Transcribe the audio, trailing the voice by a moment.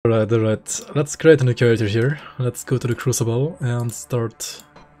Alright, let's create a new character here. Let's go to the Crucible and start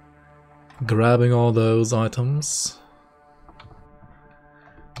grabbing all those items.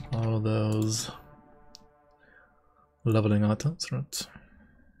 All those leveling items, right?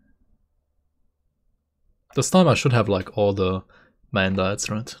 This time I should have like all the main diets,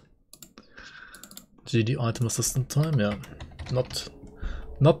 right? GD item assistant time, yeah. Not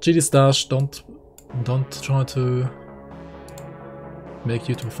GD stash, don't try to make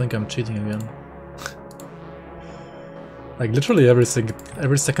YouTube think I'm cheating again. Like literally every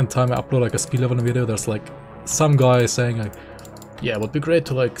second time I upload like a speed leveling video, there's like some guy saying like, yeah, it would be great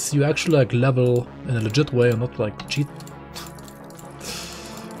to like see you actually like level in a legit way and not like cheat.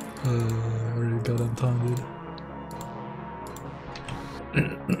 Every goddamn time, dude.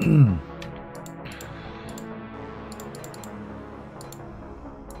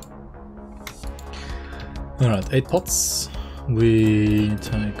 Alright, 8 pots. We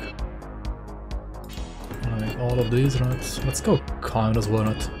take like all of these, right? Let's go Kime as well,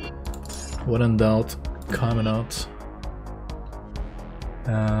 right? When in doubt, Kime it out.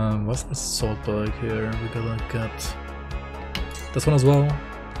 What's the salt bag here? We gotta get this one as well.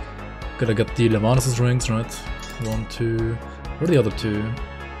 Gotta get the Levanus' rings, right? 1, 2. Where are the other 2?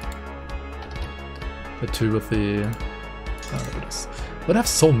 The 2 with the... Oh, look at this. But I have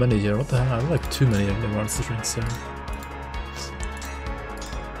so many here, what the hell? I have like too many Levanus' rings here.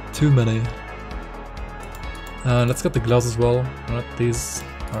 Too many. Let's get the gloves as well. Right, these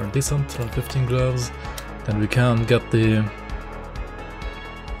are decent, 15 gloves. Then we can get the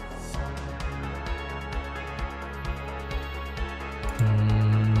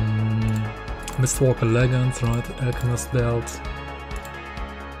Mistwalker leggings, right? Alchemist belt.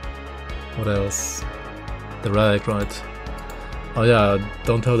 What else? The relic, right? Oh yeah,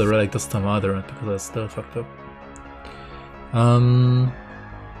 don't have the relic this time either, right? Because that's still fucked up.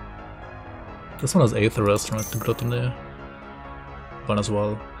 This one has Aether Rest, right? The Gluttony one as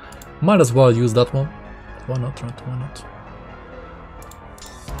well. Might as well use that one. Why not, right? Why not?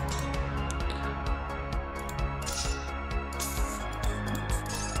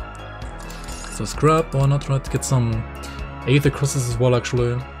 So scrap, why not, right? Get some Aether Crystals as well,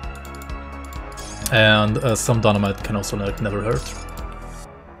 actually. And some Dynamite can also like never hurt.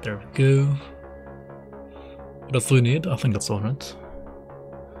 There we go. What else do we need? I think that's all, right?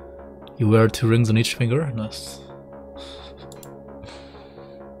 You wear 2 rings on each finger? Nice.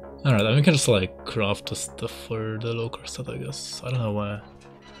 Alright, then we can just like craft the stuff for the local set, I guess. I don't know why.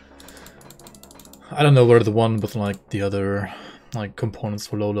 I don't know where the one with like the other like components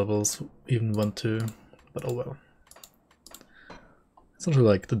for low levels even went to, but oh well. It's not really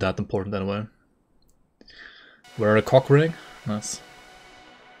like that important anyway. Wear a cock ring? Nice.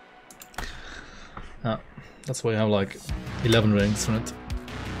 Ah, that's why you have like 11 rings, right?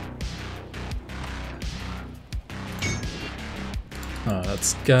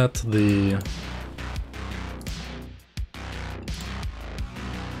 Let's get the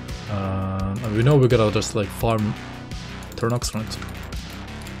we know we gotta just like farm Turnox, right?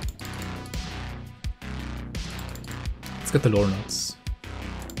 Let's get the lore notes.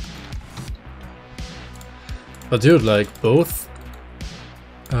 But dude, like both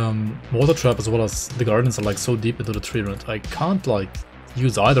Mortar Trap as well as the Guardians are like so deep into the tree, right? I can't like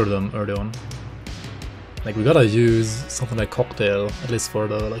use either of them early on. Like we gotta use something like Cocktail, at least for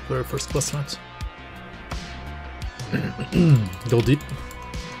the like very first quest, right? Go deep.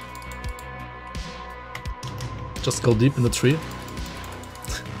 Just go deep in the tree.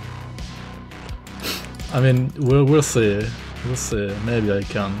 I mean, we'll see. We'll see. Maybe I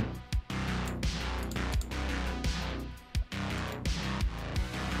can.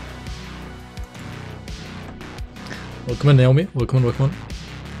 Welcome in, Naomi. Welcome in, welcome in.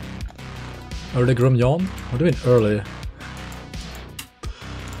 Early Grim Yawn? What do you mean early?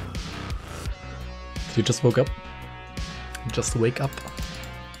 You just woke up? Just wake up?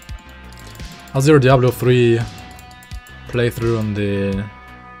 How's your Diablo 3 playthrough on the...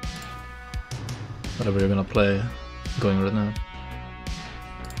 whatever you're gonna play going right now?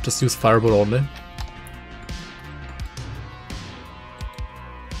 Just use Fireball only.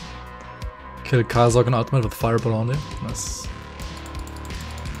 Kill Kazak and Ultimate with Fireball only. Nice.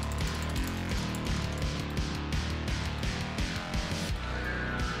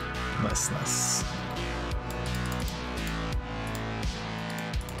 Nice, nice.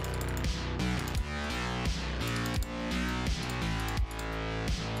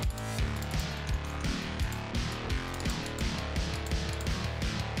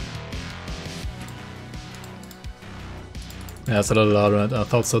 Yeah, it's a little loud, right? I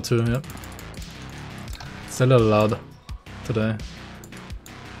thought so too, yeah. It's a little loud today.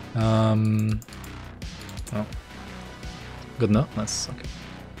 Oh. Good enough? Nice, okay.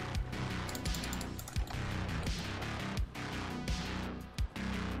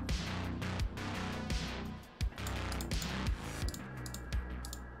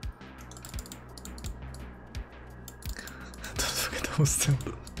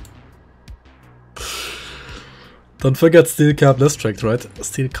 Don't forget Steel Cap District, right?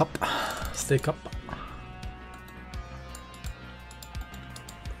 Steel Cup. Steel Cup.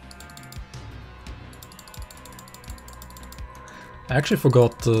 I actually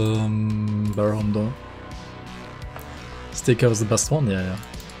forgot Barham though. Steel Cap is the best one? Yeah.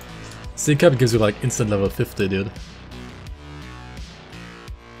 Steel Cap gives you like instant level 50, dude.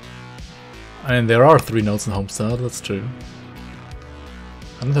 I mean, there are 3 nodes in Homestead, that's true.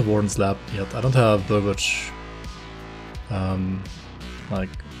 I don't have Warden's Lab yet. I don't have Burbage. Like,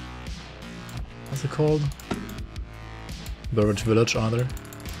 what's it called? Burbage Village either.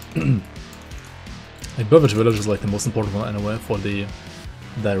 Like, Burbage Village is like the most important one anyway for the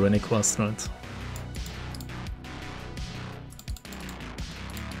Irene quest, right?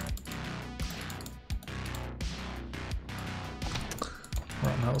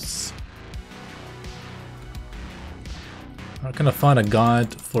 Roundhouse. How can I find a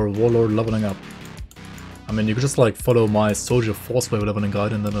guide for Warlord leveling up? I mean, you could just like follow my Soldier Force Wave leveling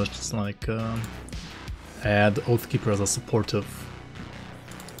guide and then I'll just like add Oathkeeper as a supportive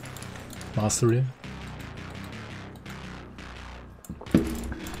mastery.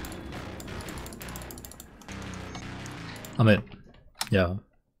 I mean, yeah.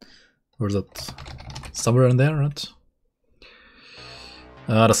 Where's it? Somewhere in there, right?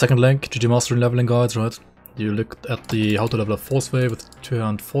 The second link, GG Mastery Leveling Guides, right? You looked at the how to level a Force Wave with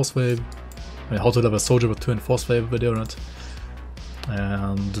 2-hand Force Wave. I mean, how to level a Soldier with 2-hand Force Wave video, right?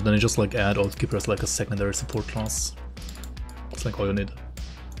 And then you just like add Oathkeeper as like a secondary support class. It's like all you need.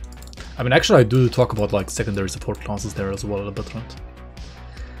 I mean, actually I do talk about like secondary support classes there as well a little bit,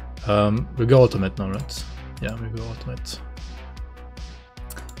 right? We go Ultimate now, right? Yeah, we go Ultimate.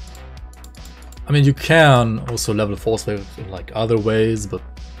 I mean, you can also level Force Wave in like other ways, but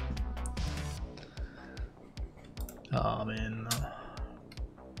I mean,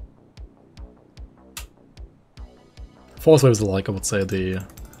 Force Wave is like, I would say, the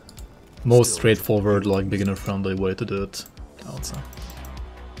most straightforward, like beginner-friendly way to do it, I would say.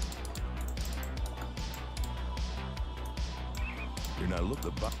 You're not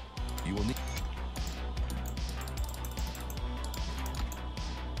looking back. You will need.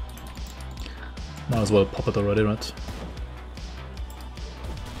 Might as well pop it already, right?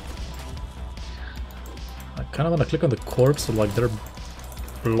 I kind of want to click on the corpse, but like they're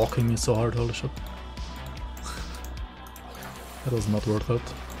blocking me so hard, holy shit. That was not worth it.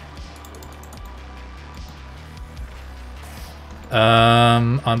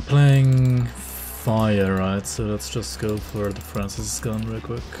 I'm playing fire, right? So let's just go for the Francis gun real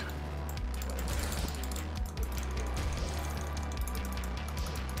quick.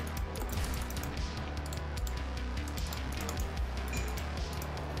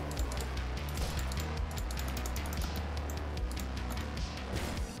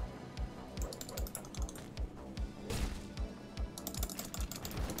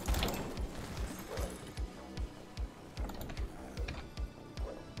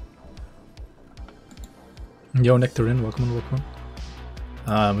 Yo, Nectarine, welcome on, welcome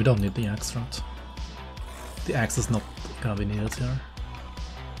on. We don't need the axe, right? The axe is not gonna be needed here.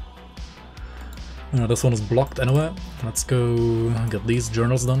 This one is blocked anyway. Let's go get these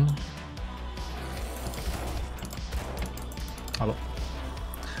journals done. Hello.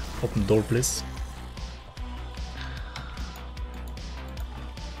 Open the door, please.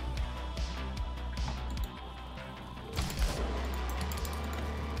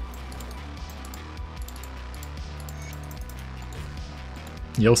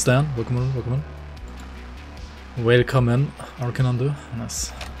 Yo Stan, welcome on, welcome on. Welcome in, Arcanandu,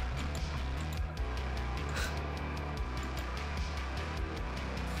 nice.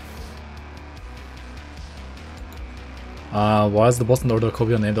 Why is the Boston Order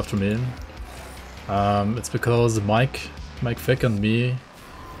Cobia named after me? It's because Mike Fick and me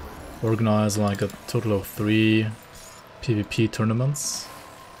organize like a total of 3 PvP tournaments.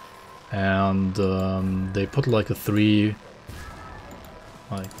 And they put like a 3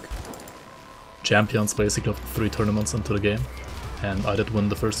 like champions basically of 3 tournaments into the game, and I did win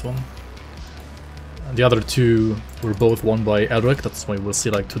the first one. And the other 2 were both won by Eldrick, that's why we'll see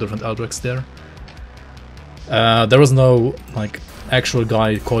like 2 different Eldricks there. There was no like actual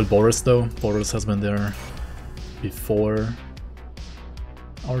guy called Boris though. Boris has been there before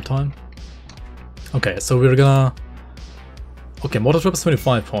our time. Okay, so we're gonna Okay, Mortar Trap is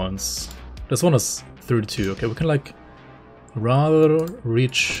 25 points. This one is 32. Okay, we can like rather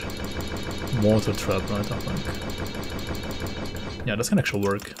reach Mortar Trap, right? I think. Yeah, this can actually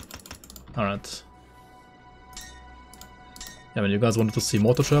work. Alright. Yeah, I mean, you guys wanted to see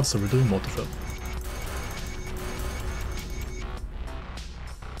Mortar Trap, so we're doing Mortar Trap.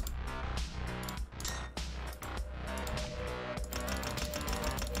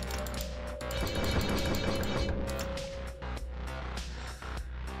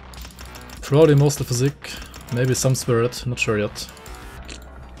 Probably mostly physique, maybe some spirit, not sure yet.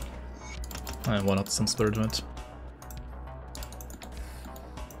 Why not some spirit, right?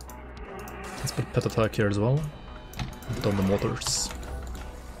 Let's put pet attack here as well. Put on the mortars.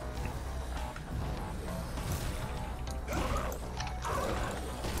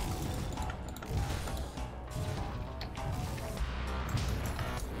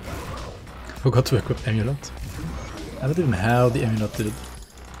 Forgot to equip amulet. I don't even have the amulet, dude.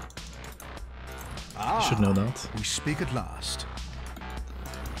 Should know that. We speak at last.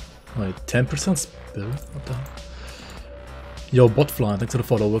 Wait, 10% spill? What the hell? Yo, botfly, thanks for the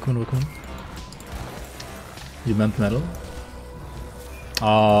follow. Welcome. You meant metal?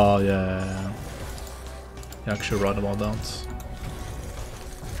 Oh, yeah. You're actually right about that.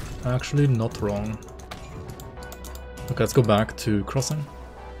 Actually, not wrong. Okay, let's go back to crossing.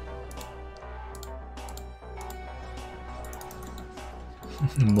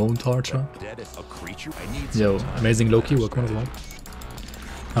 Mortar Trap. Yo, amazing Loki, welcome as well.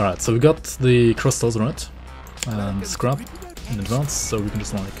 Alright, so we got the crystals, right? And scrap in advance, so we can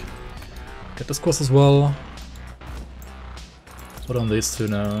just like get this quest as well. Put on these two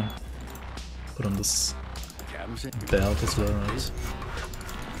now. Put on this belt as well, right?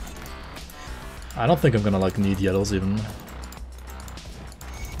 I don't think I'm gonna like need yellows even.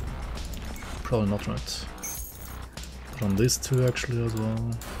 Probably not, right? On these two actually as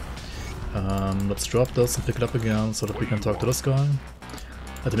well. Let's drop this and pick it up again so that we can talk to this guy.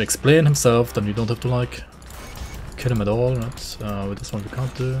 Let him explain himself, then you don't have to like kill him at all, right? With this one we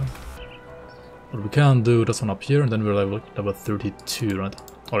can't do. But we can do this one up here, and then we're level 32, right?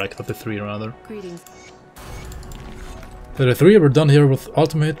 Or like 33 rather. Greetings. 33, we're done here with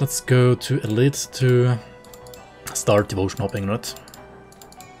ultimate. Let's go to elite to start devotion hopping, right?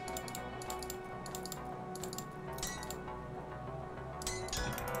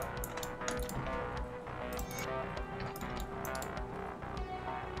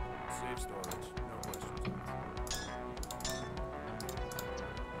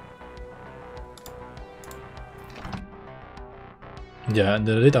 Yeah, and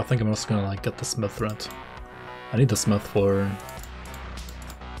the elite, I think I'm just gonna like get the smith, right? I need the smith for...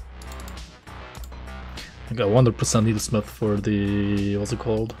 I think I 100% need the smith for the... what's it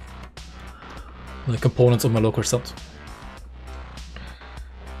called? The components of my local set.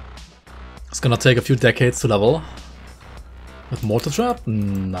 It's gonna take a few decades to level. With Mortar Trap?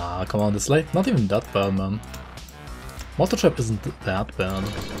 Nah, come on, this late. Not even that bad, man. Mortar Trap isn't that bad.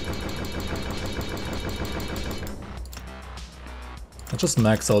 Let's just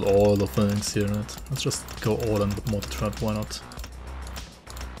max out all the things here, right? Let's just go all in with Mortar Trap, why not?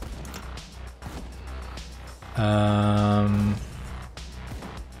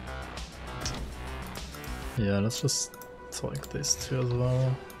 Yeah, let's just take these two as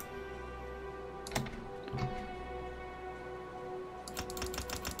well.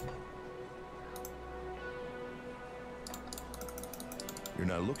 You're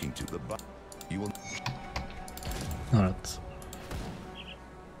not looking to the bottom. You will. Alright.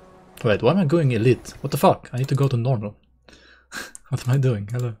 Wait, why am I going elite? What the fuck? I need to go to normal. What am I doing?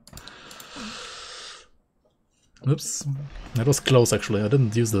 Hello. Oops. That was close actually. I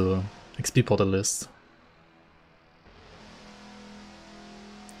didn't use the XP pot at least.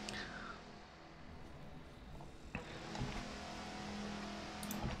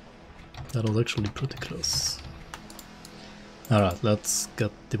 That was actually pretty close. Alright, let's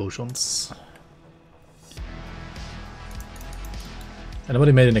get devotions.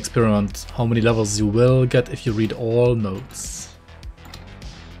 Anybody made an experiment how many levels you will get if you read all notes?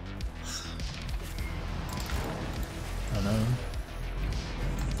 I don't know.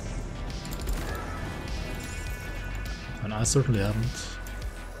 And I certainly haven't.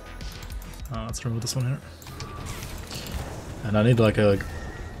 Let's remove this one here. And I need like a...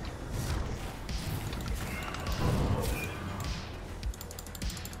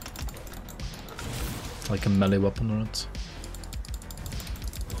 like a melee weapon on it.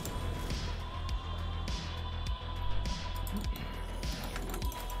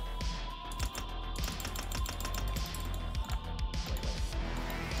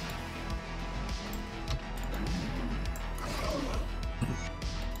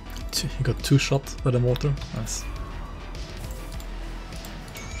 he got 2 shot by the mortar. Nice.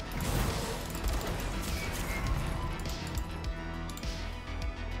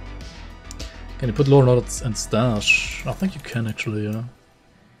 Can you put lore nodes and stash? I think you can actually, yeah.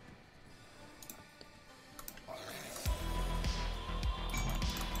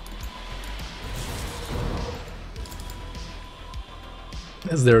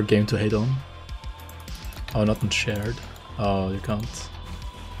 Is there a game to hate on? Oh, not in shared. Oh, you can't.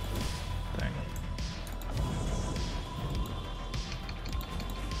 Dang.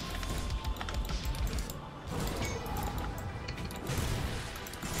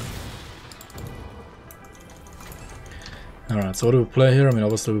 Alright, so what do we play here? I mean,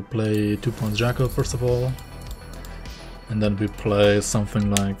 obviously we play 2 points Jackal first of all. And then we play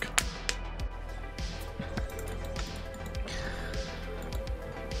something like...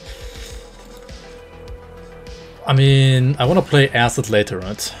 I mean, I want to play Acid later,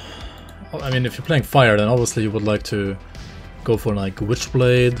 right? I mean, if you're playing Fire, then obviously you would like to go for like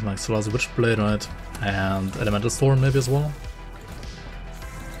Witchblade, like Solar's Witchblade, right? And Elemental Storm maybe as well.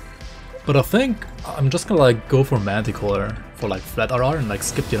 But I think I'm just gonna like go for Manticore for like flat RR and like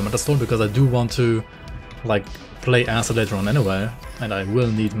skip the Elemental Storm because I do want to like play Acid later on anyway. And I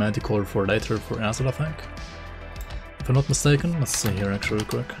will need Manticore for later for Acid, I think. If I'm not mistaken. Let's see here actually real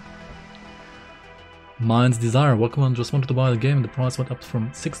quick. Mind's Desire, welcome on, just wanted to buy the game and the price went up from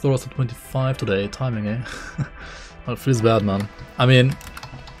 $6 to $25 today, timing eh? Well, it feels bad, man. I mean,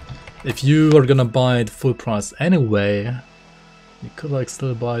 if you are gonna buy it full price anyway, you could like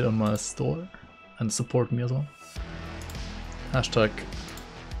still buy it on my store and support me as well. Hashtag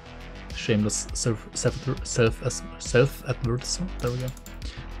shameless self-advertisement, there we go.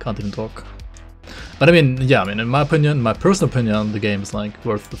 Can't even talk. But I mean, yeah, I mean, in my opinion, my personal opinion, the game is like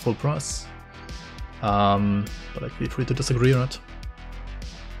worth the full price. But like, feel free to disagree on it.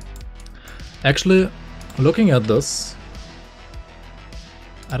 Actually, looking at this,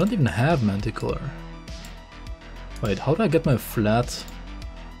 I don't even have Manticore. Wait, how do I get my flat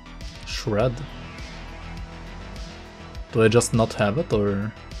shred? Do I just not have it,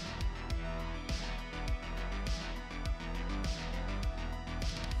 or...?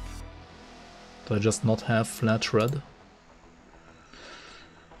 Do I just not have flat shred?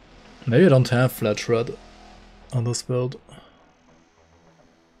 Maybe I don't have flat shred on this build.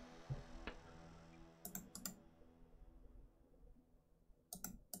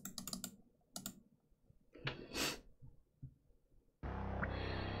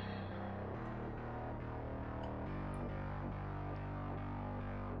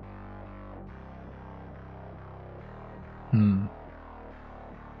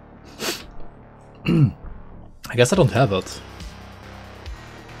 I guess I don't have it.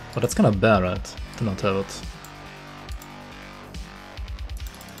 But that's kind of bad, right? To not have it.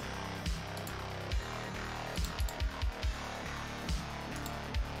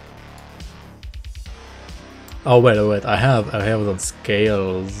 Oh wait, I have it on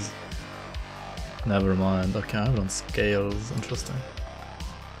scales. Never mind. Okay, I have it on scales. Interesting.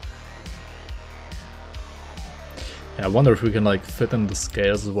 Yeah, I wonder if we can like fit in the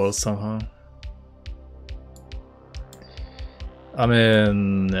scales as well somehow. I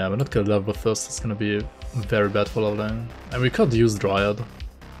mean, yeah, we're not gonna level with this, it's gonna be very bad for leveling. And we could use Dryad.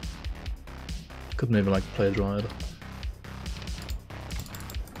 Could maybe like play Dryad.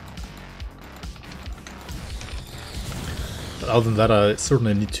 But other than that, I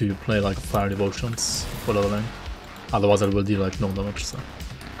certainly need to play like Fire Devotions for leveling. Otherwise I will deal like no damage, so.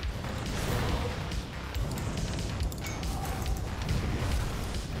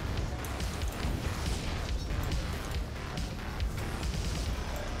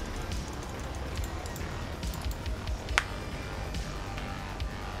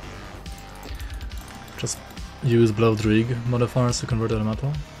 Just use Bloodrig modifiers to convert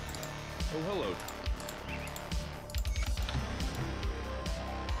elemental. Oh, hello.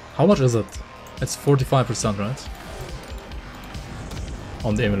 How much is it? It's 45%, right?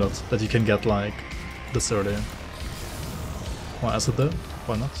 On the amulet, that you can get like this early. Why is it there?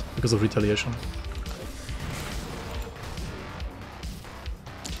 Why not? Because of retaliation.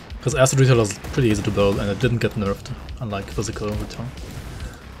 Because acid retail is pretty easy to build and it didn't get nerfed, unlike physical retail.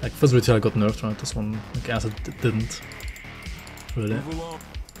 Like physical retail got nerfed, right? This one, like acid didn't. Really.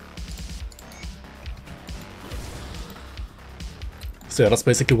 So yeah, that's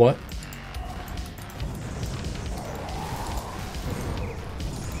basically why.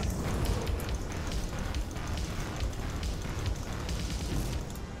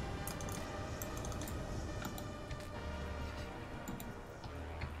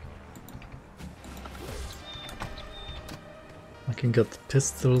 Can get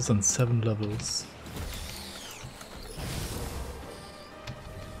pistols and 7 levels.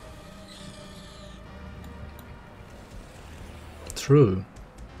 True.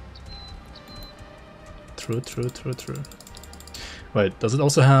 True. Wait, does it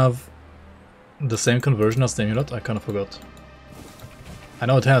also have the same conversion as the amulet? I kind of forgot. I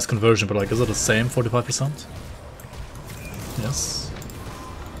know it has conversion, but like, is it the same 45%? Yes.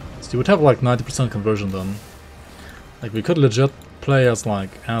 So you would have like 90% conversion then. Like, we could legit play as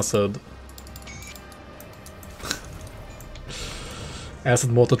like acid.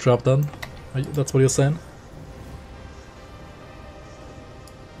 Acid mortar trap then? That's what you're saying?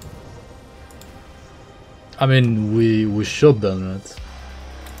 I mean, we should then, right?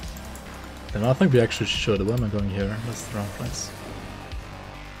 And I think we actually should. Where am I going here? That's the wrong place.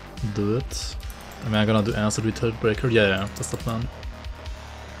 Do it. I mean, I'm gonna do acid with Shieldbreaker. Yeah, that's the plan.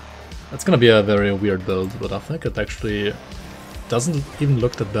 That's gonna be a very weird build, but I think it actually doesn't even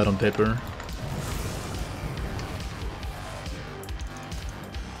look that bad on paper.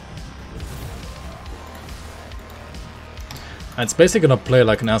 And it's basically gonna play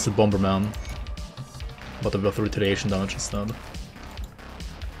like an acid bomberman, but with retaliation damage instead.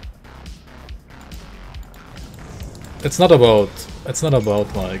 It's not about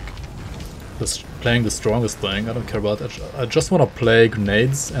like playing the strongest thing. I don't care about that. I just want to play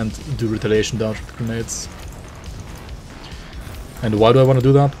grenades and do retaliation damage with grenades. And why do I want to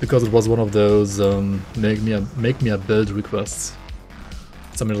do that? Because it was one of those make me a build requests.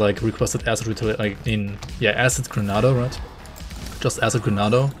 Somebody like requested acid retaliation, acid grenado, right? Just acid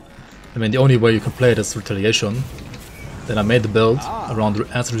grenado. I mean, the only way you can play it is retaliation. Then I made the build around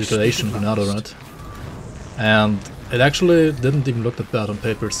acid retaliation grenado, right? And it actually didn't even look that bad on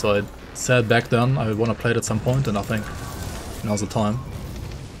paper, so I said back then I would want to play it at some point, and I think now's the time.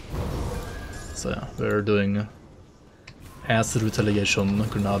 So yeah, we're doing acid retaliation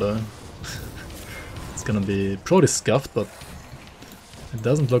grenado. It's gonna be probably scuffed, but it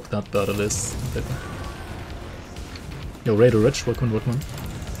doesn't look that bad at least on paper. Yo, Raider Rich, welcome.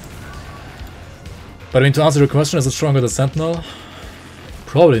 But I mean, to answer your question, is it stronger than Sentinel?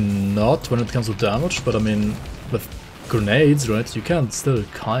 Probably not when it comes to damage, but I mean, with grenades, right, you can still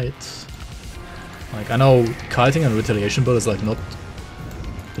kite. Like, I know kiting and retaliation build is like not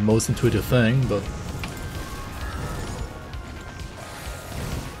the most intuitive thing, but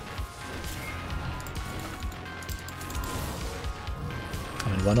I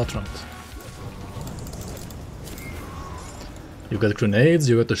mean, why not, right? You got grenades,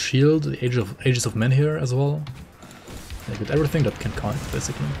 you got the shield, the Ages of Men here as well. You get everything that can kite,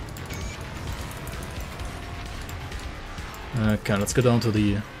 basically. Okay, let's go down to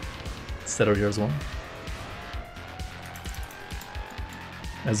the setter here as well.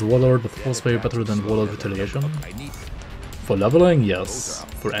 As Warlord with Force Wave better than Warlord Retaliation. For leveling, yes.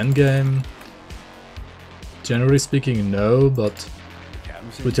 For endgame, generally speaking, no, but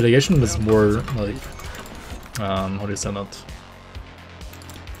Retaliation is more like, how do you say that?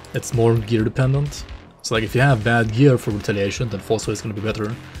 It's more gear dependent. So like, if you have bad gear for Retaliation, then Force Wave is going to be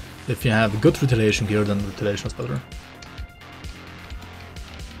better. If you have good Retaliation gear, then Retaliation is better.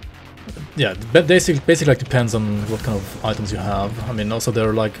 Yeah, basically like depends on what kind of items you have. I mean, also there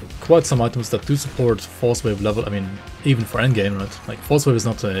are like quite some items that do support Force Wave level. I mean, even for endgame, right? Like, Force Wave is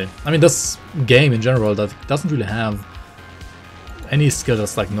not a... I mean, this game in general that doesn't really have any skill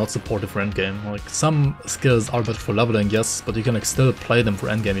that's like not supported for endgame. Like, some skills are better for leveling, yes, but you can like still play them for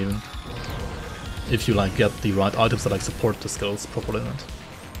endgame even. If you like get the right items that like support the skills properly, right?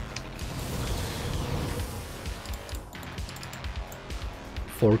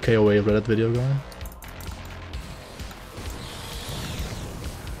 4K away Reddit video guy.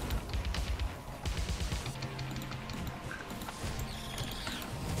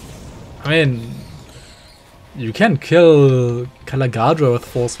 I mean, you can kill Kalagadra with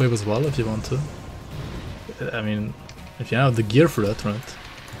Force Wave as well if you want to. I mean, if you have the gear for it, right?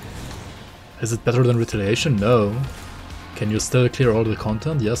 Is it better than Retaliation? No. Can you still clear all the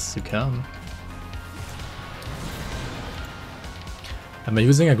content? Yes, you can. Am I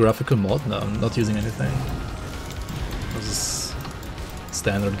using a graphical mod? No, I'm not using anything. This is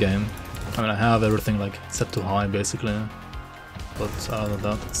standard game. I mean, I have everything like set to high basically, but other than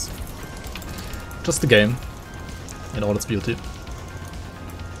that, it's just the game in all its beauty.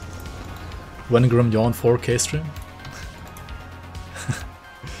 When Grim Yawn 4K stream?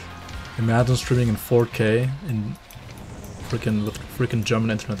 Imagine streaming in 4K in with freaking German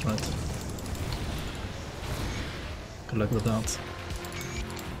internet, right? Good luck with that.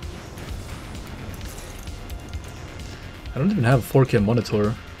 I don't even have a 4K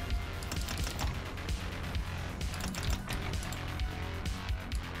monitor.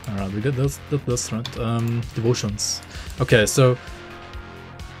 Alright, we got this, right? Devotions. Okay, so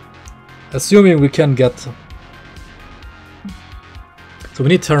assuming we can get... So we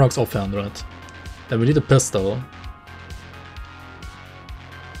need Ternox offhand, right? Then we need a pistol.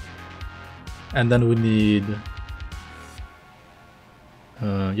 And then we need...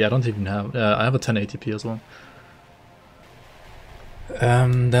 yeah, I don't even have... I have a 10 ATP as well.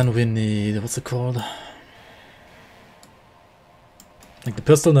 Then we need... What's it called? Like the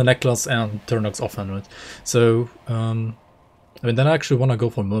pistol, the necklace, and Ternox offhand, right? So, I mean, then I actually want to go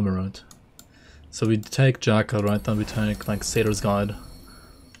for Murmur, right? So we take Jackal, right? Then we take like Sailor's Guide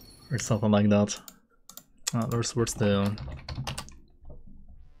or something like that. Where's the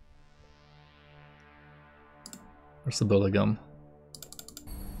Bulligam?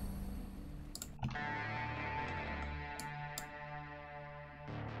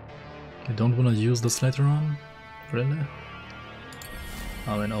 I don't want to use this later on, really.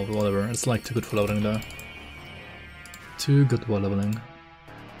 I mean, oh, whatever. It's like too good for leveling there. Too good for leveling.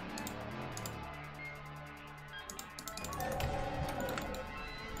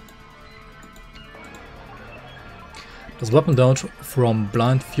 Does weapon damage from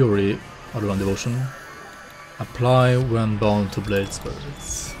Blind Fury other than Devotion apply when bound to Blade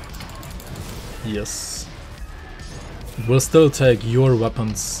Spirits? Yes. It will still take your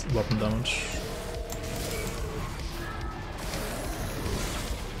weapon's weapon damage.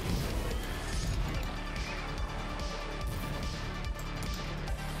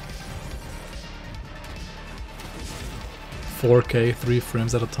 $4K, 3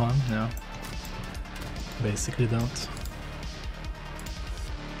 frames at a time, yeah. Basically that.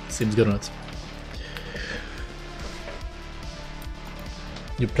 Seems good on it.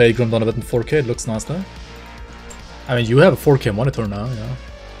 You play Grim Dawn a bit in 4K, it looks nice though. I mean, you have a 4K monitor now, yeah.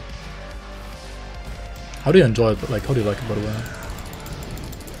 How do you enjoy it? Like, how do you like it, by the way?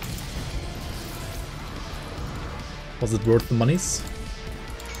 Was it worth the monies?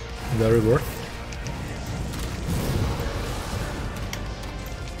 Very worth.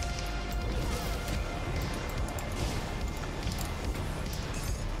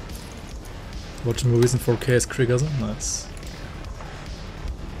 Watching movies in 4K is Krigasm? Nice.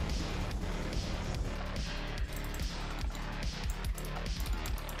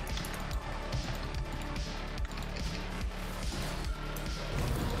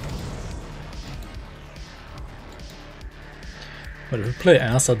 But if we play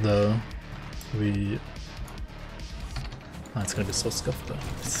Acid though, we... it's gonna be so scuffed though.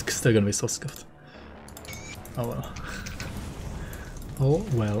 It's still gonna be so scuffed. Oh well. Oh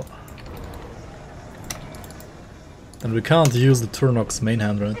well. And we can't use the Ternox main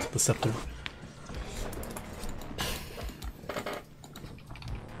hand, right? The scepter.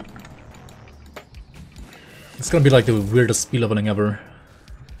 It's gonna be like the weirdest speed leveling ever.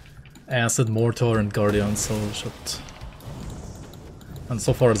 Acid, Mortar, and Guardian, so shit. And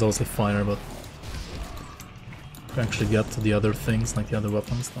so far it's also finer, but if we actually get to the other things, like the other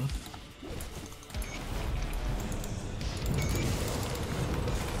weapons, then.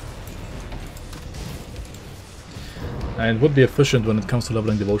 And it would be efficient when it comes to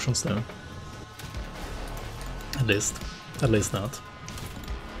leveling devotions though. At least that.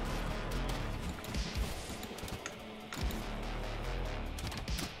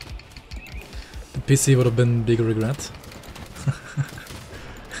 The PC would have been big regret.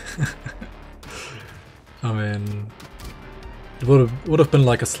 I mean, it would have been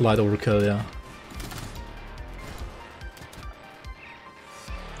like a slight overkill, yeah.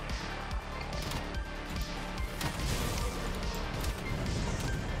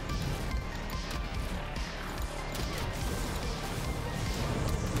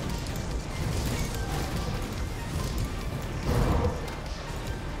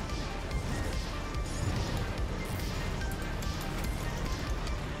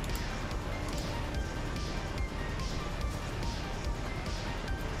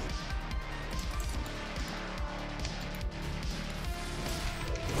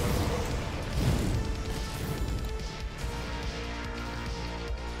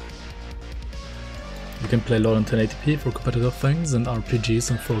 You can play LoL in 1080p for competitive things and RPGs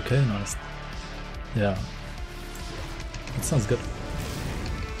in 4K, nice. Yeah. That sounds good.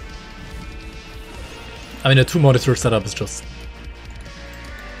 I mean, a 2-monitor setup is just...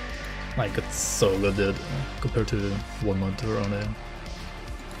 like, it's so good, dude, compared to 1 monitor only.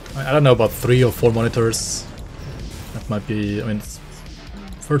 I don't know about 3 or 4 monitors. That might be, I mean,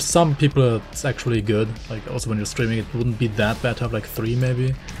 for some people it's actually good. Like, also when you're streaming it wouldn't be that bad to have like 3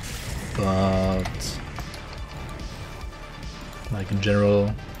 maybe. But... like in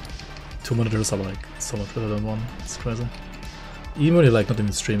general, 2 monitors are like so much better than 1. It's crazy. even when you're like not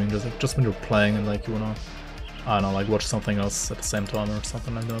even streaming, just when you're playing and like you wanna, I don't know, like watch something else at the same time or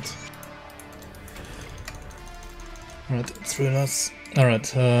something like that. Alright, it's really nice.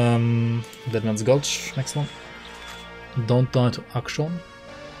 Alright, Dead Man's Gulch, next one. Don't die to action.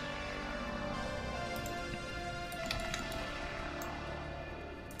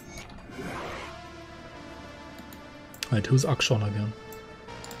 Wait, who's action again?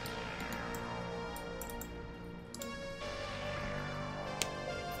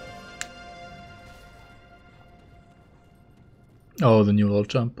 Oh, the new wall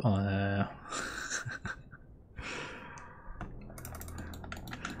jump. Oh, yeah.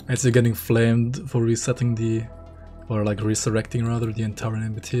 As you're getting flamed for resetting the, or like resurrecting rather, the entire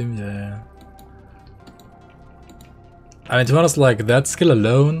enemy team, yeah. I mean, to be honest, like that skill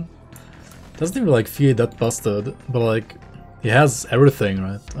alone doesn't even like feel that busted, but like he has everything,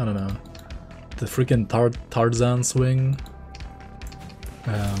 right? I don't know. The freaking Tarzan swing,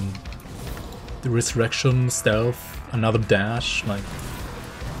 the resurrection, stealth, another dash, like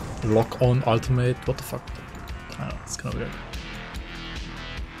lock on ultimate. What the fuck? I don't know, it's kind of weird.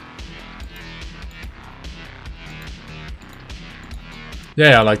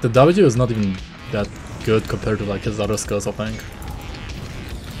 Yeah, like the W is not even that good compared to like his other skills, I think.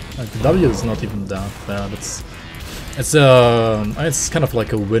 Like the W is not even that bad. It's kind of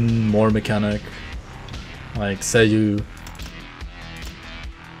like a win more mechanic. Like say you,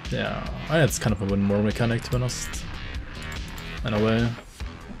 yeah, it's kind of a win more mechanic, to be honest. In a way,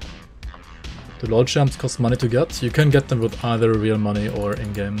 the LoL champs cost money to get. You can get them with either real money or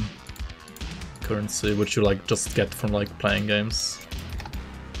in-game currency, which you like just get from like playing games.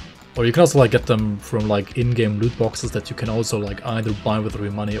 Or you can also like get them from like in-game loot boxes that you can also like either buy with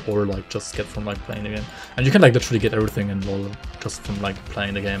real money or like just get from like playing the game. And you can like literally get everything in LoL just from like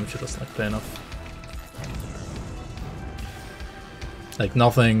playing the game if you just like play enough. Like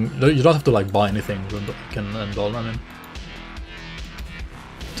nothing, you don't have to like buy anything in LoL, I mean.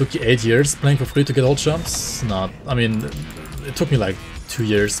 Took you 8 years playing for free to get all champs? Not, I mean, it took me like 2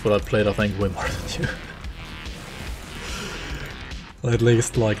 years, but I played I think way more than you. At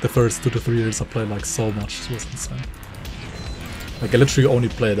least like the first 2 to 3 years I played like so much, it was insane. Like I literally only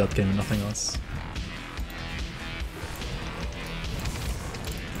played that game and nothing else.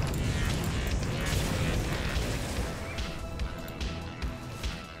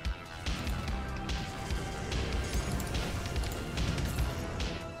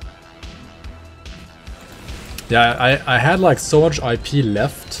 Yeah, I had like so much IP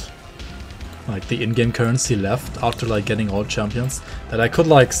left, like the in-game currency left after like getting all champions, that I could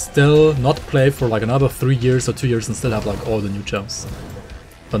like still not play for like another 3 years or 2 years and still have like all the new champs.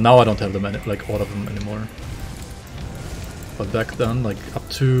 But now I don't have them like all of them anymore. But back then, like up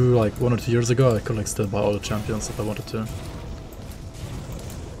to like 1 or 2 years ago, I could like still buy all the champions if I wanted to.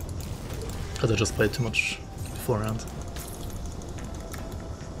 Because I just played too much beforehand.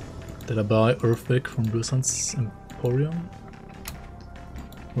 Did I buy Earthquake from Bluesun's Emporium?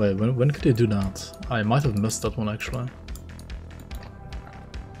 Wait, when could you do that? I might have missed that one actually.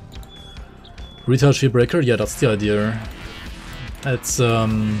 Retail Shieldbreaker? Yeah, that's the idea. It's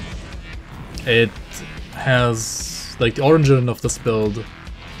it has like the origin of this build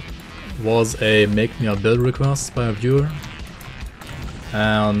was a make me a build request by a viewer,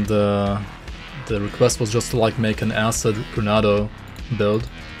 and the request was just to like make an acid Granado build.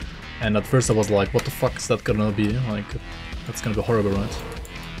 And at first I was like, what the fuck is that gonna be? Like, that's gonna be horrible, right?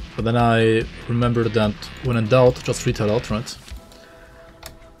 But then I remembered that when in doubt, just retail out, right?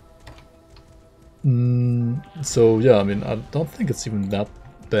 So yeah, I mean, I don't think it's even that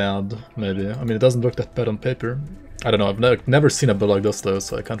bad, maybe. I mean, it doesn't look that bad on paper. I don't know, I've never seen a build like this though,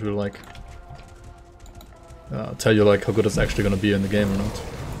 so I can't really like tell you like how good it's actually gonna be in the game or not.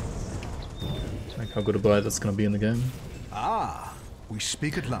 Like how good a buy it's gonna be in the game. Ah! We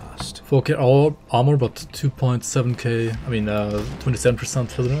speak at last. 4k armor, but 2.7k, I mean 27%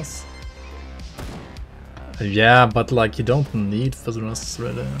 physicalness. Yeah, but like you don't need physicalness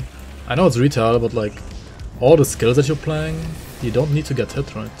really. I know it's retail, but like all the skills that you're playing, you don't need to get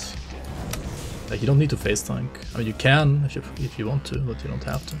hit, right? Like you don't need to face tank. I mean you can if you want to, but you don't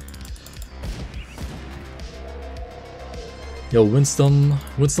have to. Yo,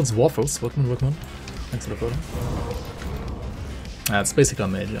 Winston's Waffles, welcome. Thanks for the photo. It's basically a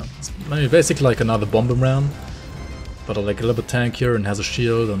mage, yeah. It's basically like another Bomberman, but like a little bit tankier and has a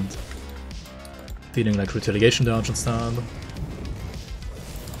shield and dealing like retaliation damage instead.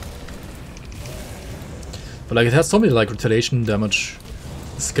 But like it has so many like retaliation damage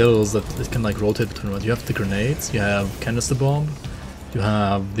skills that it can like rotate between. Right? You have the grenades, you have canister bomb, you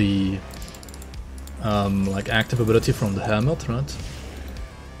have the like active ability from the helmet, right?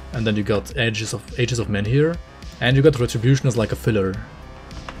 And then you got Ages of Men here, and you got Retribution as like a filler.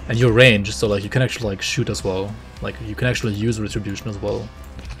 And your range, so like you can actually like shoot as well. Like you can actually use Retribution as well.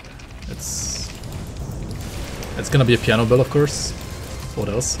 It's gonna be a piano build, of course. What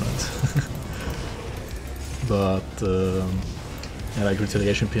else, right? But I like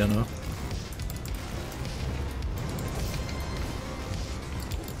Retaliation piano.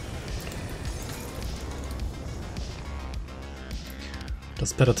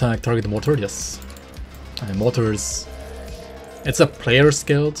 Does pet attack target the mortar? Yes. And mortar is... It's a player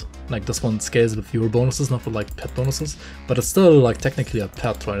scaled. Like this one scales with viewer bonuses, not with like pet bonuses. But it's still like technically a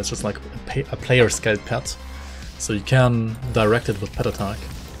pet, right? It's just like a player scaled pet. So you can direct it with pet attack.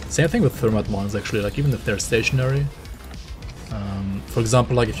 Same thing with thermite mines actually, like even if they're stationary. For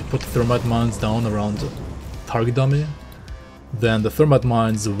example, like if you put thermite mines down around target dummy, then the thermite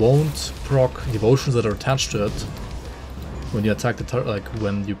mines won't proc devotions that are attached to it when you attack the like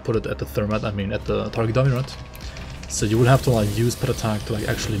when you put it at the thermite, I mean at the target dummy, right? So you will have to like use pet attack to like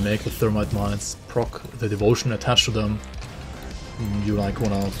actually make the thermite mines proc the devotion attached to them. You like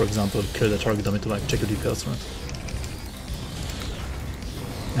wanna, for example, kill the target dummy to like check the DPS, right?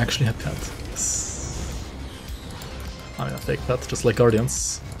 Actually had pet. Yes. I mean a fake pet, just like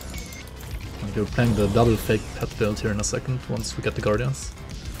Guardians. Like we're playing the double fake pet build here in a second once we get the Guardians.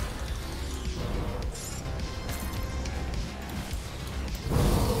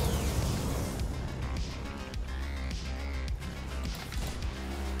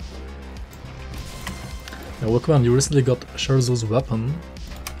 Now, Wukwan, you recently got Sharzu's weapon.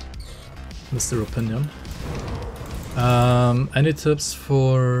 What's your opinion? Any tips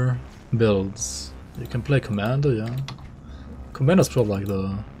for builds? You can play Commander, yeah. Commander's probably like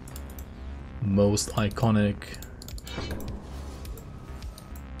the most iconic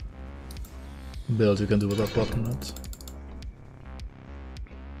build you can do with that weapon, right?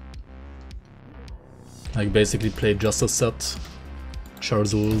 Like basically play just a set.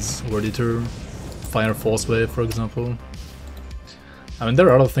 Charzul's Word Eater, Fire Force Wave, for example. I mean, there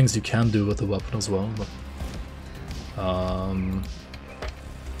are other things you can do with the weapon as well, but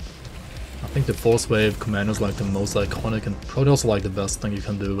I think the Force Wave Commander is like the most iconic and probably also like the best thing you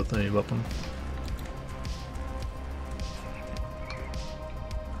can do with any weapon.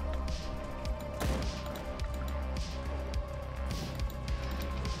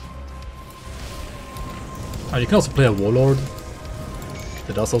 You can also play a Warlord.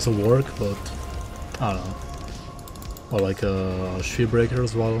 It does also work, but I don't know. Or like a Shieldbreaker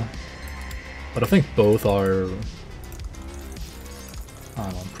as well. But I think both are, I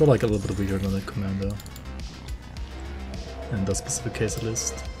don't know, probably like a little bit weaker than the Commando. In that specific case at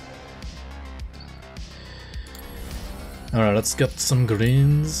least. Alright, let's get some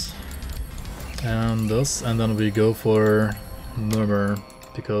greens. And this, and then we go for Murmur,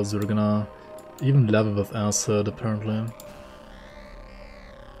 because we're gonna even level with Acid apparently.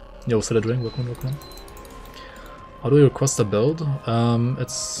 Yo, set a drink, welcome. How do you request a build?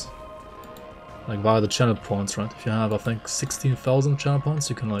 It's like via the channel points, right? If you have, I think, 16,000 channel points,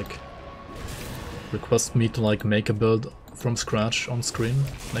 you can like request me to like make a build from scratch on screen,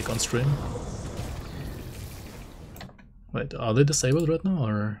 like on stream. Wait, are they disabled right now,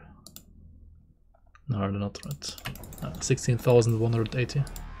 or no? They're not, right? 16,180.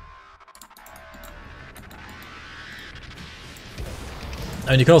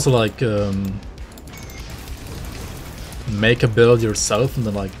 And you can also like make a build yourself and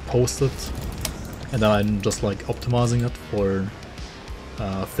then like post it, and then I'm just like optimizing it for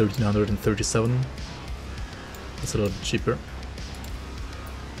 1337. It's a little cheaper.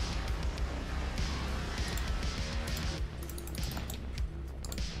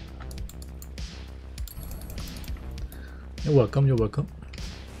 You're welcome, you're welcome.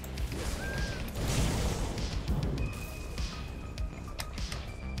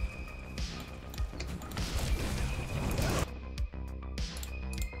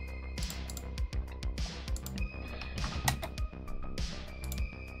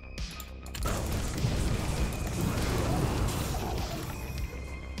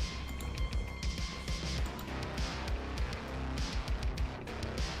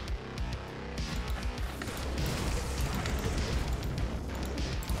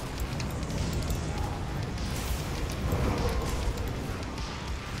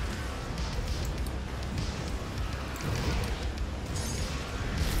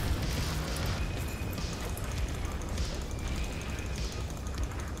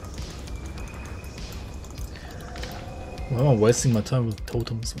 Why am I wasting my time with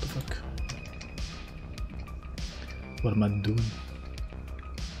totems? What the fuck? What am I doing?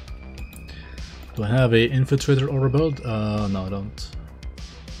 Do I have a infiltrator aura build? No, I don't.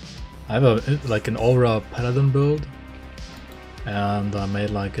 I have a like an aura paladin build, and I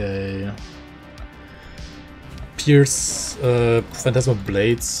made like a Pierce Phantasmal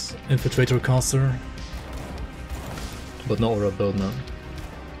Blades infiltrator caster, but no aura build now.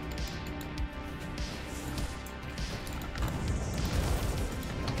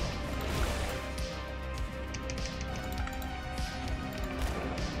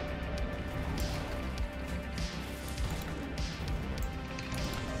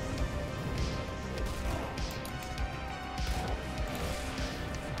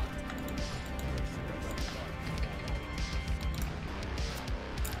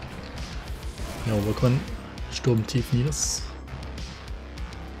 Ja, willkommen, Sturmtief Nidas.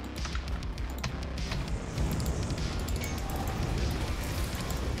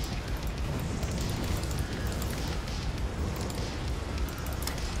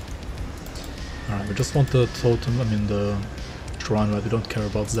 Alright, we just want the totem, I mean the shrine, right? We don't care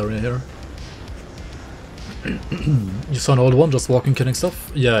about Zarya here. You saw an old one just walking killing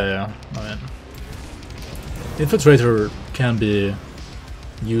stuff? Yeah. I mean, Infiltrator can be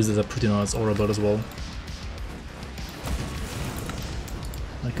used as a pretty nice aura build as well.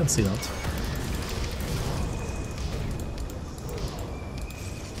 I can see that.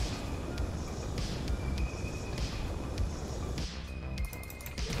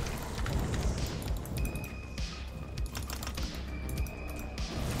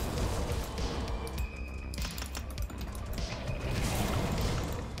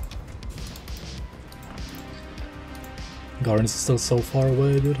 Guardians is still so far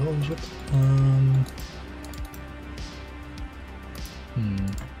away, dude, holy shit.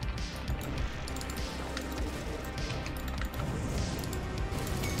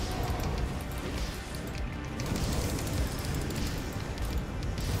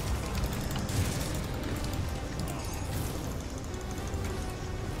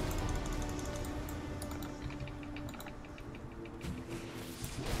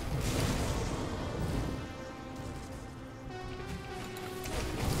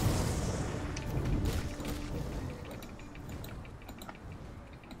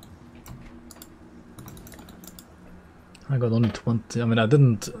 I got only 20. I mean, I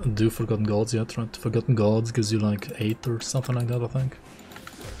didn't do Forgotten Gods yet, right? Forgotten Gods gives you like 8 or something like that, I think.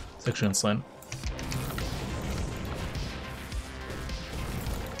 It's actually insane.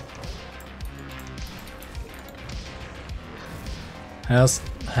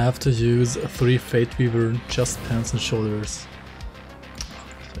 Have to use 3 Fate Weaver chest pants and shoulders.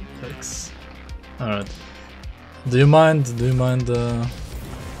 Thanks. Alright. Do you mind if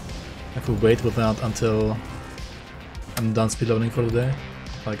we wait with that until I'm done speed leveling for the day?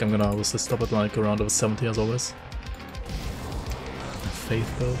 Like, I'm gonna obviously stop at like around level 70 as always.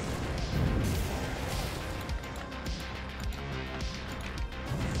 Faith though.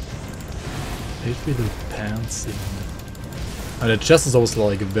 Faith with the pants. And the chest is also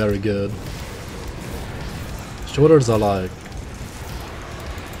like very good. Shoulders are like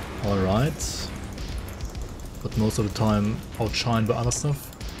alright, but most of the time outshined by other stuff.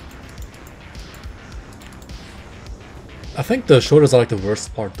 I think the shoulders are like the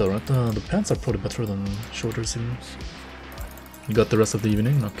worst part though, right? The pants are probably better than shoulders even. You got the rest of the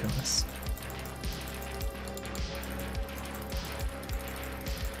evening? Okay, nice.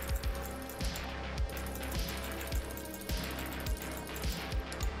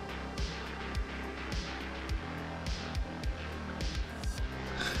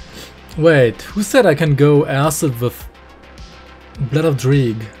 Wait, who said I can go acid with Blood of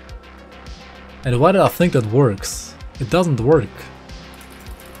Dreeg? And why did I think that works? It doesn't work.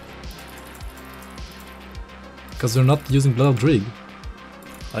 Because we're not using Blood of Dreeg.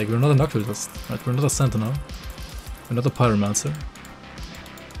 Like, we're not an Occultist, right? We're not a Sentinel. We're not a Pyromancer.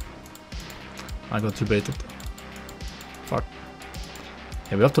 I got debated. Fuck.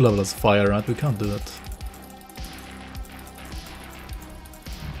 Yeah, we have to level as fire, right? We can't do that.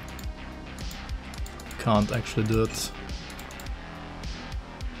 Can't actually do it.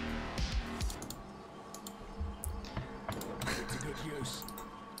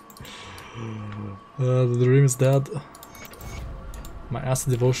 The dream is dead. My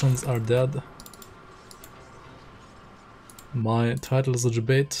acid devotions are dead. My title is a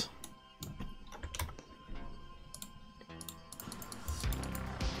debate.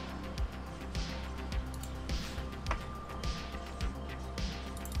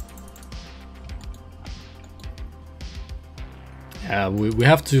 Yeah, we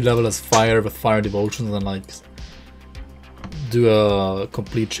have to level as fire with fire devotions and like do a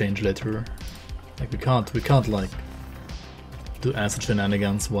complete change later. Like we can't like do acid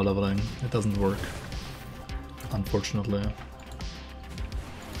shenanigans while leveling. It doesn't work, unfortunately.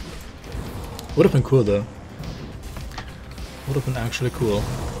 Would have been cool though. Would have been actually cool.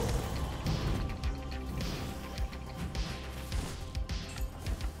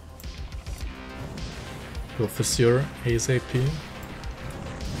 Go Fissure ASAP.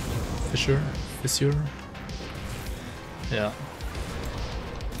 Fissure. Yeah.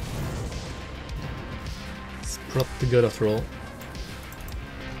 It's pretty good after all.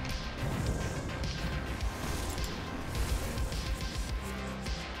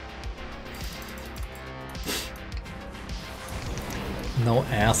 No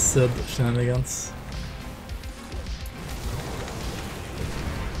acid shenanigans.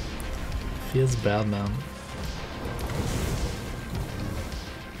 Feels bad, man.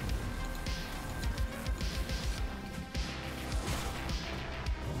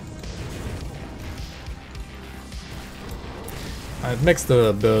 It makes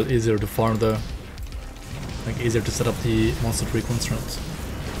the build easier to farm though. Like easier to set up the monster reconstruct.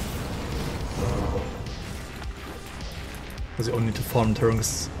 Because you only need to farm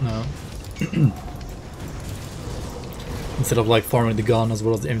turns now. Instead of like farming the gun as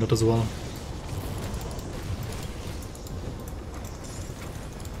well as the amulet as well.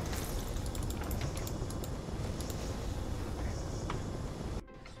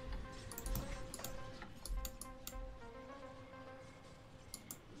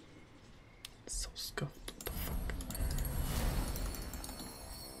 So scuffed, what the fuck?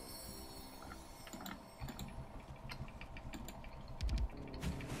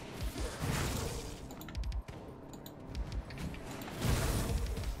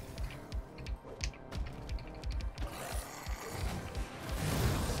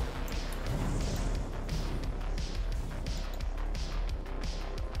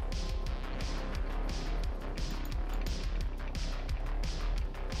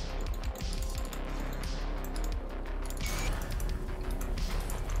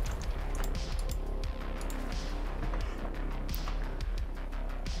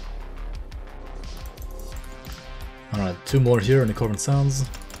 Alright, 2 more here in the Carbon Sands.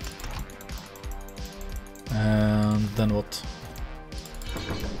 And then what?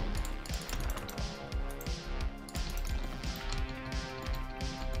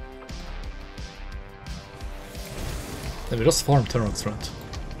 Then we just farm turrets, right?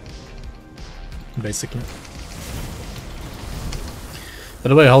 Basically. By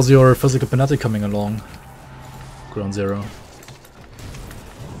the way, how's your physical penalty coming along? Ground Zero.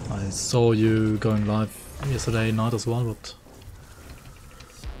 I saw you going live yesterday night as well, but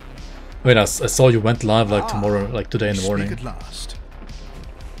wait, I saw you went live like tomorrow, like today in the morning. At last.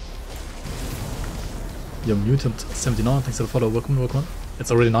 You're mutant 79, thanks for the follow. Welcome.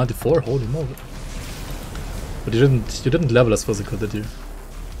 It's already 94. Holy moly! But you didn't level as physical, did you?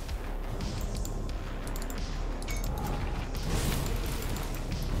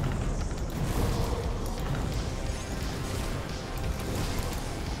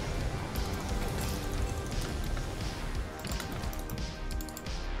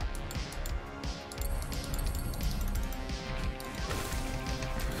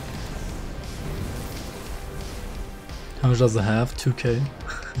 How much does it have? 2k?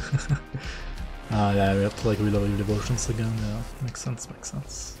 Ah, yeah, we have to like reload your devotions again. Yeah, makes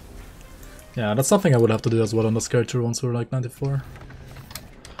sense. Yeah, that's something I would have to do as well on this character once we're like 94.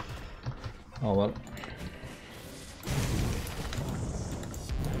 Oh well.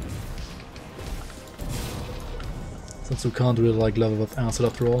 Since we can't really like level with acid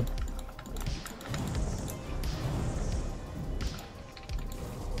after all.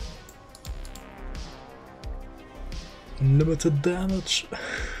 Limited damage.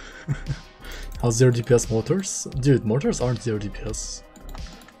 How's 0 DPS mortars? Dude, mortars aren't 0 DPS.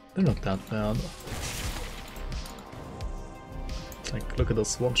 They're not that bad. Like, look at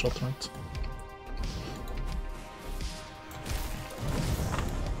this one shot, right?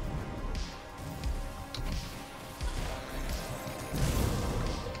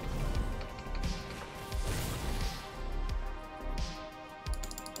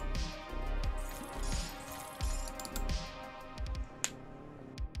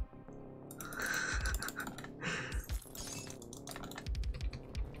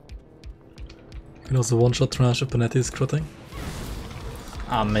 You can also one-shot trash if Panetti is critting.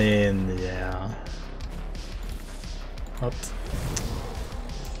 I mean, yeah. What?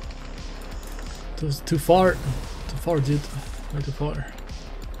 Too far. Too far, dude. Way too far.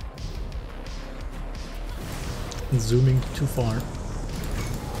 Zooming too far.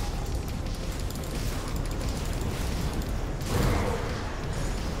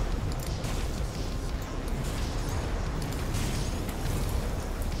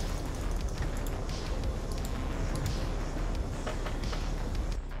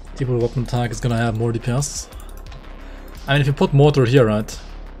 Depot weapon tag is gonna have more DPS. I mean, if you put Mortar here, right,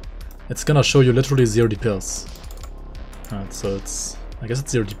 it's gonna show you literally 0 DPS. Right, so it's... I guess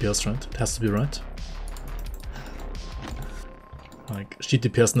it's 0 DPS, right? It has to be right. Like, sheet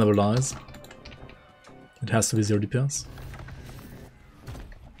DPS never lies. It has to be 0 DPS.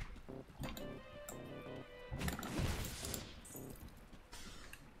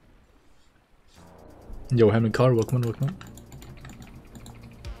 Yo, Henry Karl, welcome, welcome.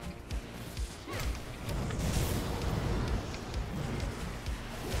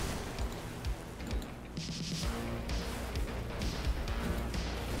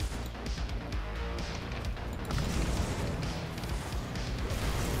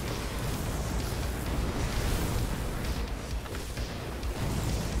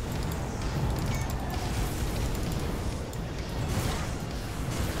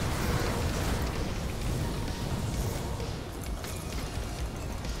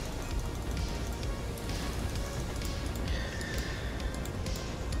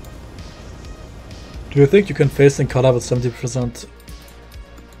 Do you think you can face and cut out with 70%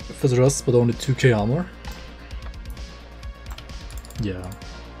 Fizz but only 2k armor? Yeah.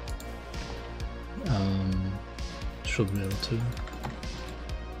 Should be able to.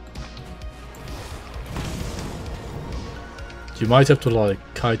 You might have to like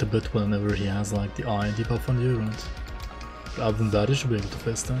kite a bit whenever he has like the eye debuff on you, right? But other than that, you should be able to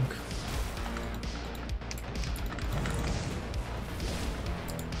face tank.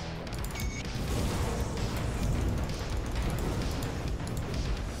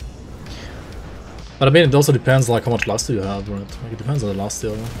 But I mean, it also depends like how much lifesteal you have, right? Like, it depends on the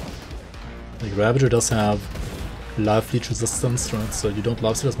lifesteal. Like Ravager does have life leech resistance, right? So you don't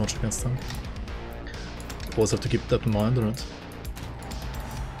lifesteal as much against them. You always have to keep that in mind, right?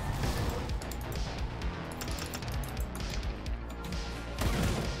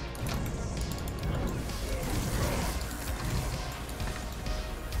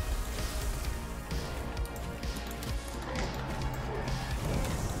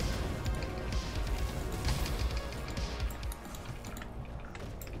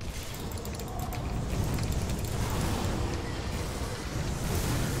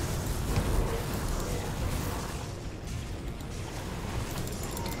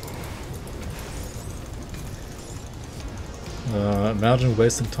 Imagine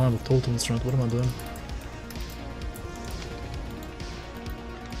wasting time with totems, right? What am I doing?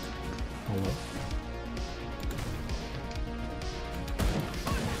 Oh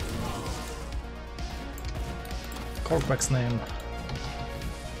well. Corkwack's name.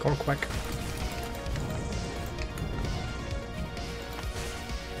 Corkwack.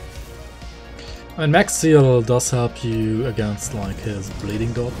 I mean, Max Seal does help you against like his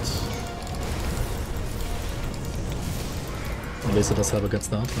bleeding dot. At least it does have against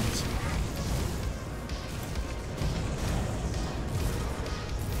that, right?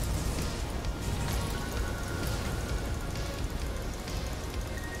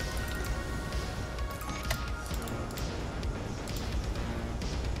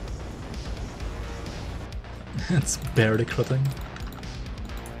 It's barely critting.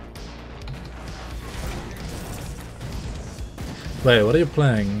 Wait, what are you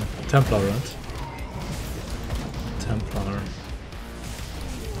playing? Templar, right? Templar.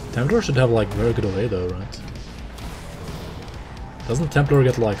 Templar should have like very good away though, right? Doesn't Templar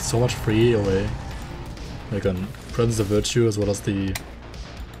get like so much free away? Like on Presence of Virtue as well as the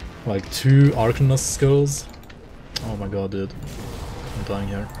like 2 Arcanist skills? Oh my god, dude. I'm dying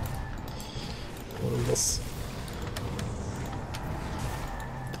here. What is this?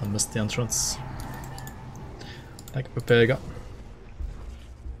 I missed the entrance. Like Pepega.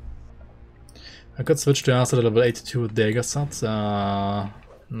 I could switch to acid at level 82 with Dega sets.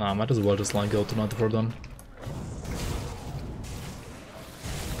 Nah, I might as well just like go to 94 then.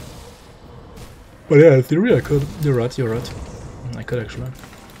 But yeah, in theory I could. You're right, you're right. I could actually.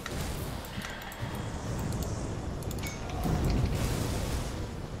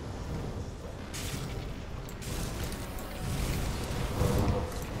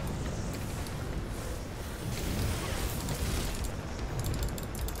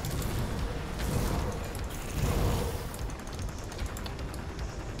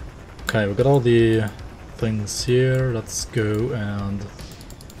 Okay, we got all the things here. Let's go and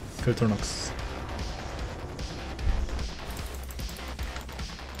filter Nox.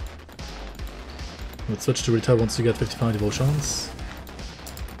 Let's switch to retail once you get 55 devotions.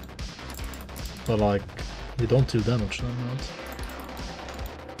 But like, you don't deal damage then, right?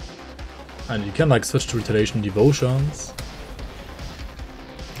 And you can like switch to retaliation devotions.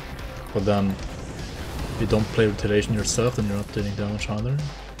 But then, if you don't play retaliation yourself, then you're not dealing damage either.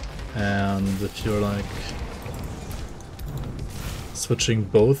 And if you're like switching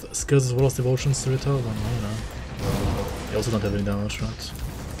both skills as well as devotions to retail, then I don't know. You also don't have any damage, right?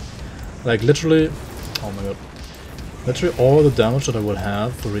 Like literally, oh my god. Literally all the damage that I would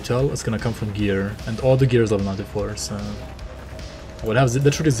have for retail is gonna come from gear, and all the gear is level 94, so I would have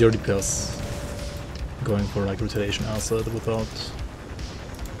literally 0 DPS going for like retaliation asset without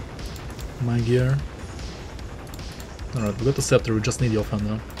my gear. Alright, we got the scepter, we just need the offhand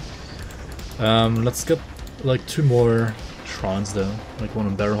now. Let's get like 2 more shrines though, like one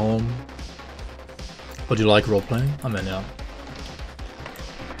in Bearholm. But you like role-playing? I mean, yeah.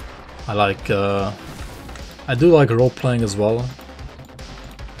 I do like role-playing as well,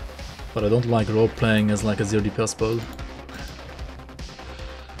 but I don't like role-playing as like a 0 DPS build.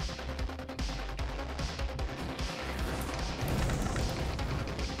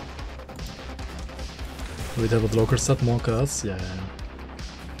 We have a locker set more cards? Yeah.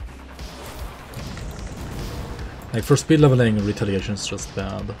 Like for speed leveling, retaliation is just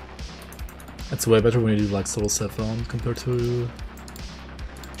bad. It's way better when you do like solo Saffron compared to...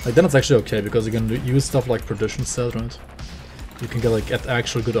 Like then it's actually okay, because you can use stuff like Perdition set, right? You can get like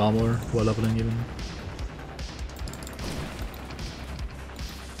actual good armor while leveling even.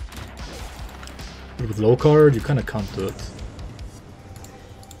 But with low card, you kinda can't do it.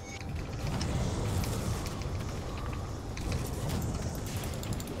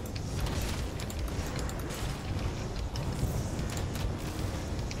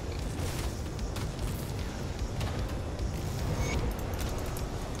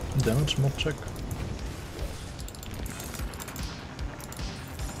 Damage mod check.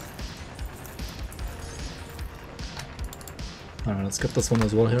 Alright, let's get this one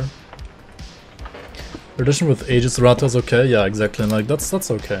as well here. Perdition with Aegis Rata is okay, yeah, exactly. Like that's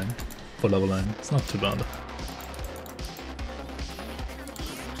okay for leveling. It's not too bad.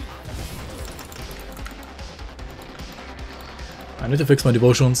 I need to fix my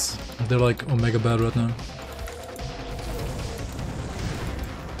devotions. They're like omega bad right now.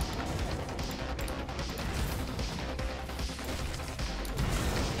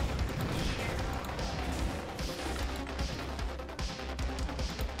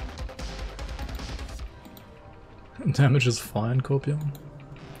 Damage is fine, Copium.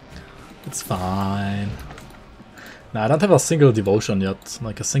 It's fine. Nah, I don't have a single devotion yet.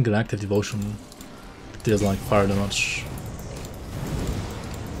 Like a single active devotion deals like fire damage.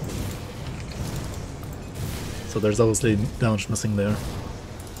 So there's obviously damage missing there.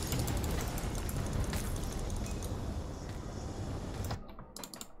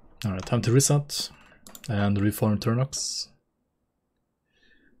 Alright, time to reset and reform Turnox.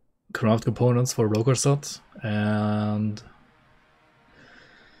 Craft components for broker set, and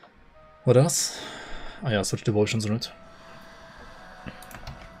what else? Oh yeah, switch devotions, right?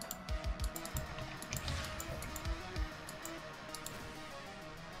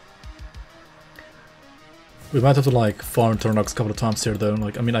 We might have to like farm Turnox a couple of times here though.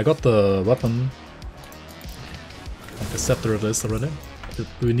 Like, I mean, I got the weapon, like the scepter of this already. But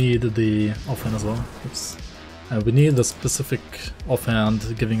we need the offhand as well. Oops. And we need the specific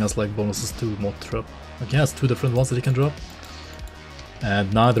offhand giving us like bonuses to Mortar Trap. Like he has 2 different ones that he can drop.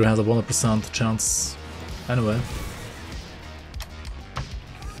 And neither has a 100% chance anyway.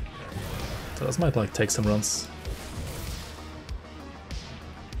 So this might like take some runs.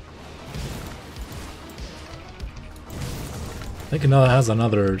 I think he now has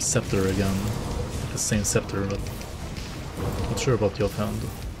another scepter again. The same scepter, but not sure about the offhand.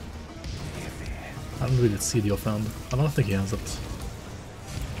 I don't really see the offhand. I don't think he has it.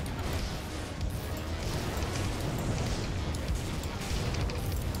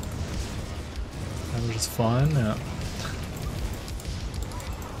 Damage is fine, yeah.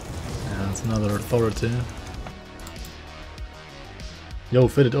 And it's another authority. Yo,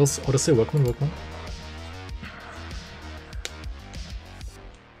 fitted Odyssey, welcome.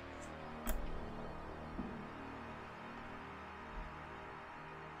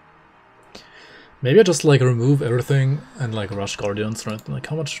 Maybe I just like remove everything and like rush Guardians, right? Like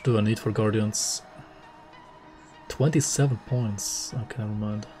how much do I need for Guardians? 27 points. Okay, never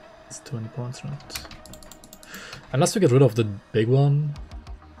mind. It's 20 points, right? Unless we get rid of the big one.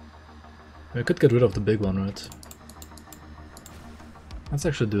 We could get rid of the big one, right? Let's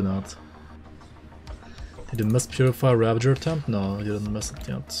actually do that. Did you miss Purify Ravager attempt? No, you didn't miss it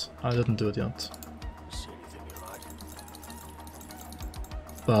yet. I didn't do it yet.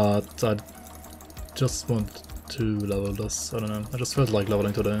 But I just want to level this, I don't know, I just felt like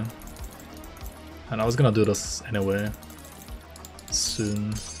leveling today. And I was gonna do this anyway,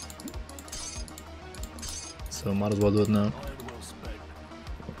 soon. So might as well do it now.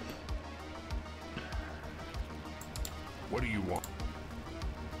 What do you want?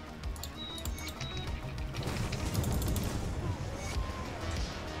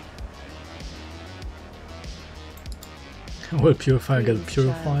 Will Purifier get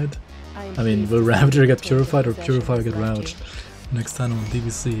purified? I mean, will Ravager get purified or Purifier get ravaged next time on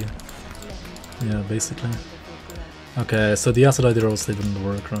DBC? Yeah, basically. Okay, so the acid ID rolls didn't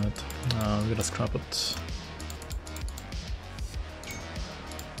work, right? We're gonna scrap it.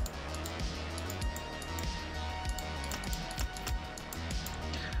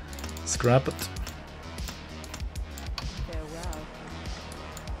 Scrap it.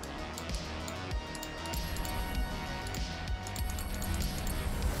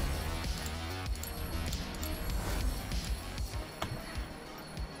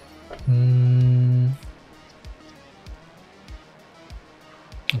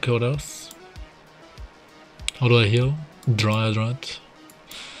 Okay, what else? How do I heal? Dryad, right?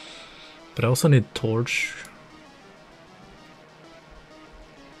 But I also need Torch.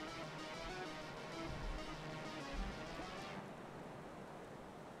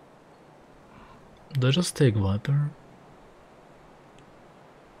 Did I just take Viper?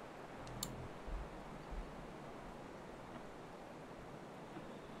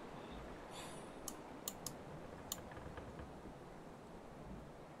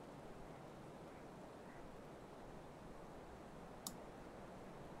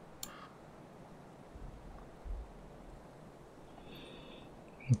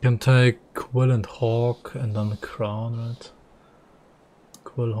 You can take Quill and Hawk and then Crown, right?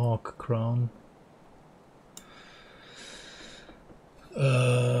 Quill, Hawk, Crown.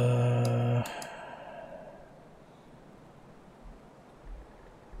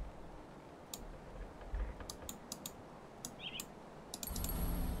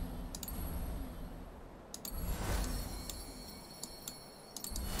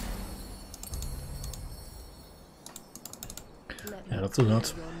 Yeah, let's do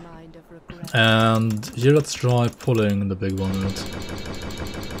that. And here let's try pulling the big one, right?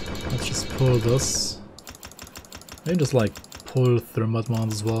 Let's just pull this. Maybe just like pull Thermite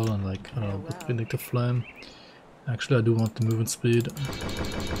Mount as well and like, I don't know, put Vindictive Flame. Actually, I do want the movement speed.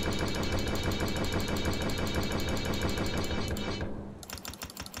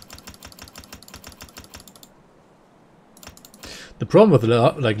 The problem with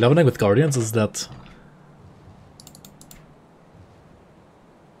like leveling with Guardians is that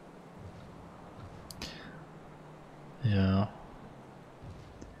yeah.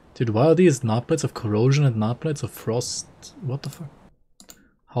 Dude, why are these Knot Plates of Corrosion and Knot Plates of Frost? What the fuck?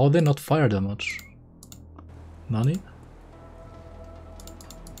 How are they not fire damage? Nani?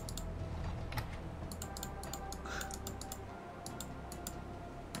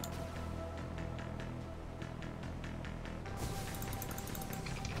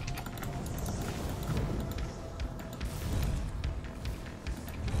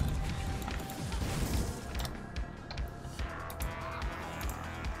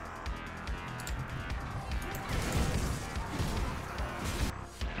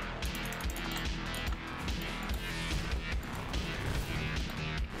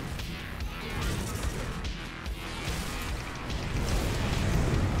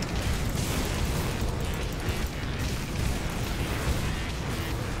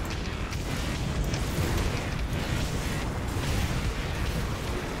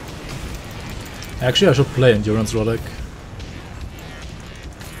 Actually, I should play Endurance Relic.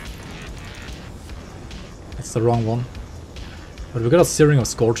 It's the wrong one. But we got a Searing of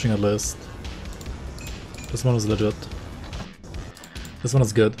Scorching at least. This one is legit. This one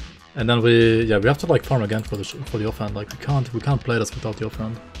is good. And then we have to like farm again for the offhand. Like we can't play this without the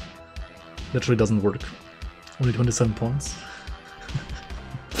offhand. Literally doesn't work. Only 27 points.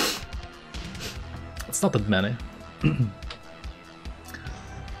 It's not that many.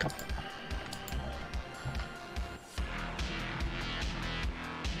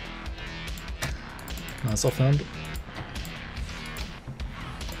 Nice offhand.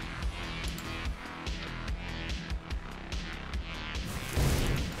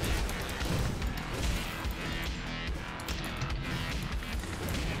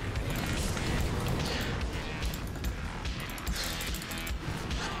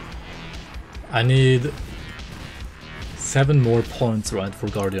 I need 7 more points, right, for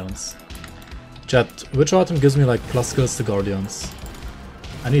Guardians. Chat, which item gives me like plus skills to Guardians?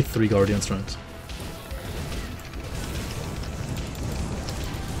 I need 3 Guardians, right?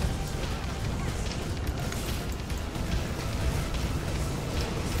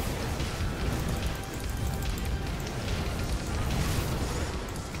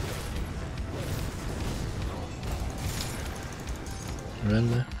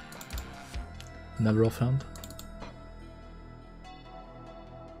 Really? Never offhand.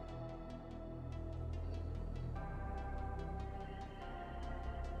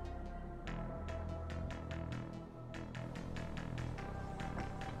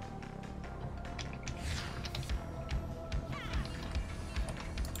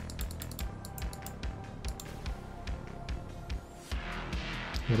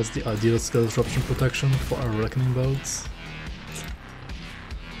 What is the ideal skill disruption protection for our reckoning builds?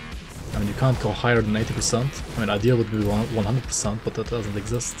 I mean, you can't go higher than 80%. I mean, ideal would be 100%, but that doesn't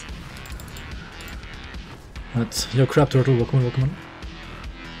exist. Right, yo, crab turtle, welcome in, welcome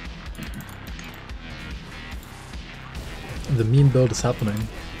in. The meme build is happening.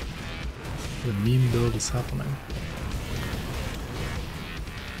 The meme build is happening.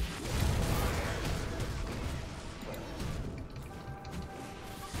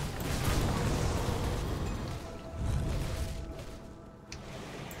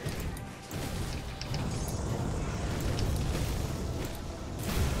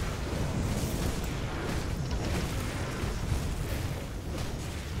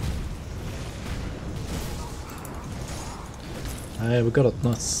 Hey, we got it,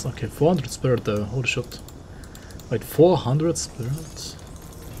 nice. Okay, 400 spirit though, holy shit. Wait, 400 spirit?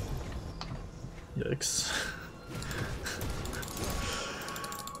 Yikes.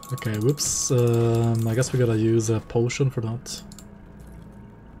 Okay, whoops. I guess we gotta use a potion for that.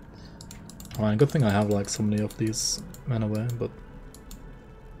 Alright, good thing I have like so many of these anyway, but...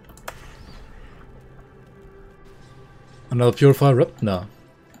 Another purifier rip? No.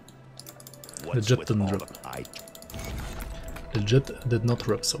 Legit didn't rip. Legit did not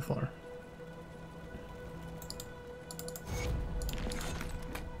rip so far.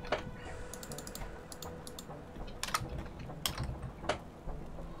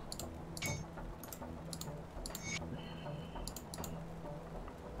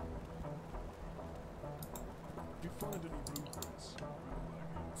 You find any blueprints?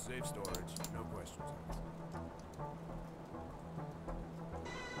 Safe storage, no questions.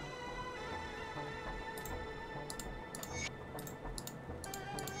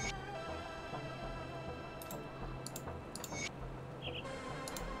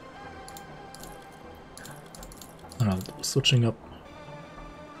 Alright, switching up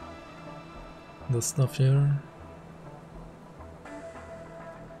the stuff here.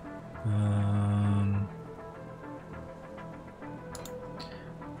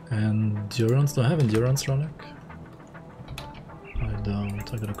 Endurance, do I have endurance relic? I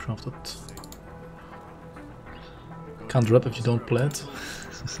don't, I gotta craft it. Can't rep if you don't play it.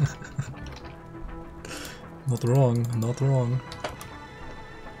 Not wrong, not wrong.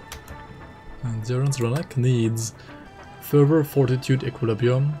 Endurance relic needs Fervor, Fortitude,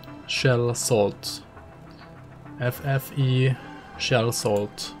 Equilibrium, Shell, Salt. FFE, Shell,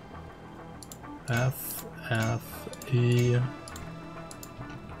 Salt. FFE,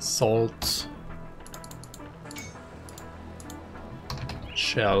 Salt,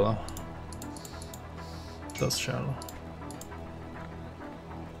 Shell. That's Shell.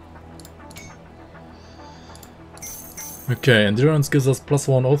 Okay, endurance gives us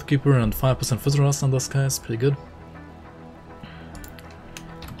 +1 Oathkeeper and 5% Fizz in this case, pretty good.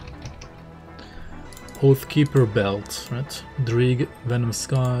 Oathkeeper belt, right? Dreeg, Venom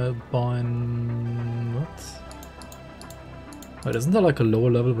Sky, Bind... what? Wait, isn't there like a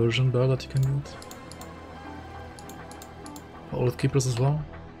lower level version belt that you can get? For Oathkeepers as well?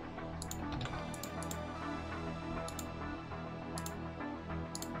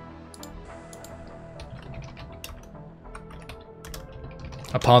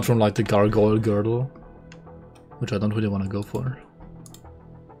 Apart from like the Gargoyle Girdle, which I don't really want to go for.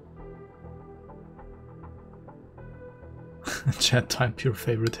 Chat, type your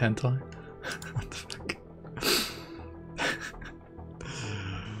favorite hentai. What the fuck?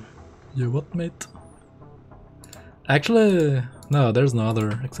 You what, mate? Actually, no, there's no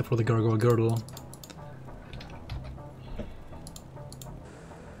other except for the Gargoyle Girdle.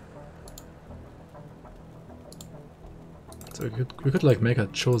 So we could like make a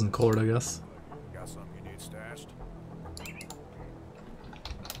chosen chord, I guess. Got something you need stashed?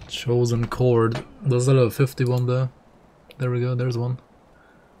 Chosen chord. There's a level 51 there. There we go, there's one.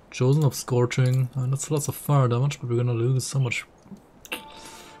 Chosen of Scorching. That's lots of fire damage, but we're gonna lose so much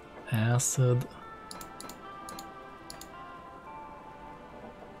acid.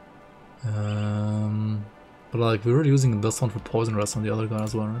 But like, we were using this one for poison rest on the other guy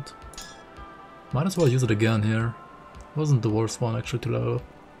as well, right? Might as well use it again here. Wasn't the worst one actually to level up.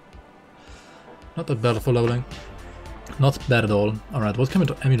 Not that bad for leveling. Not bad at all. Alright, what kind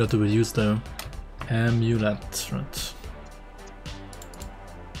of amulet do we use though? Amulet, right.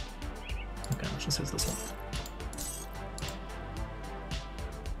 Okay, let's just use this one.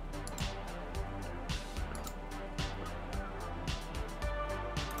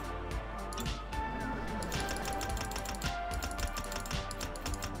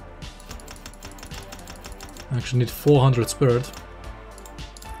 I actually need 400 spirit.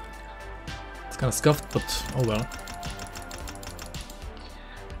 It's kind of scuffed, but oh well.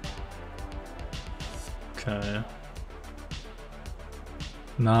 Okay.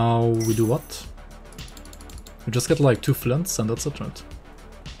 Now we do what? We just get like 2 flints and that's it, right?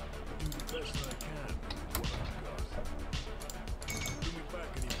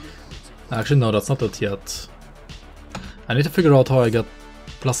 Actually, no, that's not it yet. I need to figure out how I get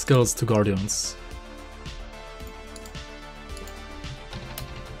plus skills to Guardians.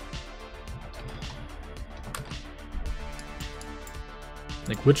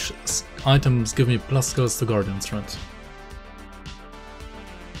 Like, which items give me plus skills to Guardians, right?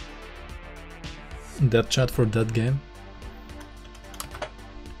 Dead chat for dead game.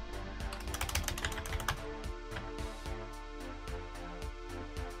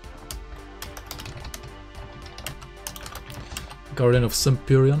 Guardian of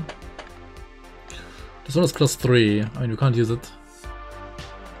Symperion. This one is plus 3. I mean, you can't use it.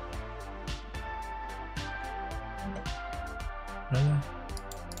 Really?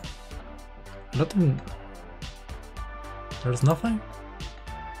 Nothing. There's nothing?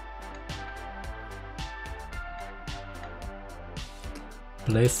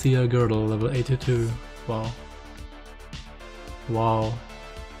 Glacier Girdle, level 82. Wow. Wow.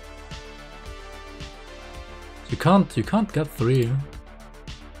 You can't get 3.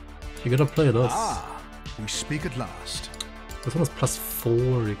 You gotta play this. Ah, we speak at last. This one is plus 4,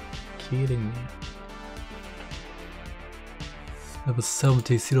 you're kidding me. Level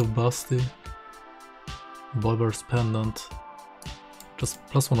 70, Seed of Basti. Bulbar's Pendant. Just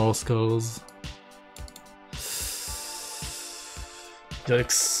plus 1 all skulls.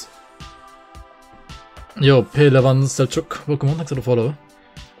 Yikes. Yo, P11 Selchuk, welcome on, thanks for the follow.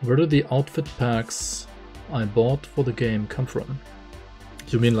 Where do the outfit packs I bought for the game come from?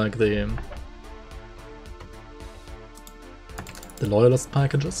 You mean like the loyalist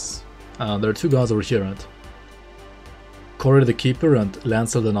packages? There are 2 guys over here, right? Corey the Keeper and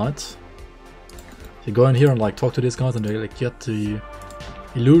Lancel the Knight. You go in here and like talk to these guys and they like get the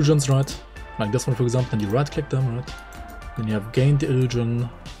illusions, right? Like this one for example, and you right click them, right? Then you have gained the illusion,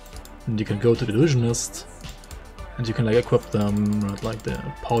 and you can go to the illusionist and you can like equip them, right? Like the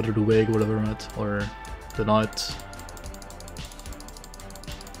powdered wig or whatever, right? Or the knight.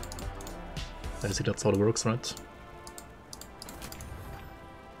 Basically that's how it works, right?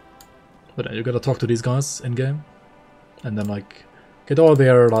 But you gotta talk to these guys in game and then like get all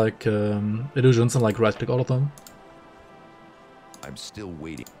their like illusions and like right click all of them. I'm still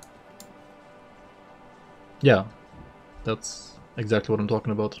waiting. Yeah, that's exactly what I'm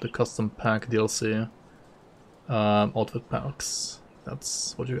talking about. The custom pack DLC outfit packs.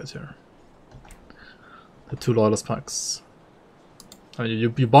 That's what you get here. The 2 loyalist packs. I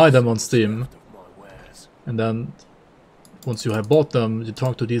mean, you buy them on Steam, and then once you have bought them, you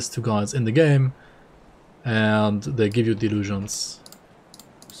talk to these 2 guys in the game, and they give you the illusions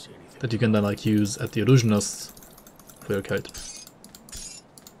that you can then like use at the illusionist for your kite.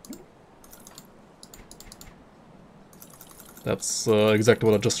 That's exactly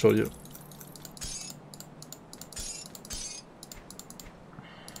what I just showed you.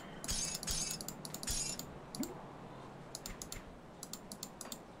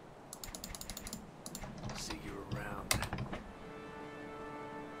 See you around.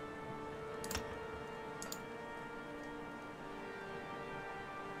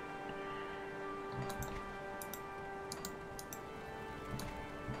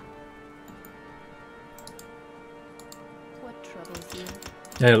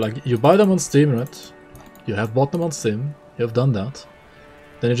 Yeah, like you buy them on Steam, right? You have bought them on Steam, you have done that.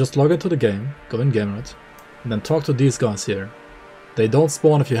 Then you just log into the game, go in game, right? And then talk to these guys here. They don't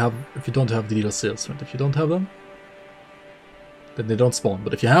spawn if you don't have the DLCs, right? If you don't have them, then they don't spawn.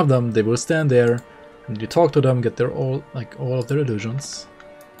 But if you have them, they will stand there, and you talk to them, get their all of their illusions,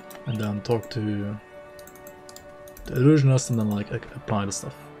 and then talk to the illusionist, and then like apply the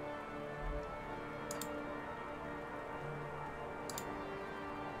stuff.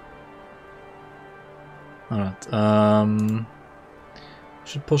 Alright,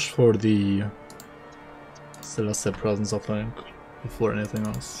 should push for the Celestial Presence, I think, before anything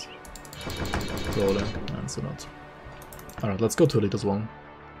else. Slowly, and so not. Alright, let's go to Elite as well.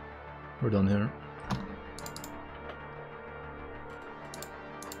 We're done here.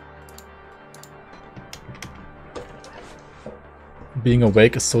 Being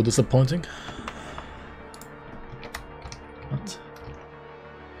awake is so disappointing. What?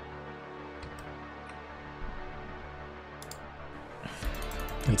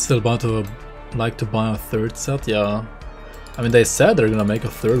 It's still about to like to buy a 3rd set, yeah. I mean, they said they're gonna make a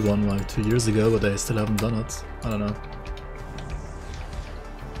 3rd one like 2 years ago, but they still haven't done it. I don't know.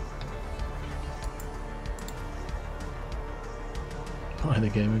 Buy the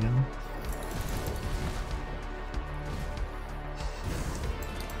game again.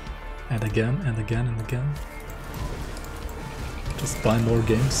 And again, and again, and again. Just buy more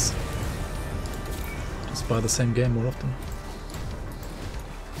games. Just buy the same game more often.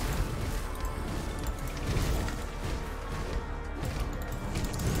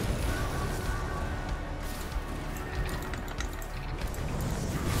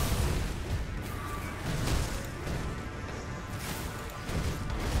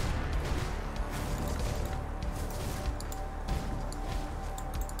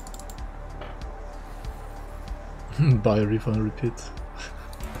 Buy a refund, repeat.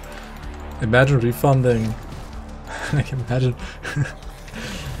 Imagine refunding. I can imagine.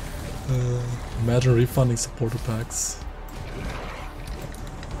 Imagine refunding supporter packs.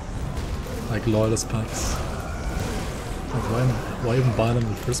 Like loyalist packs. Like why even buy them in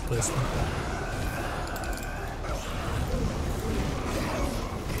the first place then?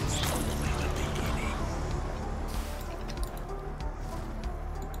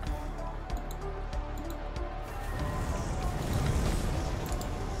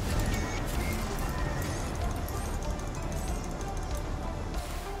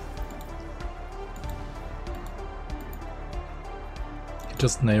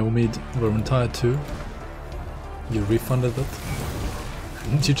 Just Naomi'd Vermintide too. You refunded it.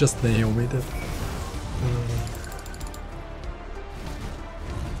 Didn't you just Naomi'd it?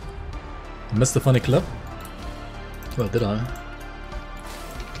 Missed a funny clip? Well, did I?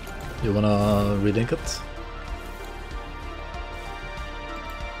 You wanna relink it?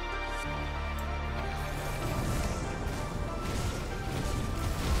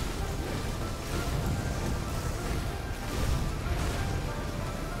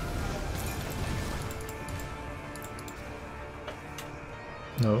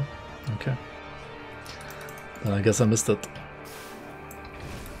 No? Okay. Then I guess I missed it.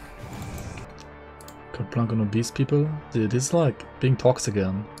 Plank on obese people? Dude, this is like being toxic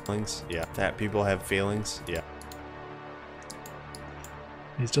again. Feelings? Yeah. Fat people have feelings? Yeah.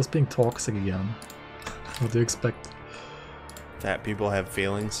 He's just being toxic again. What do you expect? Fat people have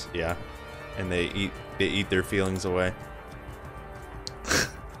feelings? Yeah. And they eat their feelings away.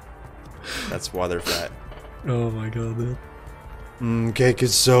 That's why they're fat. Oh my god, dude. Cake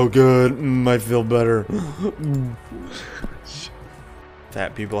is so good. I feel better.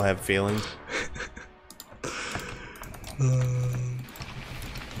 Fat people have feelings.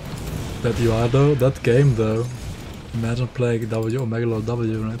 That you are though, that game though. Imagine playing W or Megalord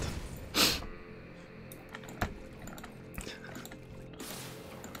W, right?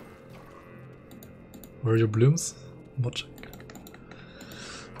 Where are your blooms? Watching.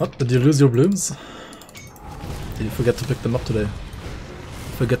 What? Did you lose your blooms? Did you forget to pick them up today?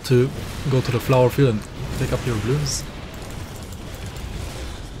 Forget to go to the flower field and pick up your blooms?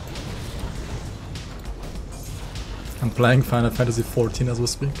 I'm playing Final Fantasy XIV as we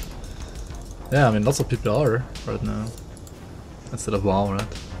speak. Yeah, I mean lots of people are right now. Instead of WoW, right?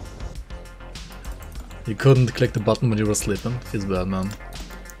 You couldn't click the button when you were sleeping. Feels bad, man.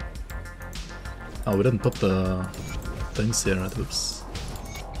 Oh, we didn't put the things here, right? Oops.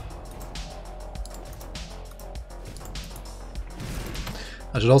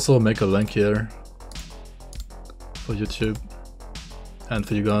 I should also make a link here for YouTube and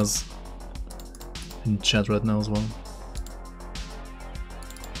for you guys in chat right now as well.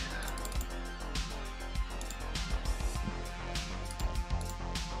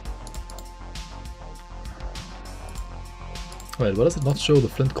 Wait, why does it not show the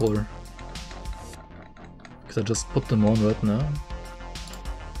flint color? Because I just put them on right now.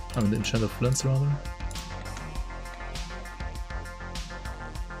 I mean the enchanted flints rather.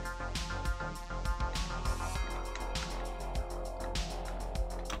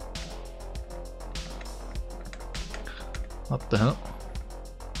 What the hell?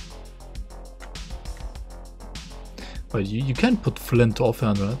 Wait, you can't put flint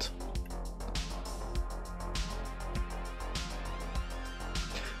offhand, right?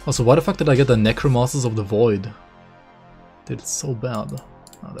 Also, why the fuck did I get the Necromasters of the Void? Dude, it's so bad.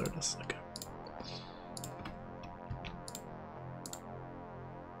 Oh, there it is, okay.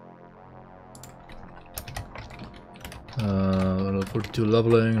 Level 42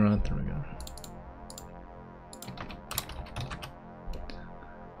 leveling, right, there we go.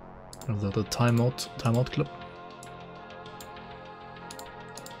 Is that a timeout clip?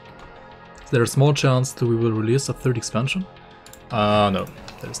 Is there a small chance that we will release a third expansion? No,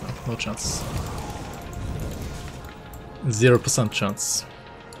 there is no chance. 0% chance.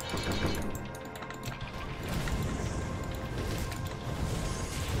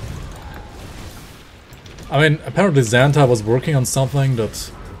 I mean, apparently Xanta was working on something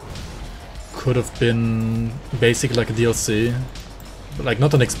that could have been basically like a DLC. Like,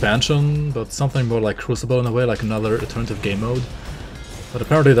 not an expansion, but something more like Crucible in a way, like another alternative game mode. But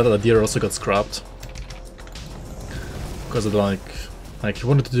apparently that idea also got scrapped. Because of like he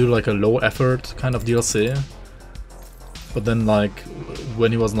wanted to do like a low effort kind of DLC. But then like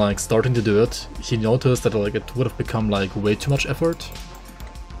when he was like starting to do it, he noticed that like it would have become like way too much effort.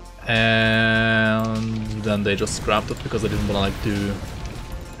 And then they just scrapped it because they didn't want to like do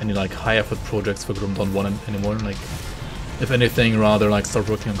any like high effort projects for Grim Dawn 1 anymore. Like, if anything, rather like start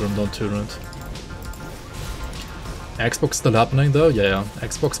working on Grim Dawn 2, right? Xbox still happening though? Yeah,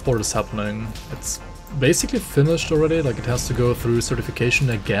 Xbox port is happening. It's basically finished already, like it has to go through certification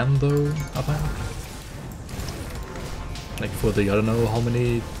again though, I think. Like for the, I don't know how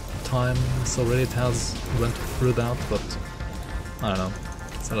many times already it has went through that, but I don't know.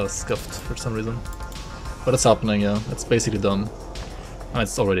 It's a little scuffed for some reason. But it's happening, yeah. It's basically done. I mean,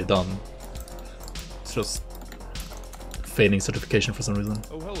 it's already done. It's just fading certification for some reason.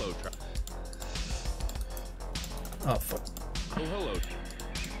 Oh, hello, Trap. Oh, fuck. Oh, hello.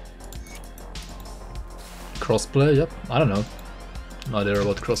 Crossplay? Yep. I don't know. No idea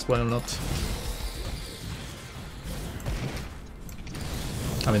about crossplay or not.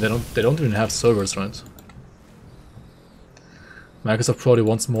 I mean, they don't even have servers, right? Microsoft probably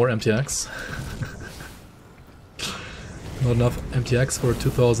wants more MTX. Not enough MTX for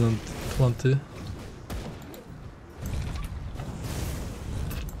 2020.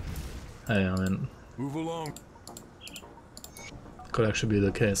 Hey, I mean, Move along. could actually be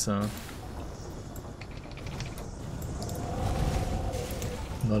the case, Not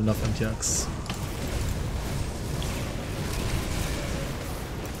enough MTX.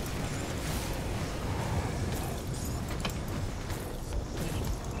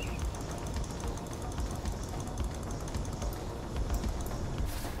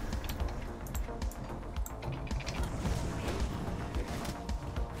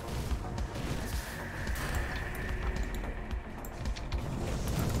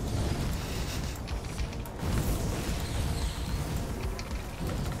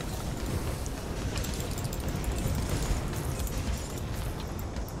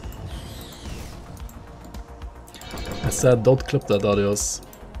 I said don't clip that, Adios.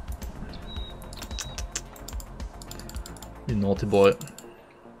 You naughty boy.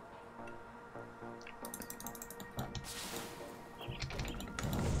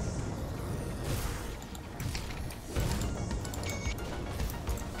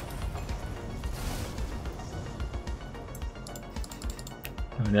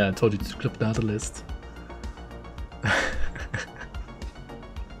 I mean, yeah, I told you to clip that list.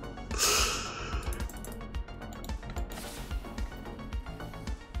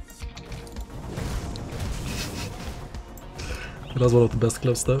 That was one of the best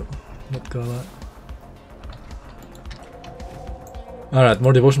clips though, not gonna lie. Alright,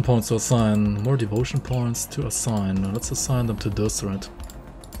 more devotion points to assign. More devotion points to assign. Now let's assign them to this, right?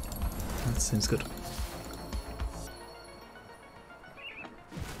 That seems good.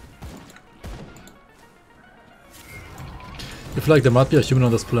 I feel like there might be a human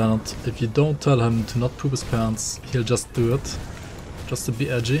on this planet. If you don't tell him to not poop his pants, he'll just do it. Just to be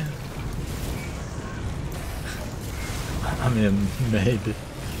edgy. I mean, maybe.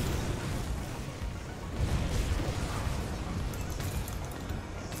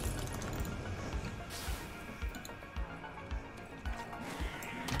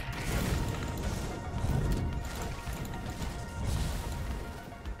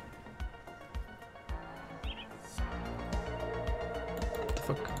 What the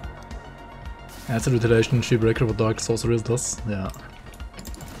fuck? That's a retaliation Shieldbreaker what Dark Sorceries does. Yeah.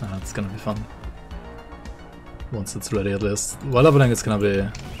 That's gonna be fun. Once it's ready at least. While leveling it's gonna be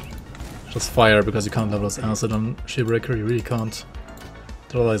just fire because you can't level as acid on Shieldbreaker, you really can't.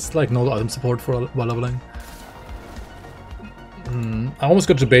 Otherwise like no item support for while leveling. I almost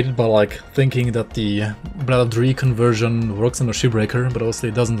got debated by like thinking that the Blood of Dreig conversion works on a Shieldbreaker, but obviously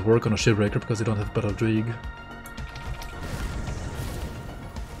it doesn't work on a Shieldbreaker because you don't have Blood of Dreig.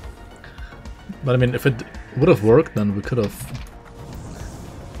 But I mean, if it would have worked, then we could have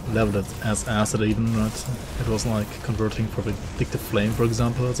leveled it as acid even, right? It was like converting for Vindictive Flame, for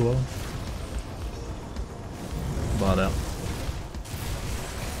example, as well. But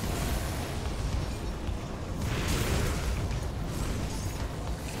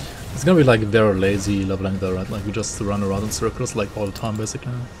it's gonna be like very lazy leveling there, right? Like we just run around in circles like all the time,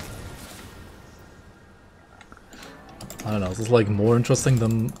 basically. I don't know, this is like more interesting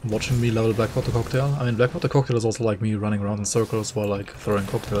than watching me level Blackwater Cocktail. I mean, Blackwater Cocktail is also like me running around in circles while like throwing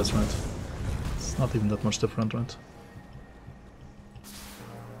cocktails, right? It's not even that much different, right?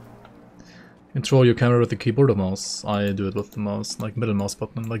 Control your camera with the keyboard or mouse. I do it with the mouse, like middle mouse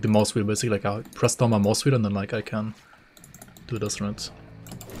button, like the mouse wheel basically. Like I press down my mouse wheel and then like I can do this, right?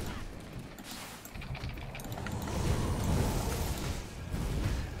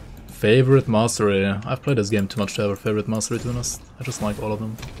 Favorite mastery? I've played this game too much to have a favorite mastery, to be honest. I just like all of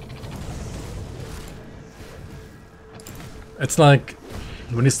them. It's like,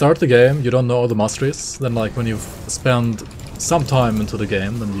 when you start the game, you don't know all the masteries. Then like when you've spent some time into the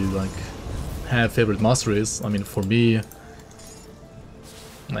game, then you like have favorite masteries. I mean, for me,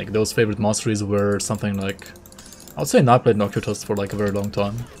 like those favorite masteries were something like, I would say Nightblade and Occultist for like a very long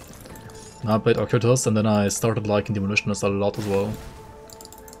time. Nightblade, Occultist, and then I started liking Demolitionist a lot as well.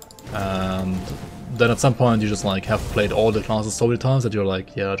 And then at some point you just like have played all the classes so many times that you're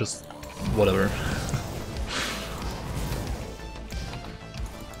like, yeah, just whatever.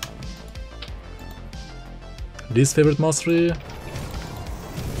 Least favorite mastery?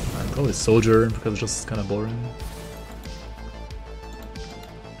 Probably Soldier, because it's just kind of boring.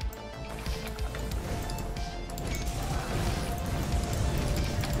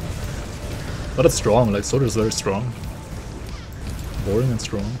 But it's strong, like Soldier is very strong. Boring and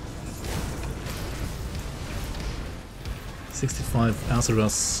strong. 65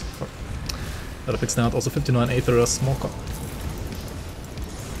 Azeras. Gotta fix that. Also 59 Aetheras Mocha.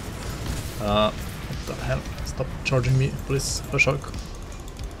 What the hell? Stop charging me, please, Shark.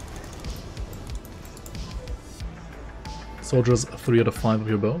 Soldiers 3 out of 5 of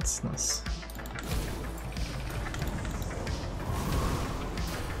your belts. Nice.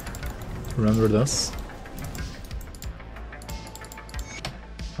 Remember this.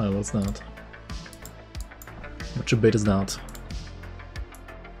 Oh, what's that? What debate is that?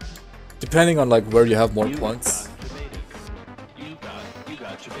 Depending on like where you have more points.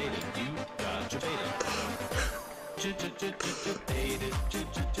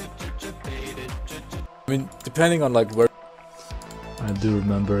 I mean, depending on like where. I do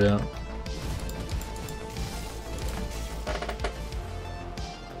remember, yeah.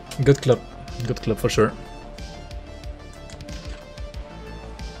 Good clip for sure.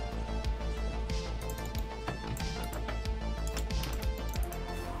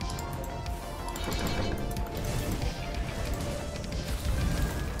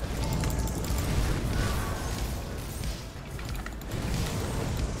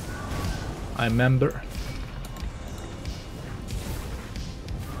 I remember.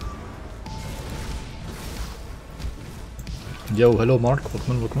 Yo, hello Mark,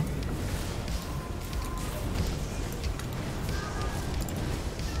 welcome.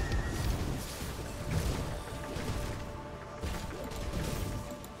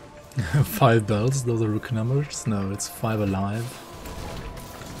 5 bells, those are rook numbers? No, it's 5 alive.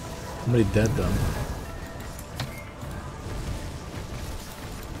 How many dead then?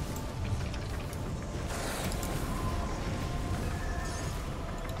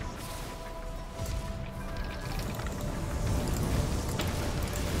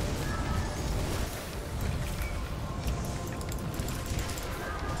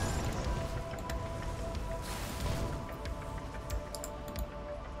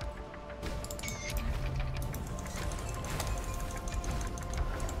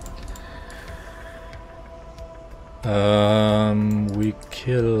 We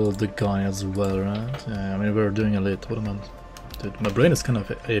killed the guy as well, right? Yeah, I mean, we're doing a late. What am I? Dude, my brain is kind of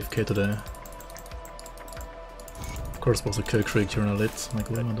AFK today. Of course, supposed to kill Krieg during a late. Like,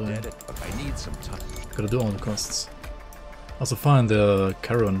 what am I doing? I need some time. Gotta do all the costs. Also, find the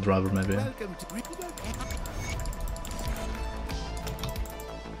caravan driver, maybe.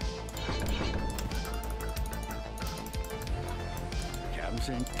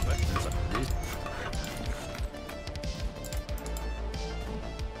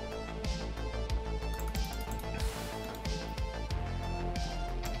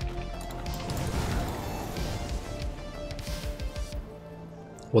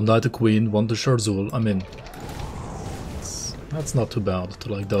 One die to Queen, one to Sharzul. I mean, that's not too bad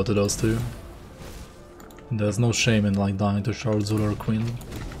to like die to those two. There's no shame in like dying to Sharzul or Queen,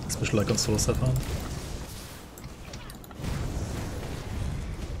 especially like on solo setup.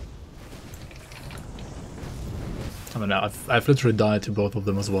 I mean, I've literally died to both of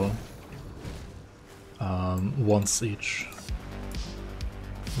them as well. Once each.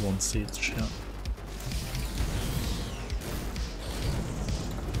 Once each, yeah.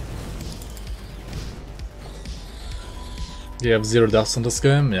 Do you have 0 deaths in this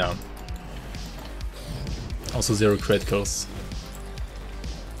game? Yeah. Also 0 crate kills.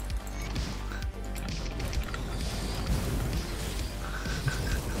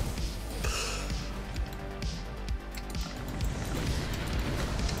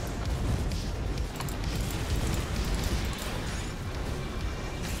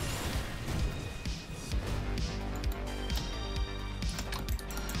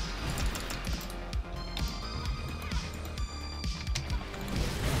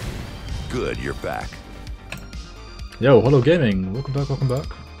 Good, you're back. Yo, hello gaming! Welcome back, welcome back.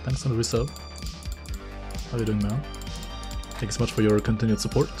 Thanks for the resub. How are you doing, man? Thanks so much for your continued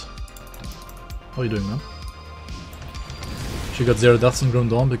support. How are you doing, man? She got 0 deaths in Grim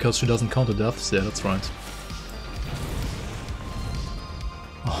Dawn because she doesn't count the deaths? Yeah, that's right.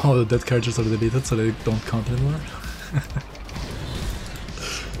 All the dead characters are deleted so they don't count anymore.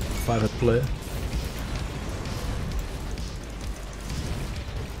 5 at play.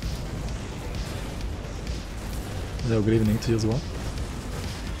 Hello, good evening to you as well.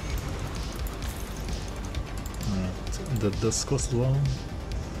 Alright, did this quest as well.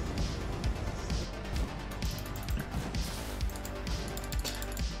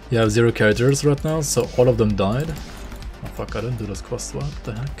 You have 0 characters right now, so all of them died. Oh fuck, I didn't do this quest, what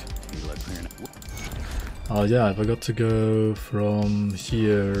the heck? Oh yeah, I forgot to go from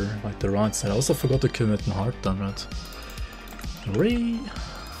here, like the right side. I also forgot to commit in Heart then, right? Hooray!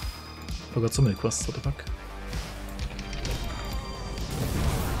 Forgot so many quests, what the fuck?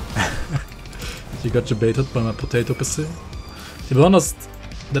 You got baited by my potato PC. To be honest,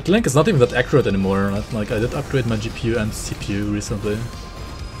 that link is not even that accurate anymore, right? Like I did upgrade my GPU and CPU recently.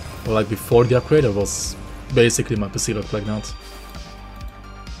 Well, like before the upgrade, it was basically my PC looked like that.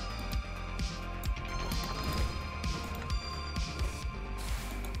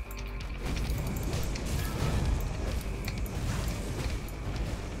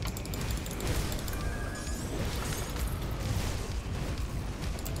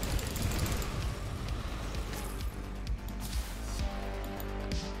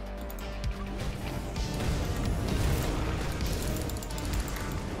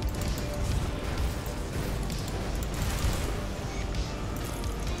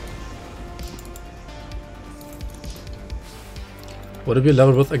 What did we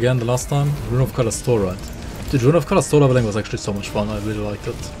level with again the last time? Rune of Callisto, right? Dude, Rune of Callisto leveling was actually so much fun, I really liked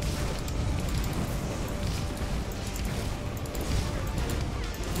it.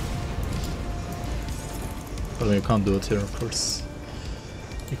 But I mean, you can't do it here, of course.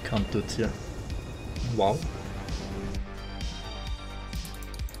 You can't do it here. Wow.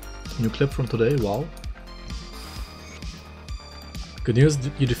 New clip from today, wow. Good news,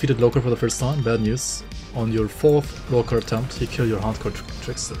 you defeated Loker for the first time. Bad news, on your 4th Loker attempt, you kill your hardcore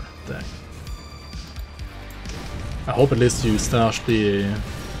trickster. Dang. I hope at least you stashed the...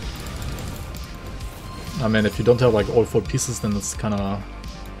 I mean, if you don't have like all 4 pieces, then it's kinda... not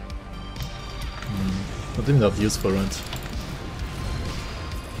even that useful, right?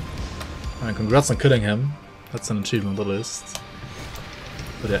 And congrats on killing him. That's an achievement at least.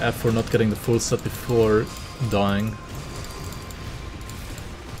 But yeah, F for not getting the full set before dying.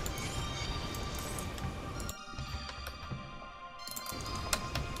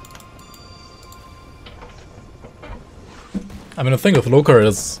 I mean, the thing with Loker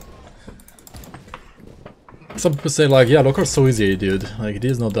is... some people say like, yeah, Loker's so easy, dude. Like, he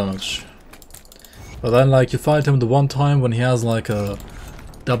deals no damage. But then, like, you fight him the one time when he has like a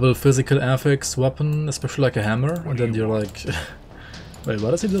double physical affix weapon, especially like a hammer, and then you're like, wait,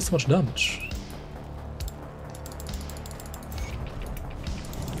 why does he do so much damage?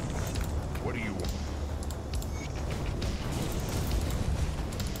 What do you want?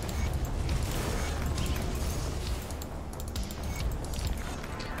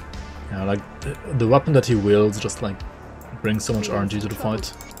 Yeah, like, the weapon that he wields just like brings so much RNG to the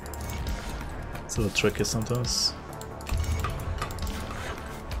fight. It's a little tricky sometimes.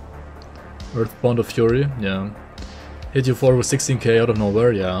 Earthbound of Fury, yeah. Hit you 4 with 16k out of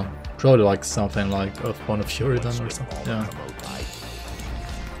nowhere, yeah. Probably like something like Earthbound of Fury then or something, yeah.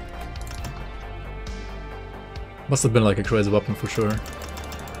 Must have been like a crazy weapon for sure,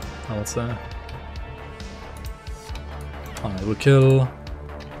 I would say. Alright, we'll kill...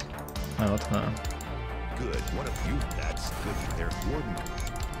 oh, what? No. Good. What have you? That's good. There's Warden.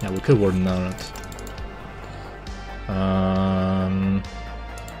 Yeah, we'll kill Warden now, right?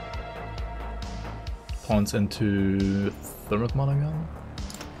 Points into Thermite Mod again?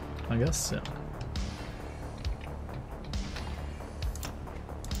 I guess, yeah.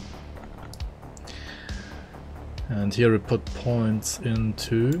 And here we put points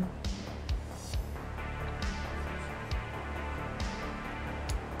into...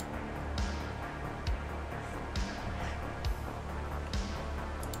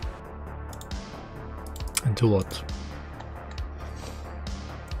 into what?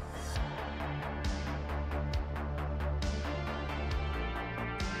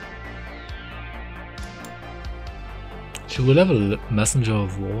 Should we level Messenger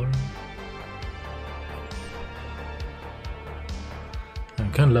of War? I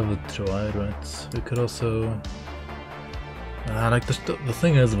can level Droid, right? We could also... Like the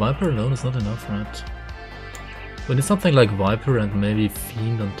thing is, Viper alone is not enough, right? We need something like Viper and maybe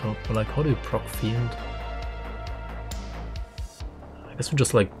Fiend on top. But like, how do you proc Fiend? I guess we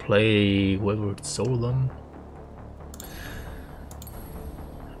just like play Wayward Soul then.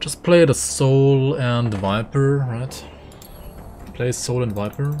 Just play the Soul and Viper, right? Play Soul and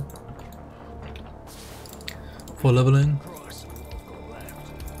Viper for leveling.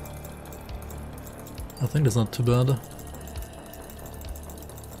 I think that's not too bad.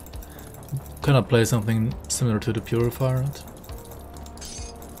 Kind of play something similar to the Purifier, right?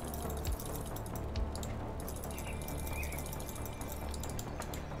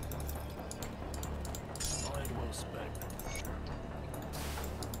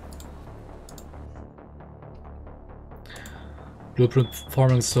 Blueprint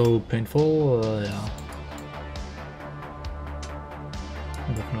farming so painful, yeah.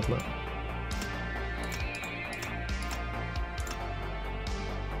 Definitely.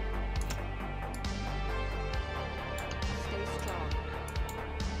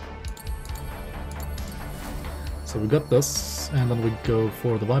 So we got this, and then we go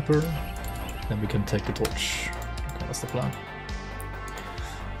for the Viper, then we can take the torch. Okay, that's the plan.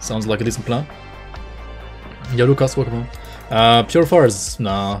 Sounds like a decent plan. Yeah, Lucas, welcome on. Purifiers,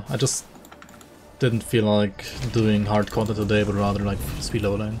 nah, I just didn't feel like doing hard content today, but rather like speed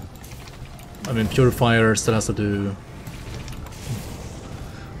leveling. I mean, Purifier still has to do...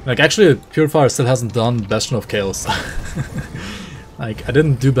 Like, actually, Purifier still hasn't done Bastion of Chaos. Like, I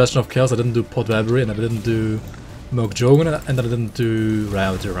didn't do Bastion of Chaos, I didn't do Pod Library, and I didn't do Milk Jogan, and I didn't do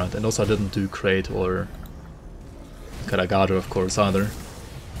Ravager, right? And also I didn't do Crate or Karagada, of course, either.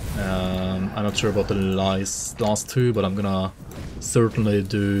 I'm not sure about the last two, but I'm gonna certainly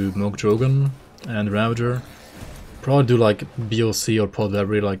do Milk Jogan and Ravager. Probably do like BOC or Pod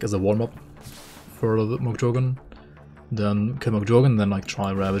Library like as a warm-up for Milk Jogan. Then kill Milk Jogan, then like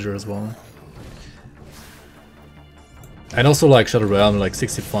try Ravager as well. And also like Shadow Realm, like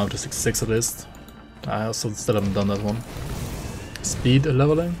 65 to 66 at least. I also still haven't done that one. Speed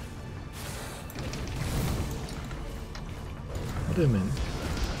leveling? What do you mean?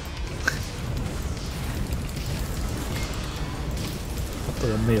 What do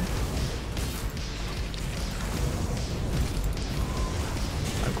you mean?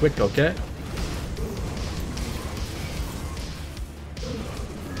 I'm quick, okay?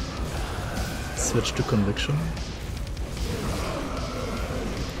 Switch to Conviction.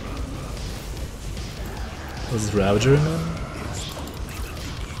 Was this Ravager in there?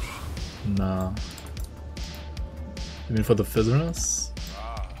 Nah. You mean for the Fizzerness?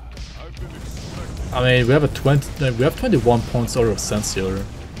 I mean, we have 21 points order of sense here.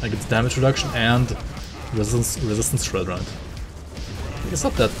 Like it's damage reduction and resistance shred, right? It's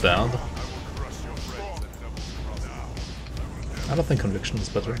not that bad. I don't think Conviction is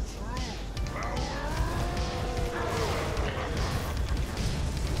better.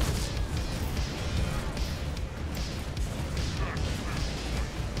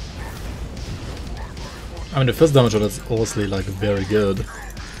 I mean, the fizz damage is obviously like very good.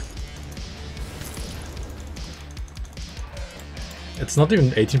 It's not even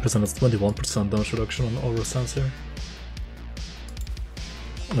 18%, it's 21% damage reduction on Aura Sense here.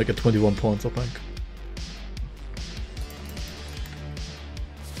 Like at 21 points, I think.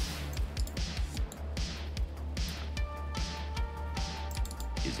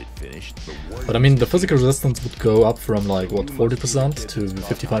 Is it finished? But I mean, the physical resistance would go up from like, what, 40% to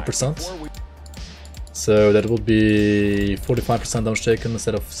 55%? So that would be 45% damage taken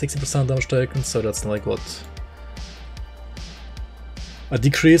instead of 60% damage taken, so that's like what? A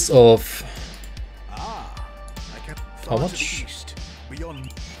decrease of... how much?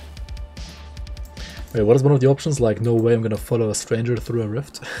 Wait, what is one of the options? Like, no way I'm gonna follow a stranger through a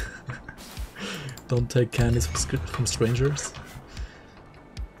rift? Don't take candies from strangers.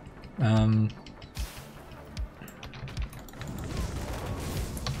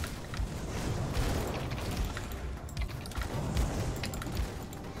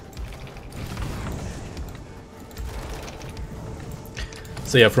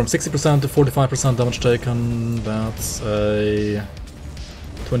 So yeah, from 60% to 45% damage taken, that's a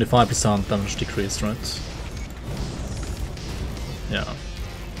 25% damage decrease, right? Yeah.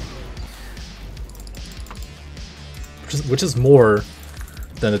 Which is more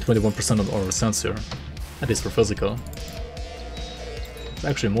than the 21% of Aura Sense here, at least for physical. It's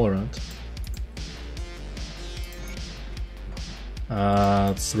actually more, right?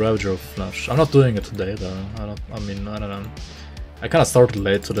 It's Ravager of Flash. I'm not doing it today though. I don't know. I kinda started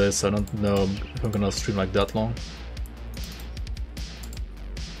late today, so I don't know if I'm gonna stream like that long.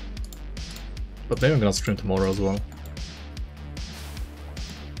 But maybe I'm gonna stream tomorrow as well.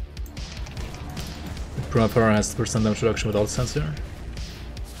 Primavera has percent damage reduction without sensor.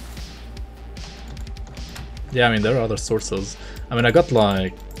 Yeah, I mean there are other sources. I mean I got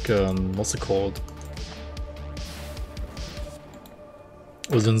like what's it called?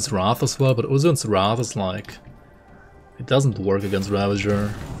 Uzun's Wrath as well, but Uzun's Wrath is like it doesn't work against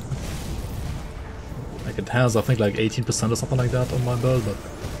Ravager. Like it has I think like 18% or something like that on my build, but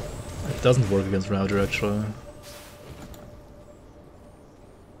it doesn't work against Ravager actually.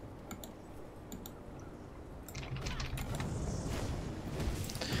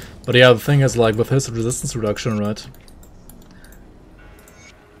 But yeah, the thing is, like, with his resistance reduction, right?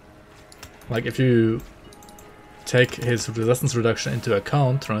 Like, if you take his resistance reduction into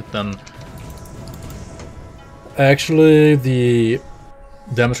account, right, then actually the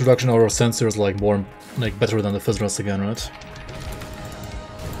damage reduction over sensor is like more, like, better than the Fizz Rest again, right?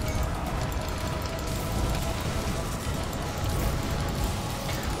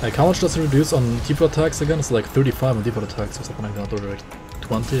 Like, how much does it reduce on default attacks again? It's like 35 on default attacks or something like that, or like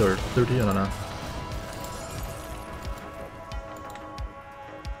 20 or 30, I don't know.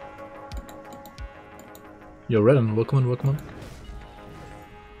 Yo, Redden, welcome on, welcome on.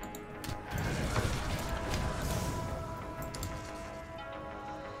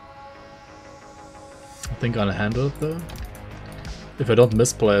 I think I'll handle it though. If I don't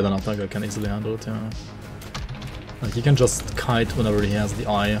misplay, then I think I can easily handle it, yeah. Like, he can just kite whenever he has the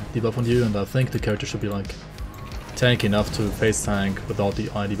eye debuff on you, and I think the character should be like tanky enough to face tank without the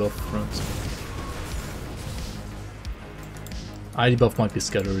eye debuff, right? Eye debuff might be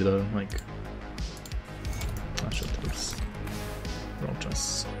scary though, like... I should use wrong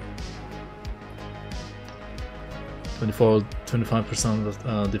choice.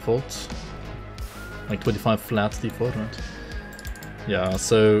 25% default. Like 25 flat default, right? Yeah,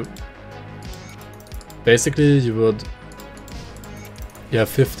 so... basically you have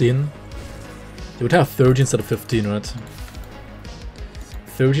 15. You would have 30 instead of 15, right?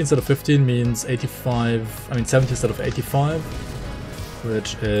 30 instead of 15 means 85, I mean 70 instead of 85,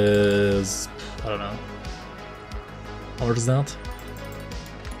 which is, I don't know. How much is that?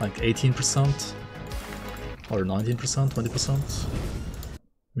 Like 18%? Or 19%, 20%?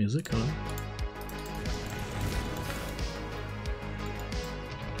 Music, hello?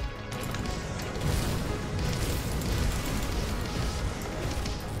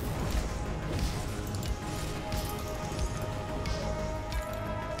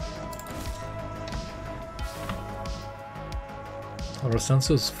 Our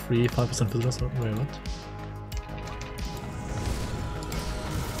sensor is free, 5% visitors, wait, what?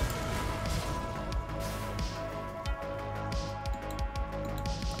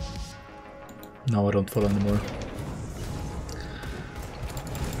 Now I don't follow anymore.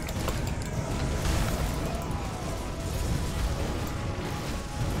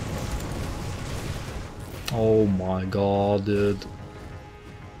 Oh my god, dude.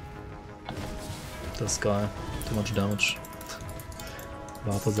 This guy, too much damage.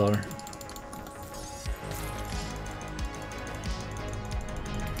 Balthazar.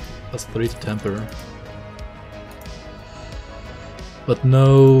 Plus 3 to temper. But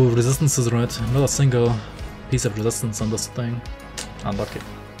no resistances, right? Not a single piece of resistance on this thing. Unlucky.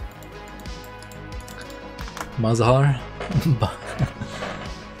 Mazahar?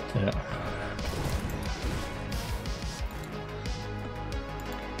 Yeah.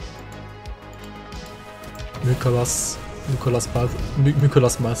 Nicholas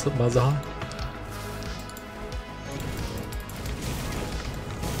Mazahar.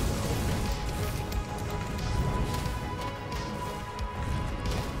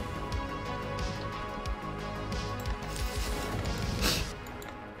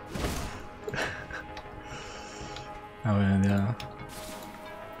 Oh man, yeah.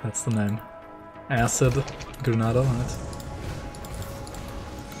 That's the name. Acid Granada, right?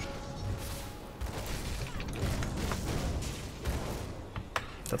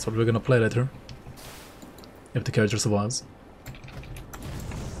 That's what we're gonna play later. If the character survives.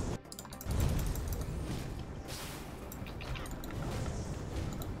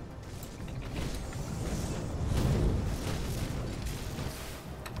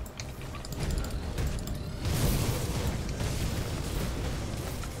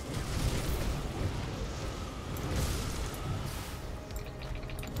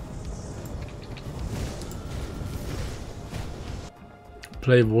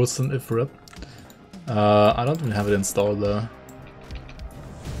 Play Wolsten if rep. I don't even have it installed though.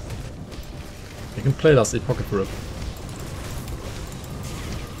 You can play it as a pocket rep.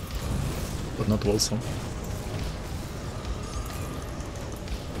 But not Wolsten.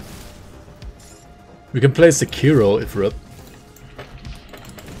 We can play Sekiro if rep.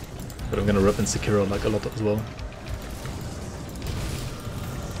 But I'm gonna rep Insecure like a lot as well.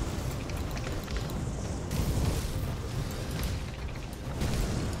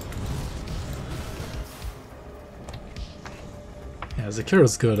 Yeah, Secure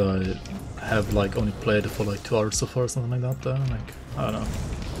is good. I have like only played it for like 2 hours so far, something like that though. Like, I don't know.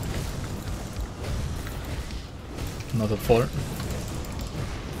 Not a 4.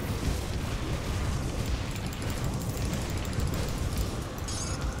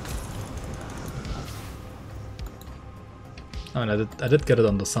 I mean, I did get it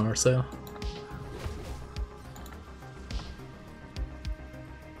on the summer sale.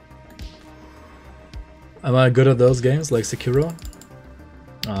 Am I good at those games like Sekiro?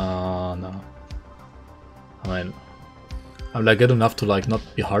 No. I mean, I'm like good enough to like not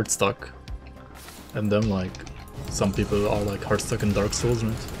be hard stuck. And them like some people are like hard stuck in Dark Souls,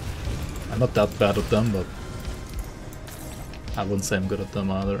 right? I'm not that bad at them, but I wouldn't say I'm good at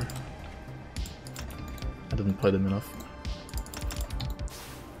them either. I didn't play them enough.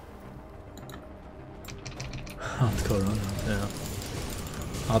 Hardcore run, yeah.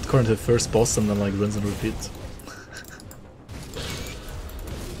 Hardcore into first boss and then like rinse and repeat.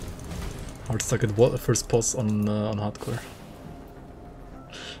 Hard stuck at first boss on hardcore.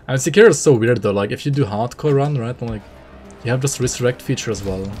 And Sekiro is so weird though, like if you do hardcore run, right, like you have this resurrect feature as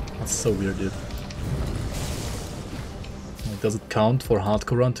well. That's so weird, dude. Like, does it count for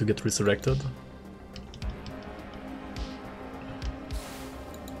hardcore run to get resurrected?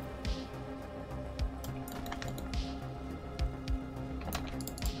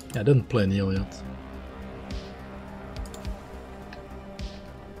 Yeah, I didn't play Neo yet.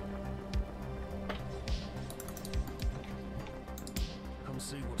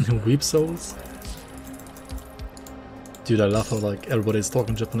 Weep Souls? Dude, I love how like everybody's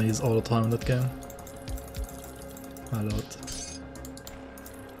talking Japanese all the time in that game. I love it.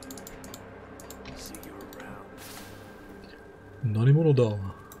 Nanimono da.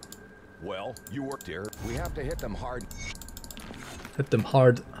 Well, you worked here. We have to hit them hard. Hit them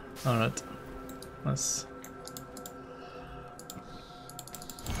hard. Alright. Nice.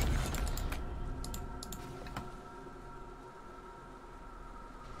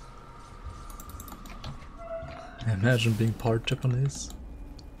 Imagine being part Japanese.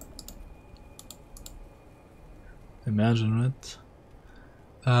 Imagine it.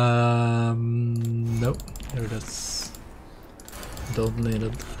 Nope. Here it is. Don't need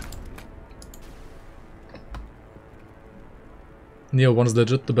it. Neo 1 is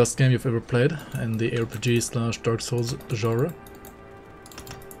legit the best game you've ever played in the RPG / Dark Souls genre.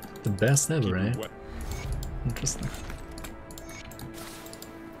 The best ever, eh? Interesting.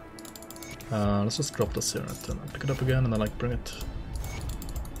 Let's just drop this here and pick it up again and then like bring it.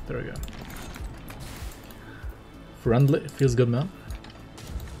 There we go. Friendly, feels good, man.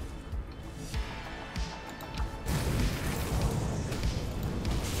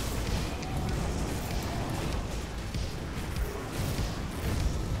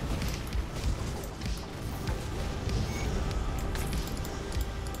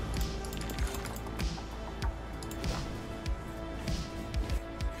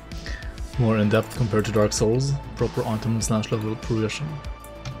 More in-depth compared to Dark Souls, proper item / level progression.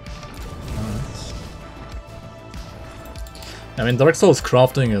 Alright. I mean, Dark Souls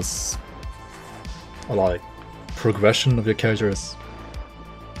crafting is like progression of your characters.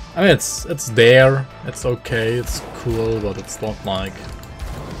 I mean, it's there, it's okay, it's cool, but it's not like.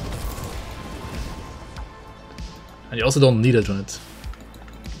 And you also don't need it, right?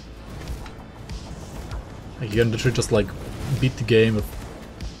 Like, you can literally just like beat the game with.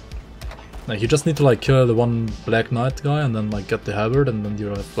 Like, you just need to like kill the one Black Knight guy and then like get the halberd and then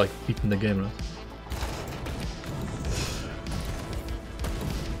you're like beating the game, right?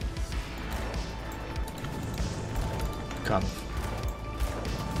 Kind of.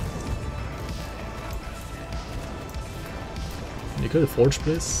 You kill the forge,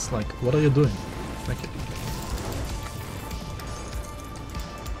 please? Like, what are you doing? Thank you.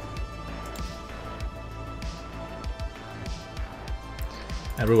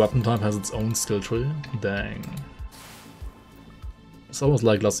 Every weapon type has its own skill tree. Dang. It's almost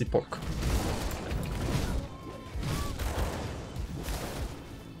like Last Epoch.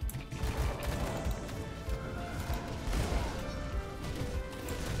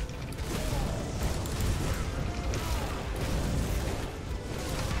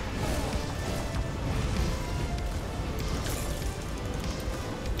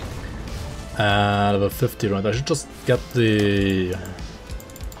 Level 50, right? I should just get the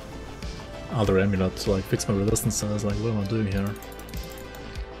other amulet to like fix my resistances. Like, what am I doing here?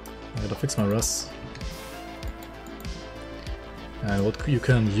 I gotta fix my res. And what you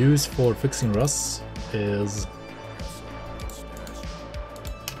can use for fixing rust is,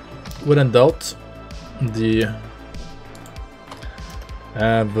 when in doubt, the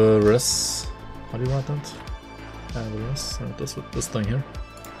avarice. How do you write that? Avarice. This thing here.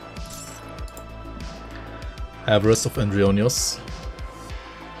 Avarice of Andrionios.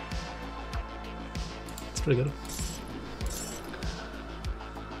 It's pretty good.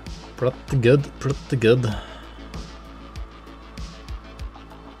 Pretty good, pretty good.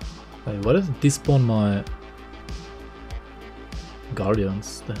 Hey, why did it despawn my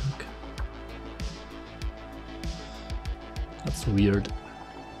guardians? The heck? That's weird.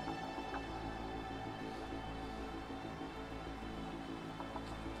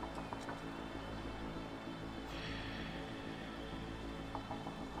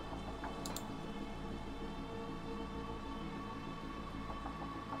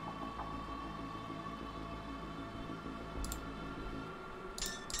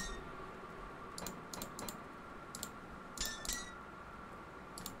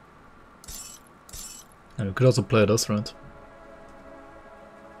 And we could also play this, right?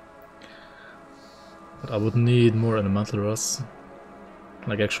 But I would need more elemental rust.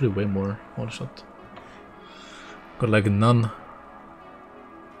 Like actually way more. Holy shit. Got like none.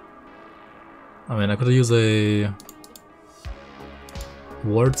 I mean, I could use a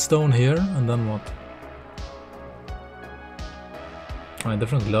ward stone here, and then what? I mean,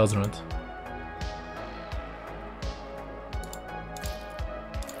 different glass, right?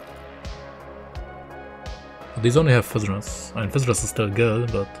 These only have Fizzrus. I mean, Fizzrus is still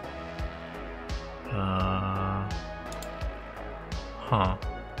good, but... Huh.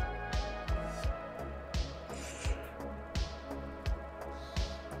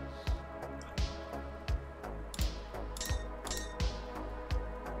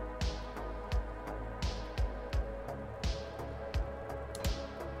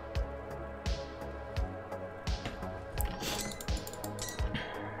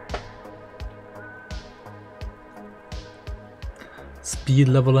 Speed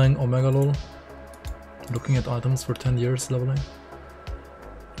leveling, Omega lol. Looking at items for 10 years leveling.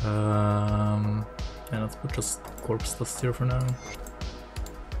 Yeah, let's put just corpse dust here for now.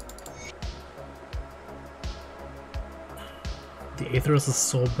 The Aetherus is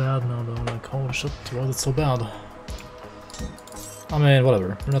so bad now though, like holy shit, why is it so bad? I mean,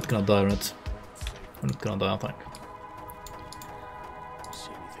 whatever, we're not gonna die, right? We're not gonna die, I think.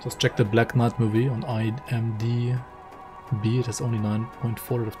 Just check the Black Knight movie on IMDb. It has only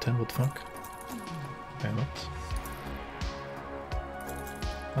 9.4 out of 10, what the fuck? Okay, not.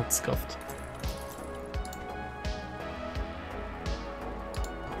 That's scuffed.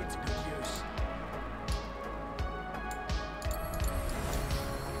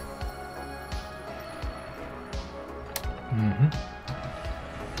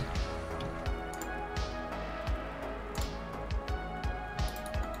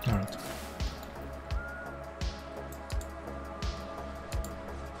 Alright.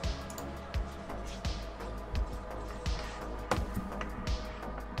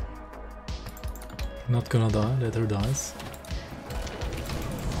 Not gonna die, later dies.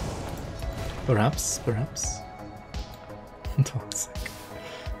 Perhaps, perhaps. Toxic.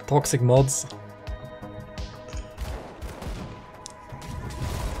 Toxic mods.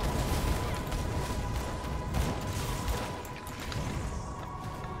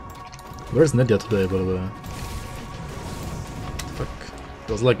 Where's Nedja today, by the way? Fuck.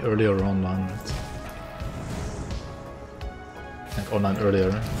 It was like earlier online, right? Like online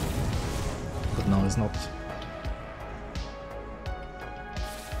earlier. But now it's not.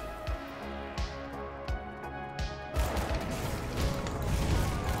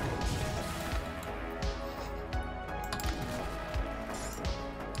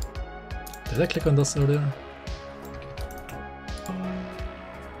 Did I click on this earlier?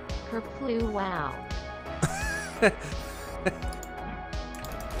 Wow.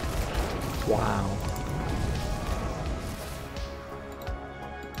 Wow.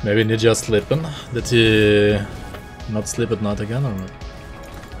 Maybe Ninja sleeping? Did he not sleep at night again or what?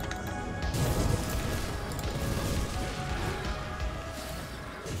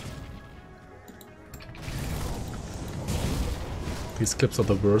 These clips are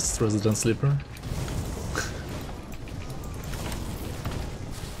the worst resident sleeper.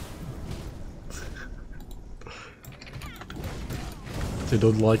 They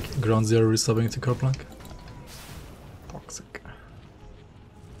don't like Ground Zero resubbing to Kerplunk. Toxic.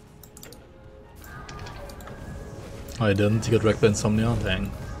 Oh, I didn't. You got wrecked by Insomnia? Dang.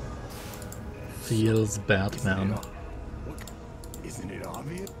 Feels bad, man. Isn't it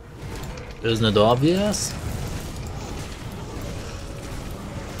obvious? Isn't it obvious?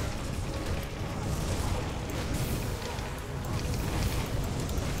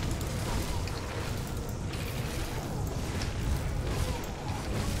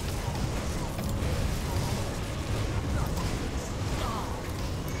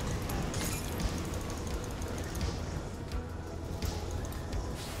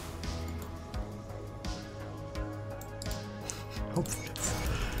 Hopefully it's...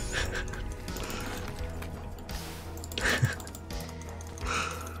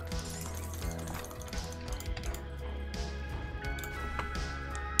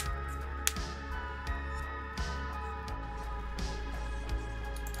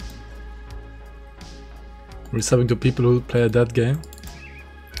 Resubbing to people who play a dead game?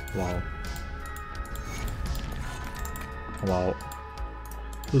 Wow. Wow.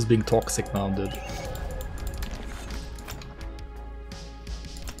 Who's being toxic now, dude?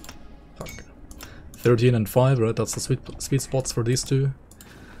 Fuck. 13 and 5, right? That's the sweet spots for these two.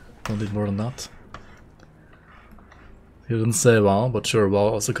 Don't need more than that. He didn't say WoW, but sure, WoW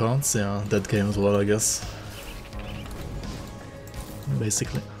also counts. Yeah, dead game as well, I guess.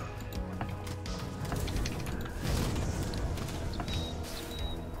 Basically.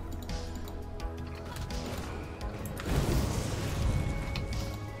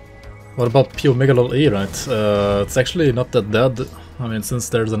 What about P Omega level E, right? It's actually not that dead. I mean, since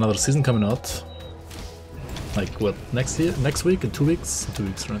there's another season coming out. Like, what, next week? In 2 weeks? 2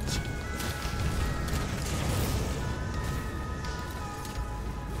 weeks, right?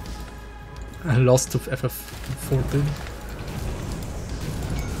 I lost to FF14.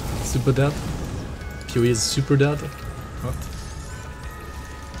 Super dead. PoE is super dead. What?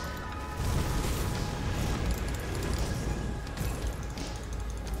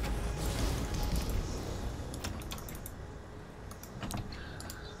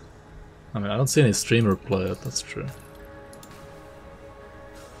 I mean, I don't see any streamer play it, that's true.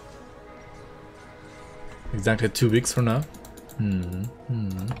 Exactly 2 weeks from now.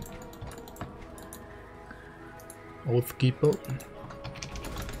 Oathkeeper.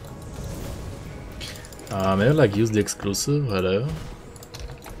 Maybe like use the exclusive. Hello.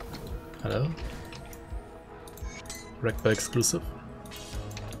 Hello. Wrecked by exclusive.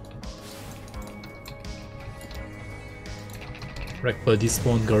 Wrecked by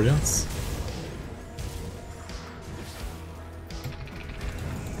despawned guardians.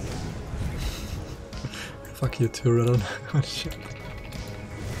 Fuck you too, Redon. Oh shit.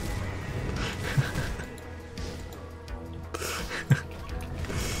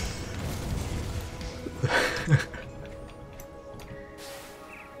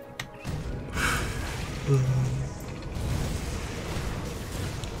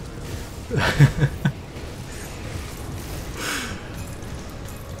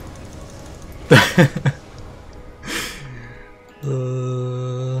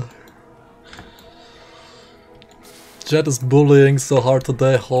 Jet is bullying so hard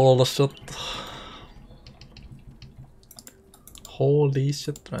today, holy shit. Holy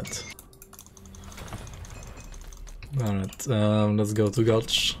shit, right. Alright, let's go to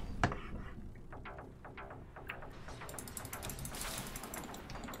Gulch.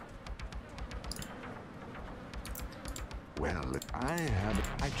 Well,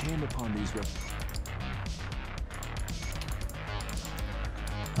 I came upon these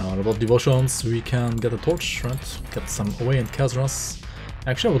What about devotions? We can get a torch, right? Get some away and Kazras.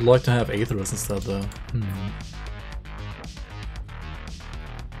 Actually, I would like to have Aetherus instead, though.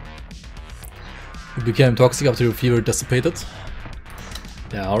 You became toxic after your fever dissipated.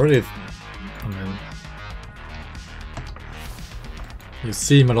 Yeah, already. I mean, you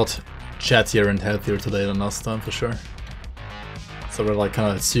seem a lot chattier and healthier today than last time, for sure. So we're like kind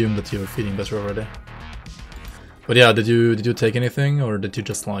of assume that you're feeling better already. But yeah, did you take anything, or did you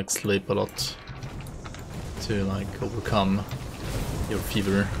just like sleep a lot to like overcome your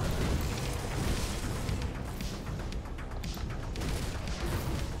fever?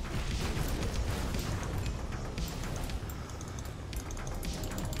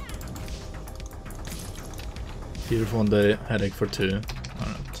 Fever for 1 day, headache for 2.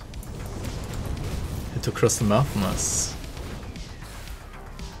 Alright. Hit to cross the map, nice.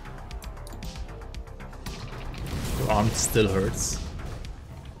 Your arm still hurts.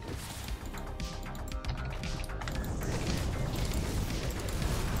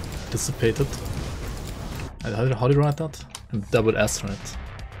 Dissipated. How do you write that? Double S, right?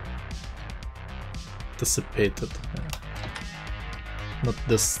 Dissipated. Yeah. Not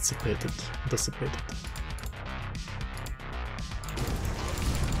dissipated. Dissipated.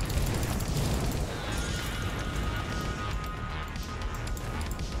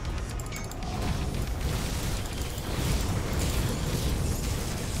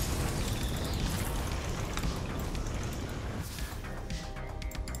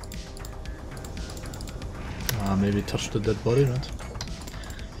 Maybe touch the dead body, right?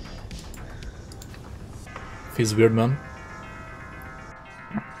 Feels weird, man.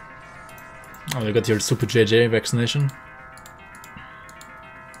 Oh, you got your Super JJ vaccination.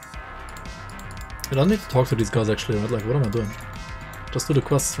 I don't need to talk to these guys actually, right? Like, what am I doing? Just do the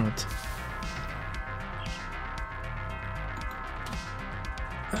quests from it.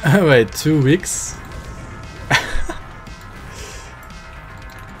 Wait, 2 weeks?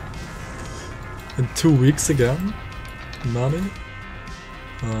 In 2 weeks again? Nani?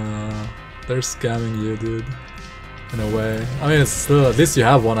 They're scamming you, dude. In a way. I mean, it's still, at least you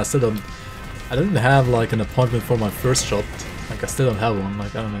have one. I didn't have like an appointment for my first shot. Like, I still don't have one.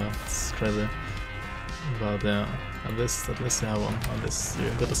 Like, I don't know. It's crazy. But yeah, at least you have one. At least you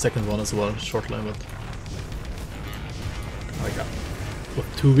got the second one as well shortly, but like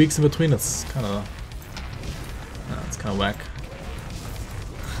with 2 weeks in between, it's kind of whack.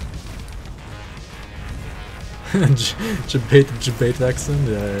 Debate accent,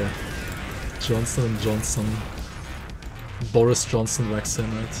 yeah. Johnson, Boris Johnson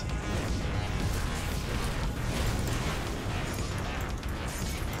vaccine, right?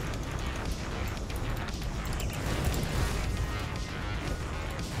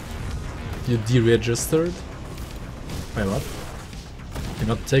 You deregistered? Wait, what? You're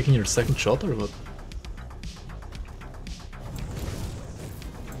not taking your second shot or what?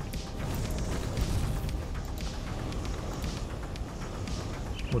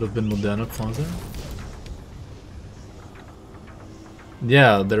 Would have been Moderna Pfizer?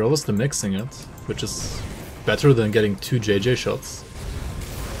 Yeah, they're obviously mixing it, which is better than getting 2 JJ shots.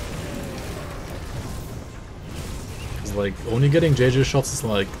 Cause like, only getting JJ shots is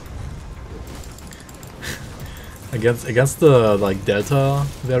like against the like Delta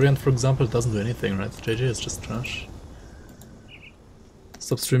variant, for example, it doesn't do anything, right? JJ is just trash.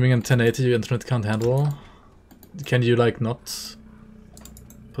 Stop streaming in 1080, your internet can't handle. Can you like not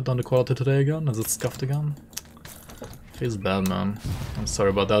put down the quality today again? Is it scuffed again? Feels bad, man. I'm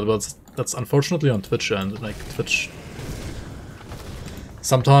sorry about that, but that's unfortunately on Twitch, and like Twitch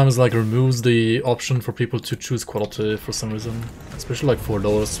sometimes like removes the option for people to choose quality for some reason, especially like for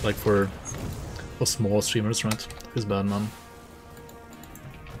those like for small streamers, right? Feels bad, man.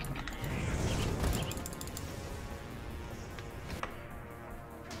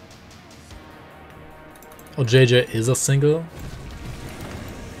 Oh, JJ is a single?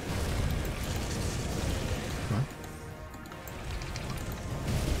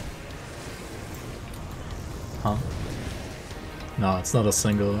 Huh? No, it's not a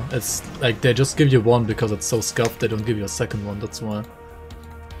single. It's like they just give you one because it's so scuffed, they don't give you a second one, that's why.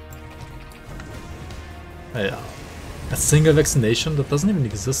 Hey, a single vaccination? That doesn't even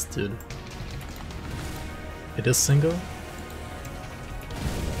exist, dude. It is single?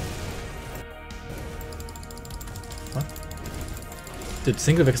 What? Dude,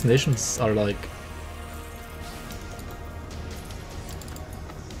 single vaccinations are like...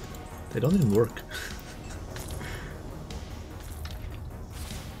 they don't even work.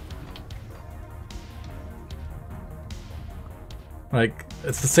 Like,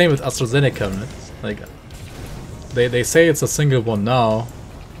 it's the same with AstraZeneca, right? Like, they say it's a single one now,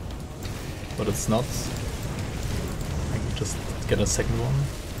 but it's not. Like, you just get a second one.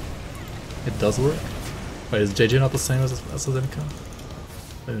 It does work. Wait, is JJ not the same as AstraZeneca?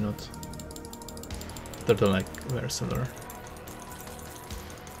 Maybe not. They're like very similar.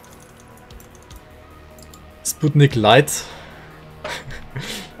 Sputnik Light.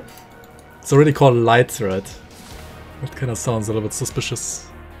 It's already called Light, right? That kind of sounds a little bit suspicious.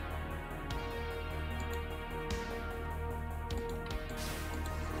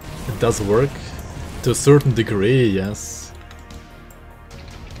 It does work to a certain degree, yes.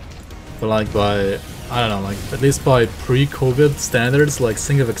 But like by, I don't know, like at least by pre-COVID standards, like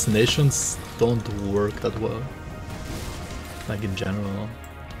single vaccinations don't work that well. Like in general.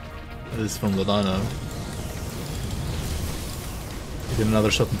 At least from what I know. You get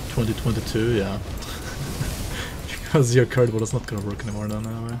another shot in 2022, yeah. Because your card is not gonna work anymore then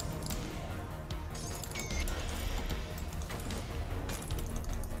anyway.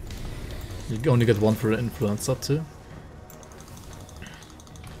 You only get one for influenza too.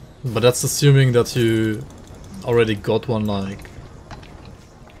 But that's assuming that you already got one like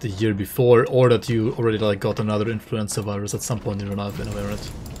the year before, or that you already like got another influenza virus at some point in your life anyway,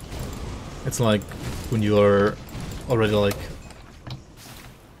 right? It's like when you are already like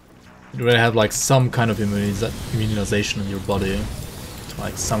you already have like some kind of immunization in your body to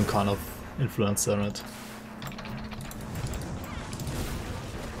like some kind of influenza, right?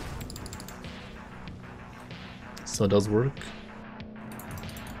 So it does work.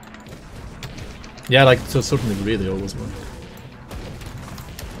 Yeah, like to a certain degree they always work.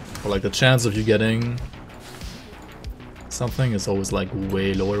 But like the chance of you getting something is always like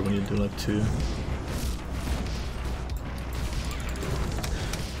way lower when you do like 2.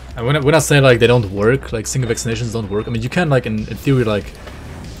 And when I say like they don't work, like single vaccinations don't work, I mean you can like in theory like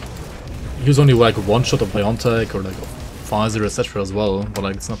use only like one shot of BioNTech or like Pfizer etc as well, but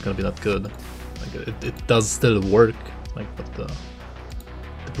like it's not gonna be that good. Like it does still work, like but the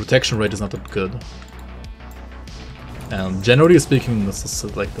protection rate is not that good. And generally speaking, this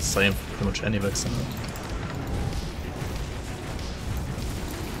is like the same for pretty much any vaccine.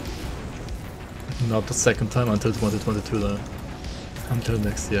 Not the second time until 2022 though. Until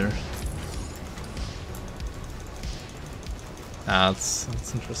next year.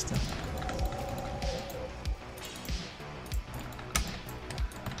 That's interesting.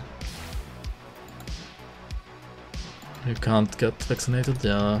 You can't get vaccinated,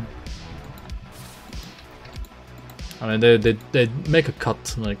 yeah. I mean, they make a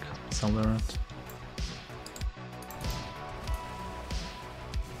cut like somewhere. Right?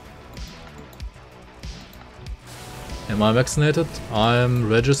 Am I vaccinated? I'm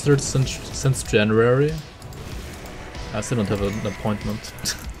registered since January. I still don't have an appointment.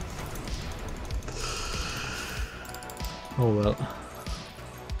 Oh well.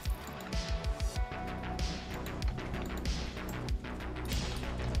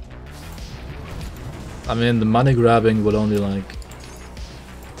 I mean, the money grabbing will only like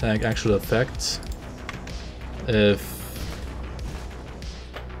take actual effect if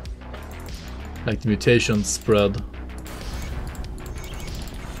like the mutations spread.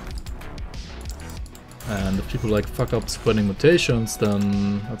 And if people like fuck up spreading mutations,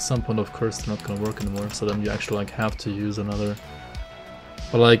 then at some point of course they're not gonna work anymore, so then you actually like have to use another.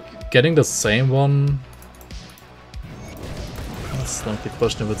 But like getting the same one, that's like the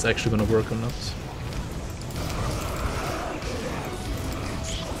question if it's actually gonna work or not.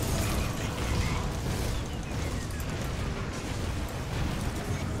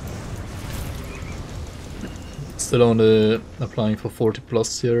 Still only applying for 40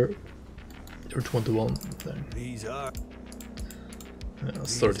 plus here. Or 21 thing. These are. Yeah,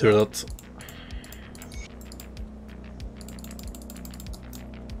 sorry to hear that.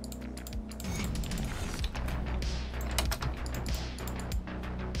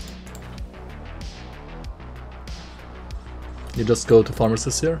 You just go to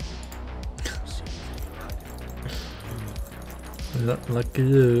pharmacists here? Yeah, lucky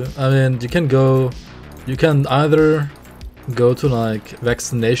you. I mean, you can go. You can either go to like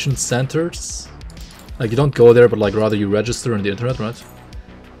vaccination centers. Like you don't go there, but like rather you register on the internet, right?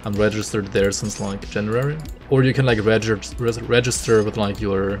 I'm registered there since like January. Or you can like register with like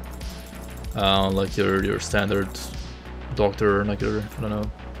your standard doctor, like your, I don't know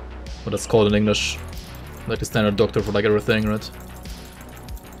what it's called in English, like the standard doctor for like everything, right?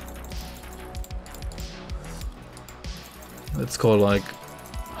 It's called like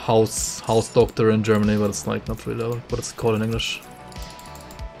house doctor in Germany, but it's like not really what it's called in English.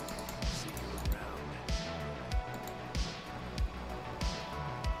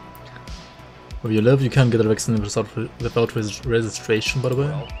 Where you live, you can get a vaccine without registration, by the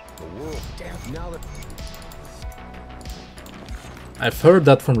way. I've heard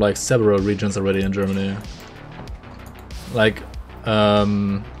that from like several regions already in Germany. Like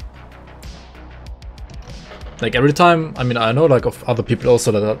every time, I mean, I know like of other people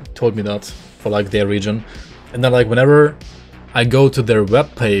also that told me that for like their region, and then like whenever I go to their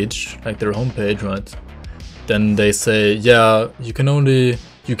web page, like their homepage, right, then they say, yeah, you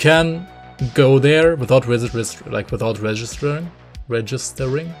can go there without registering,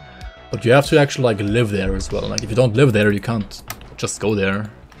 but you have to actually like live there as well. Like if you don't live there, you can't just go there.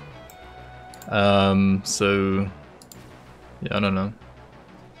 So yeah, I don't know.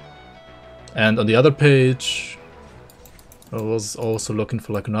 And on the other page, I was also looking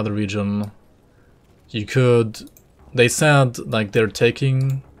for like another region. They said like they're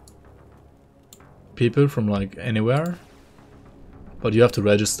taking people from like anywhere, but you have to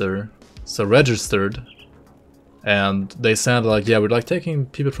register. So registered, and they said like, yeah, we're like taking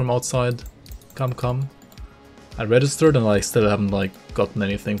people from outside, come. I registered and I still haven't like gotten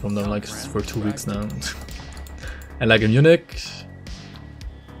anything from them like for 2 weeks now. And like in Munich,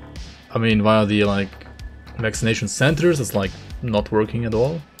 I mean, via the like vaccination centers, it's like not working at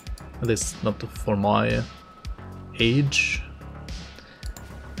all. At least not for my age.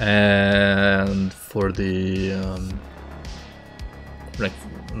 And for the like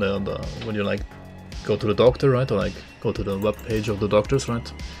when you like go to the doctor, right, or like go to the web page of the doctors,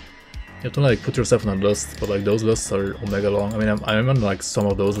 right, you have to like put yourself on a list, but like those lists are omega long. I mean, I'm on like some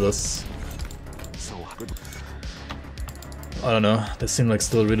of those lists. I don't know, they seem like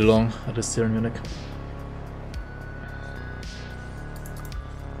still really long, at least here in Munich.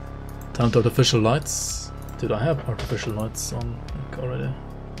 Time to artificial lights. Dude, I have artificial lights on like already.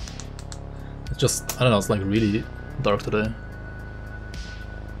 just, I don't know, it's like really dark today.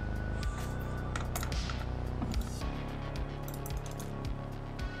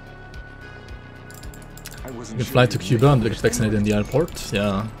 You can fly to Cuba and get vaccinated in the airport,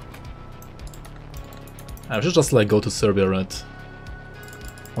 yeah. I should just like go to Serbia, right?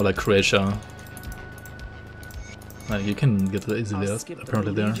 Or like Croatia. Like you can get it easily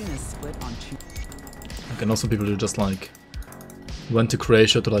apparently there. Like, I know some people who just like went to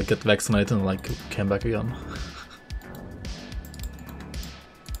Croatia to like get vaccinated and like came back again.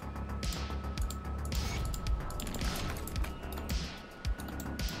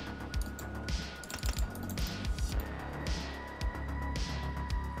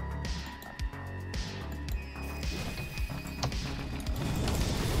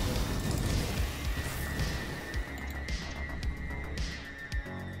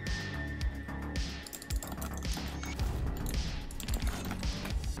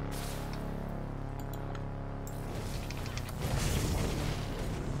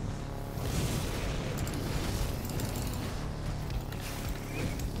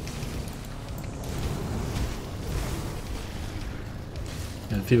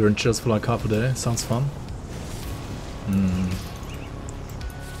 And fever and chills for like half a day, sounds fun.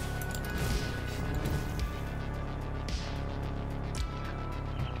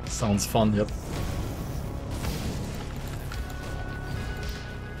 Sounds fun, yep.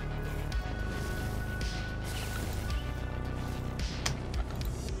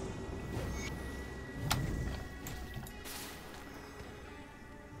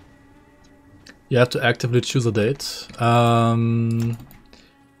 You have to actively choose a date.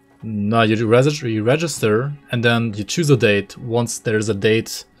 No, you register and then you choose a date once there's a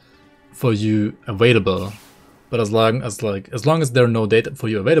date for you available. But as long as there are no date for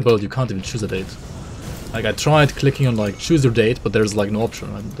you available, you can't even choose a date. Like I tried clicking on like choose your date, but there's like no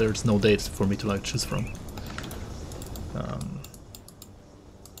option. Right? There's no date for me to like choose from.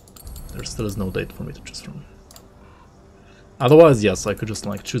 There still is no date for me to choose from. Otherwise, yes, I could just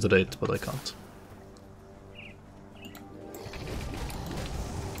like choose a date, but I can't.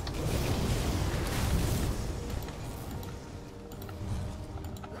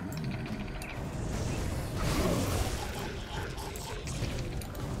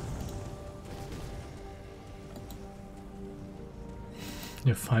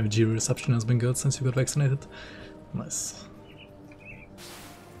 Your 5G reception has been good since you got vaccinated. Nice.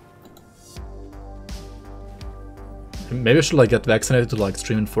 Maybe I should like get vaccinated to like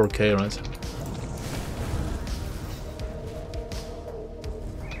stream in 4K, right?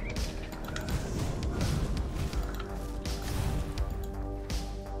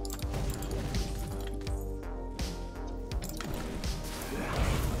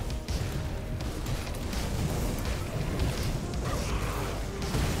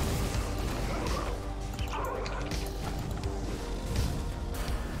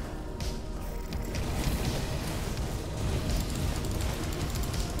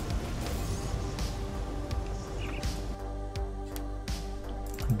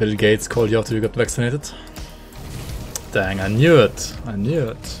 Bill Gates called you after you got vaccinated. Dang, I knew it. I knew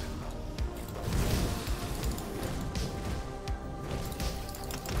it.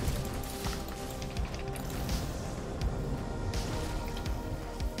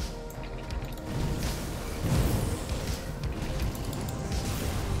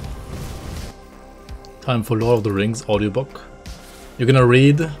 Time for Lord of the Rings audiobook. You're gonna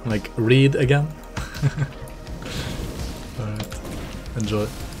read? Like, read again? Alright. Enjoy.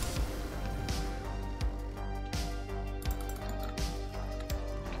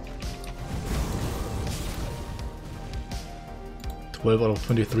 Out of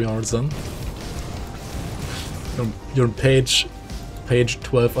 23 hours in. You're on page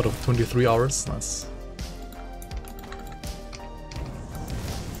 12 out of 23 hours. Nice.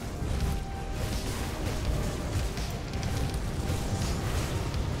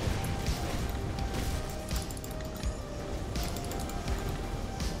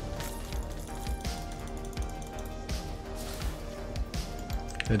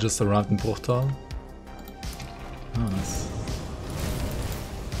 They just arrived in Portal. Oh, nice.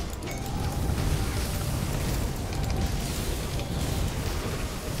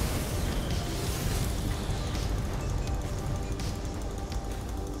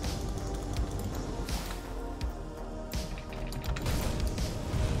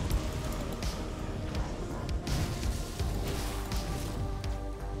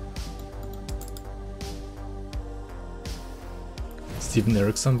 Steven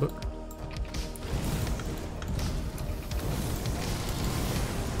Erickson book.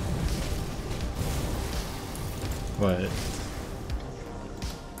 Wait.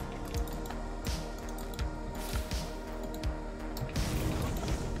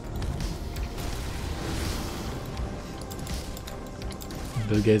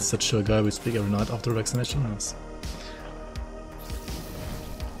 Bill Gates said to a guy we speak every night after vaccination. Yes.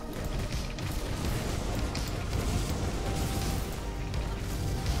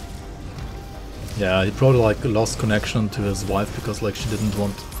 Yeah, he probably like lost connection to his wife because like she didn't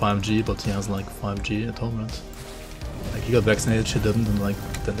want 5G, but he has like 5G at home, right? Like he got vaccinated, she didn't, and like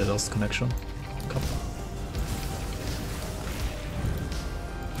then they lost connection. Come.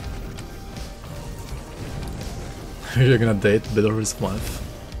 You're gonna date Bill or his wife?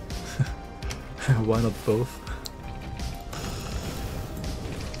 Why not both?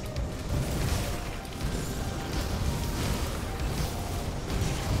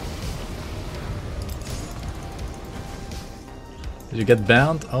 Did you get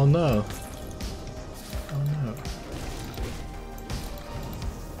banned? Oh no. Oh no.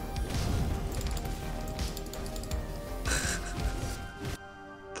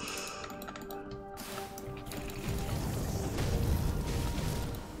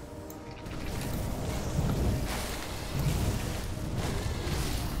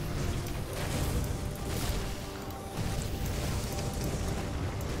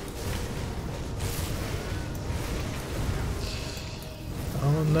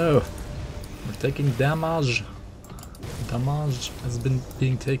 Oh no, we're taking damage. Damage has been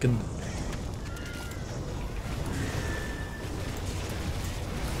being taken.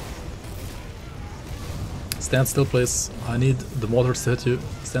 Stand still, please. I need the mortars to hit you.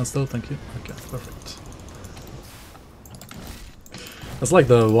 Stand still, thank you. Okay, perfect. That's like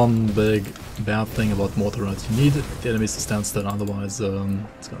the one big bad thing about mortar, right? You need the enemies to stand still, otherwise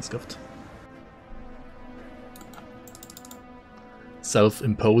it's gonna scuffed.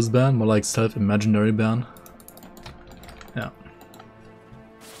 Self-imposed ban, more like self-imaginary ban. Yeah.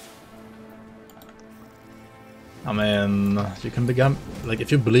 I mean, you can become, like,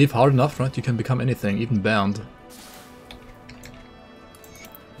 if you believe hard enough, right, you can become anything, even banned.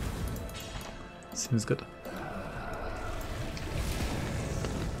 Seems good.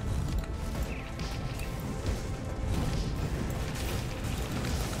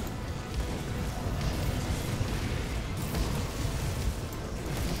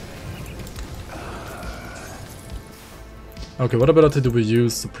 Okay, what ability do we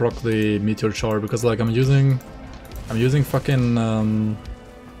use to proc the meteor shower? Because like I'm using fucking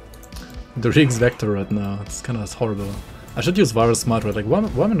the Riggs Vector right now. It's kind of horrible. I should use Virus Smite, right? Like why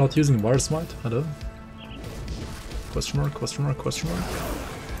am I not using Virus Smite? I don't. Question mark? Question mark? Question mark?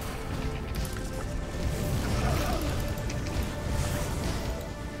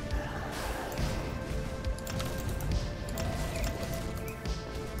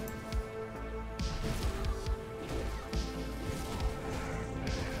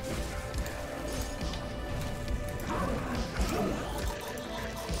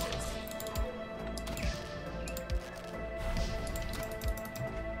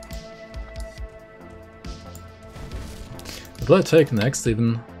 What do I take next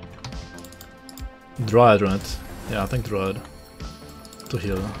even? Dryad, right? Yeah, I think Dryad. To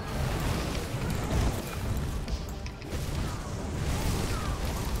heal.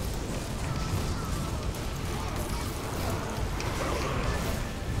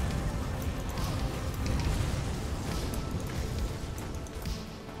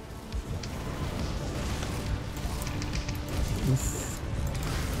 Oof.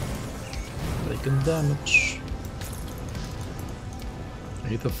 Taking damage.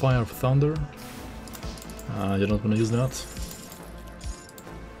 Aether Fire of Thunder. You don't want to use that.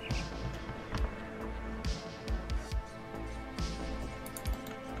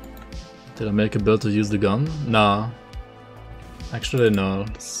 Did I make a build to use the gun? Nah. Actually, no.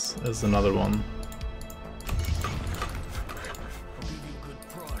 This is another one.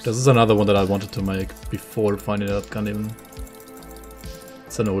 This is another one that I wanted to make before finding that gun even.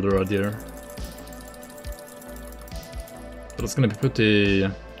 It's an older idea. But it's gonna be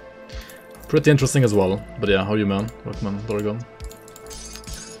pretty interesting as well. But yeah, how are you, man? Welcome, Dorgon.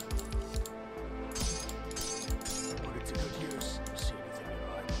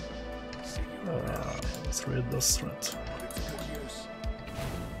 Let's read this, right?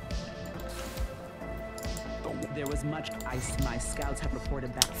 There was much ice. My scouts have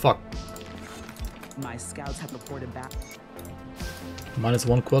reported back. Fuck. My scouts have reported back.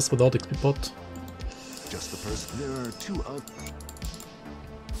 -1 quest without XP pot. Just the first. There are two other.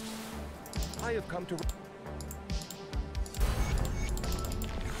 I have come to.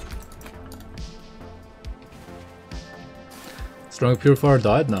 Strong Purifier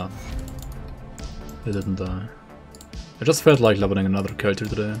died? No. He didn't die. I just felt like leveling another character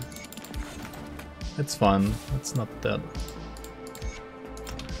today. It's fine, it's not dead.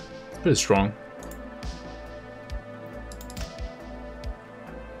 It's pretty strong.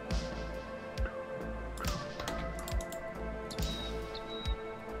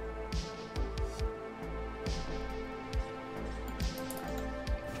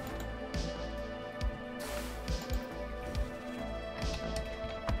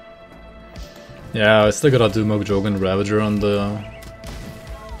 Yeah, I still gotta do Mogjog and Ravager on the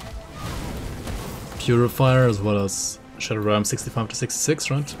Purifier as well as Shadow Ram 65 to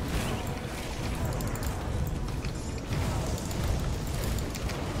 66, right?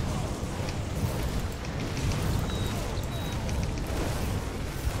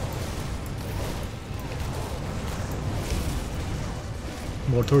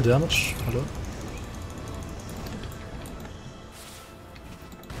 Mortar damage, hello.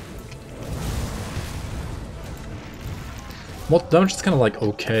 Mortar damage is kind of like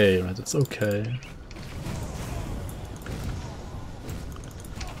okay, right? It's okay.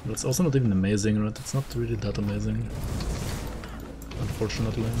 But it's also not even amazing, right? It's not really that amazing.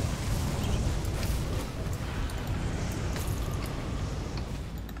 Unfortunately.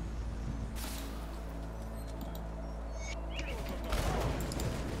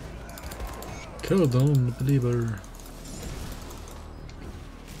 Kill Dawn Believer.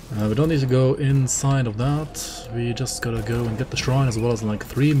 We don't need to go inside of that. We just gotta go and get the shrine as well as like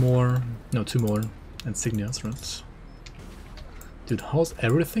 2 more insignias, right? Dude, how's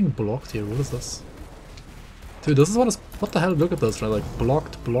everything blocked here? What is this? Dude, this is what the hell? Look at this, right? Like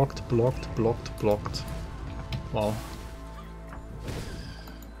blocked, blocked, blocked, blocked, blocked. Wow.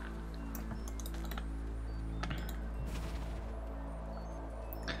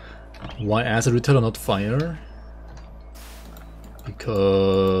 Why acid reteller, not fire?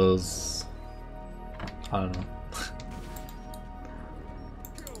 Because I don't know.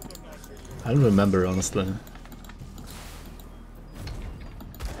 I don't remember, honestly.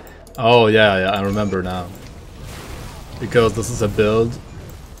 Oh yeah, I remember now. Because this is a build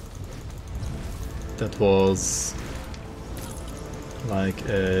that was like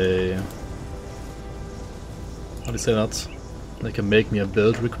a, how do you say that? Like a make me a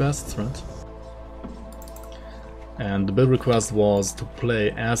build request, right? And the build request was to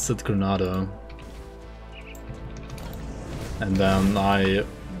play Acid Granada. And then I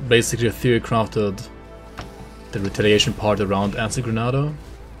basically theory crafted the retaliation part around Acid Granada.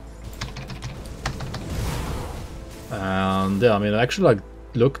 And yeah, I mean, it actually like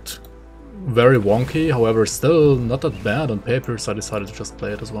looked very wonky, however still not that bad on paper, so I decided to just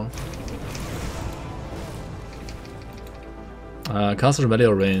play it as well. Caster melee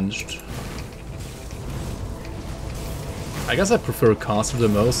or ranged? I guess I prefer caster the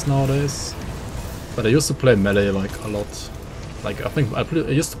most nowadays, but I used to play melee like a lot. Like I think I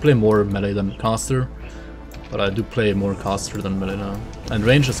used to play more melee than caster, but I do play more caster than melee now. And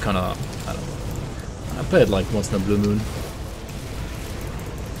range is kind of, I don't know. I play it like once in a blue moon.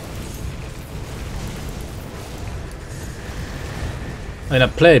 I mean, I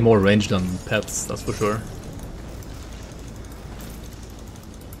play more range than pets, that's for sure.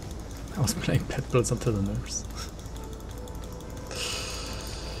 I was playing pet builds until the nerfs.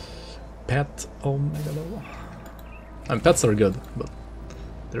 Pet, oh my god. And pets are good, but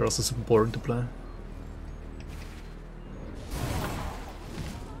they're also super boring to play.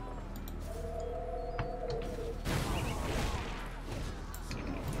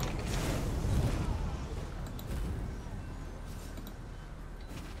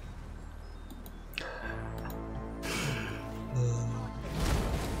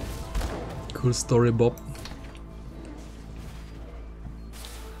 Cool story, Bob.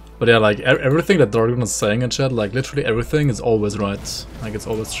 But yeah, like everything that Dargon is saying in chat, like literally everything is always right. Like it's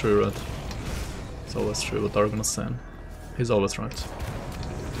always true, right? It's always true what Dargon is saying. He's always right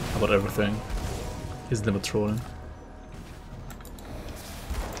about everything. He's never trolling.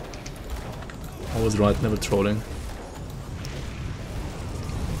 Always right, never trolling.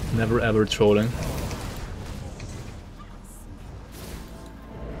 Never ever trolling.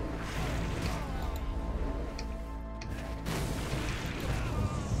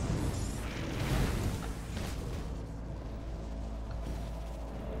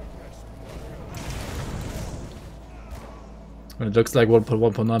 It looks like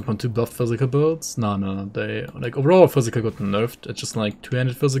 1.1.9.2 buff physical builds. No, they like overall physical got nerfed. It's just like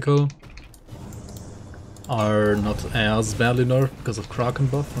 200 physical are not as badly nerfed because of Kraken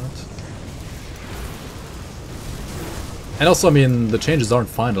buff, right? And also, I mean, the changes aren't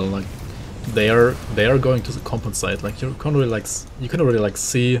final. Like they are going to compensate. Like you can already like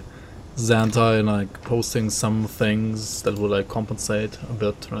see Xantai like posting some things that will like compensate a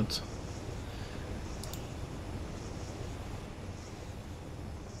bit, right?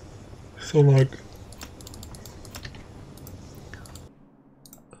 So like,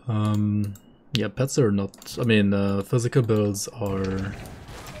 yeah, pets are not. I mean, physical builds aren't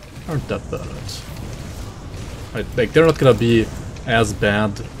that bad. Right, like they're not gonna be as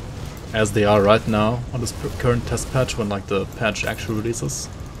bad as they are right now on this current test patch when like the patch actually releases.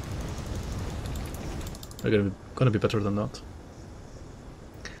 They're gonna be better than that.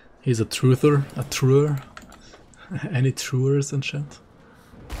 He's a truther, a truer. Any truers in chat?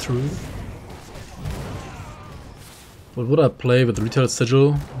 True. What would I play with Retail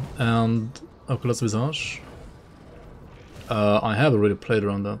Sigil and Oculus Visage? I have already played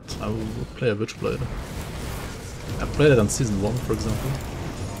around that. I will play a Witchblade. I played it on Season 1, for example.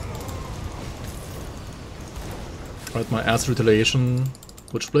 Right, my ass retaliation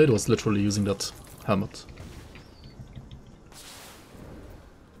Witchblade was literally using that helmet.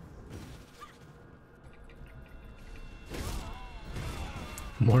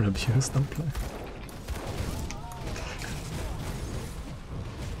 More abuse than play.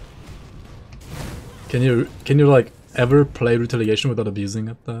 Can you like ever play retaliation without abusing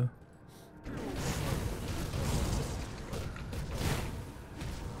it though?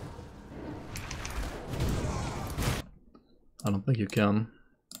 I don't think you can.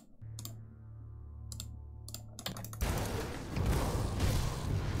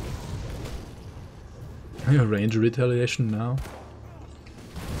 Range retaliation now?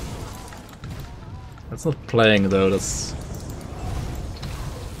 That's not playing though, that's...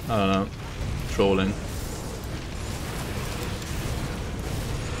 I don't know. Trolling.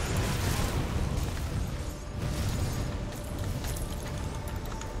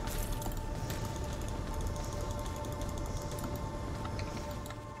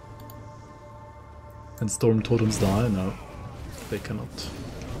 Can storm totems die? No, they cannot.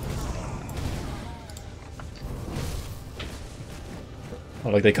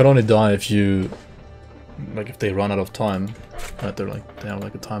 Well, like they can only die if you, like if they run out of time. Right, they have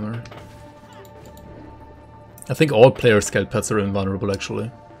like a timer. I think all player scale pets are invulnerable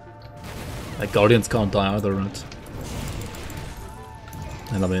actually. Like Guardians can't die either, right?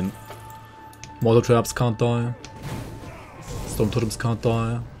 And I mean, Mortar Traps can't die. Storm totems can't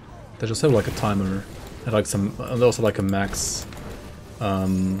die. They just have like a timer. And like and also like a max,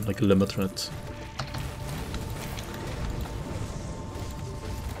 like a limit, right?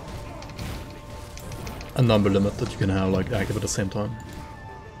 A number limit that you can have like active at the same time.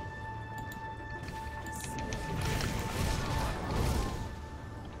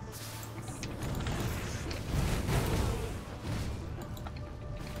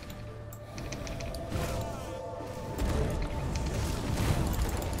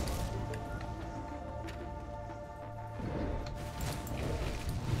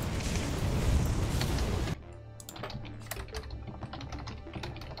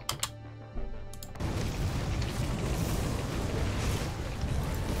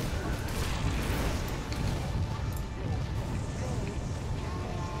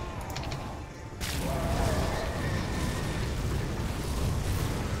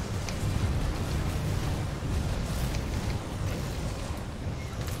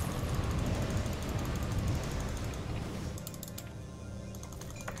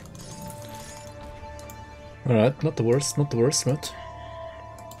 Alright, not the worst, right?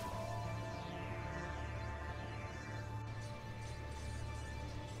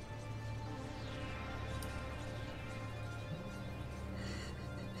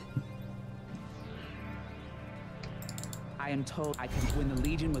 I am told I can. When the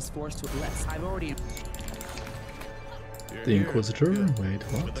Legion was forced to bless, I've already. The Inquisitor? Wait,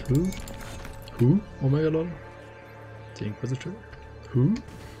 what? Who? Who? Oh my god, lol. The Inquisitor? Who?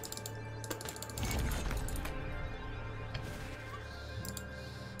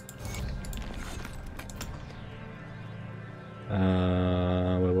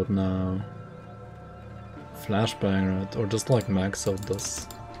 Wait, what now? Flashbang, right? Or just like max out this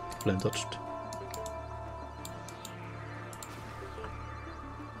flame touched.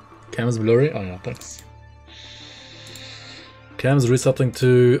 Cam is blurry? Oh yeah, thanks. Cam is resetting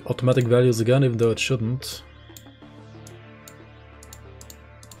to automatic values again, even though it shouldn't.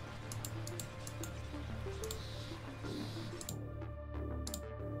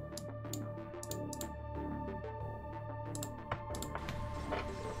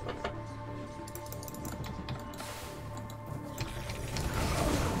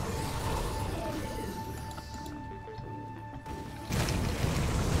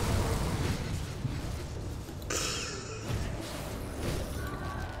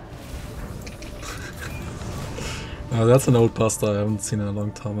 Oh, that's an old pasta I haven't seen in a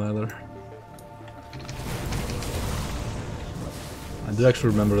long time either. I do actually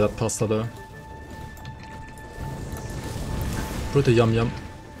remember that pasta though. Pretty yum yum.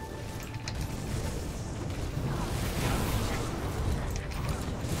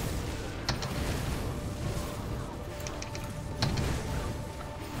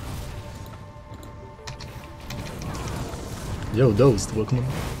 Yo, Dosed, welcome on.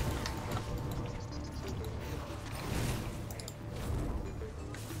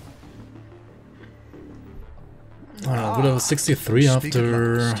 Alright, we'll have 63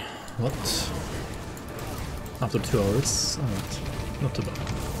 after... what? After 2 hours? Alright, not too bad.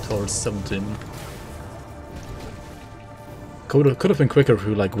 2 hours 17. Could have been quicker if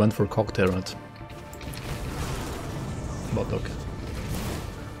we like went for cocktail, right? But okay.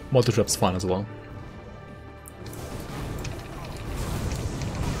 Mortar Trap's fine as well.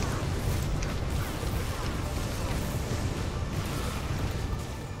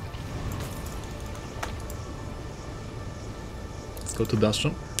 Let's go to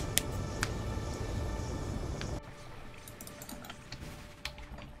Bastion.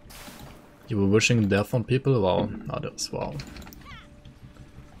 You were wishing death on people? Wow, others, wow.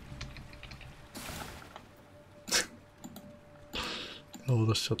 Oh,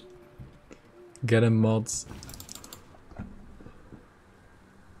 the shit. Get him, mods.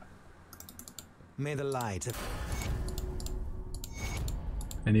 May the light.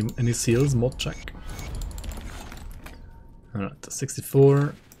 Any seals? Mod check. Alright,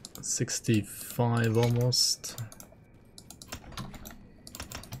 64, 65 almost.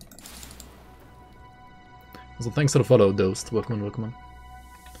 So thanks for the follow, Dosed. Welcome on, welcome on.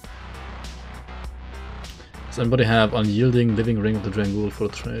 Does anybody have Unyielding Living Ring of the Drangul for a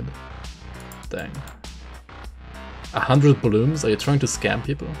trade? Dang. 100 balloons? Are you trying to scam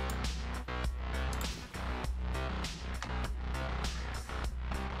people?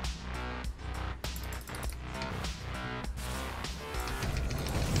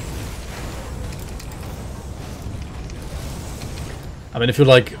 I mean, if you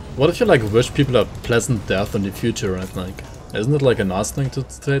like, what if you like wish people a pleasant death in the future, right? Like, isn't it like a nice thing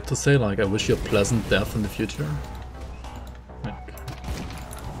to say? Like, I wish you a pleasant death in the future. Like,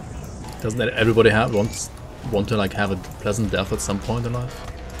 doesn't everybody want to like have a pleasant death at some point in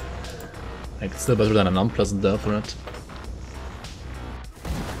life? Like, it's still better than an unpleasant death, right?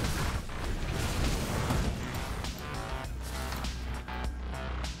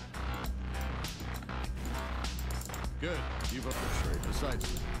 Good. You've up the trade. Besides,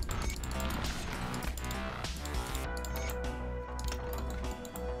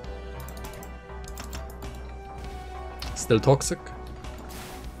 Still toxic?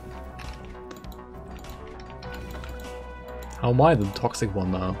 How am I the toxic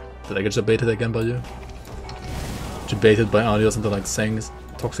one now? Did I get debated again by you? Debated by audios into like saying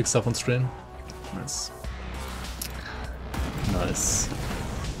toxic stuff on stream? Nice. Nice.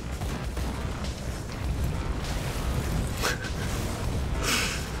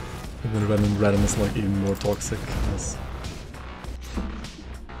 Even random is like even more toxic. Nice.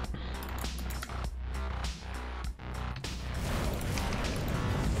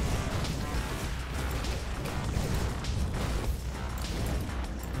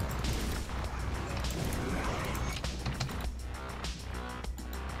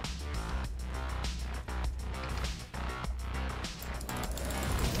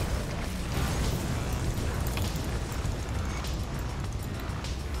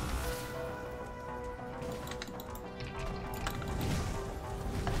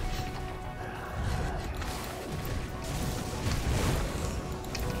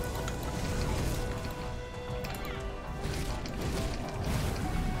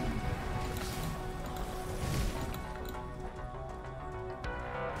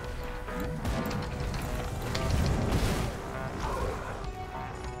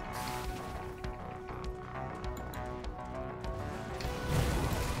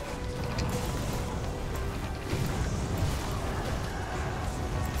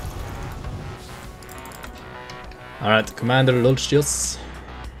 Alright, Commander Lulchius.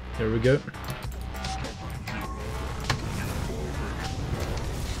 Here we go.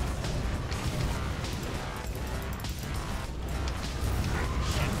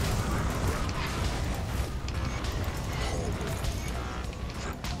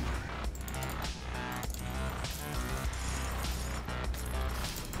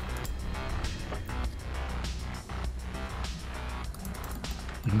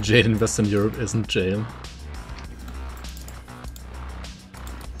 Jail in Western Europe isn't jail.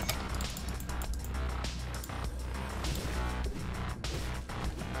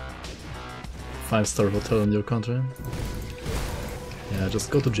 Five-star hotel in your country? Yeah, just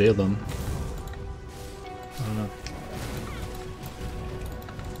go to jail then. I don't know.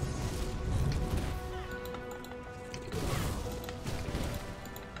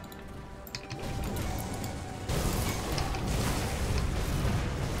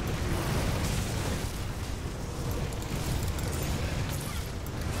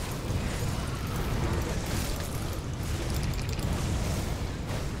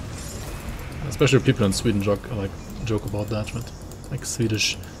 Especially people in Sweden joke about that, right? Like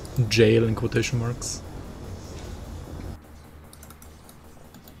Swedish jail in quotation marks.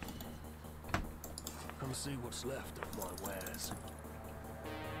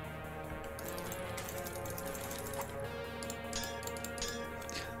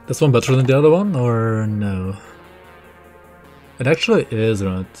 This one better than the other one, or no? It actually is,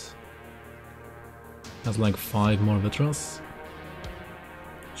 right? Has like 5 more vitras.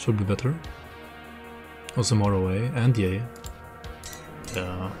 Should be better. Also more away, and yay.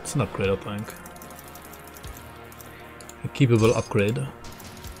 Yeah, it's an upgrade, I think. A keepable upgrade.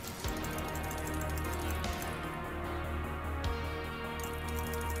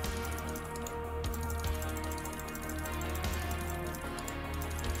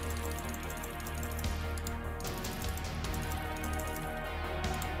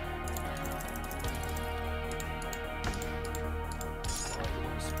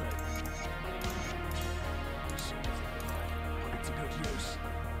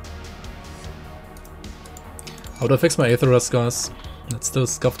 How do I fix my Aether Rest, guys? It's still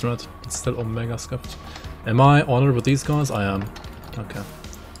scuffed, right? It's still Omega scuffed. Am I honored with these guys? I am. Okay.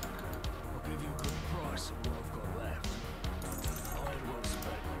 I'll give you a good price of what I've got left. All well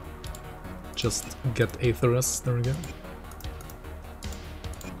spent. Just get Aether Rest, there we go.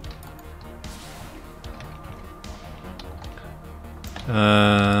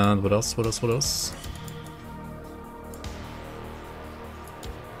 And what else, what else, what else?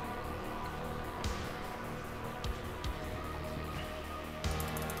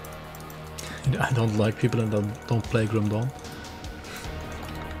 I don't like people that don't play Grim Dawn.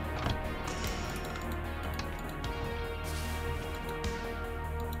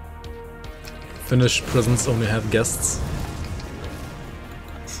 Finnish prisons only have guests.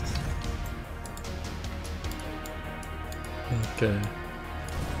 Okay.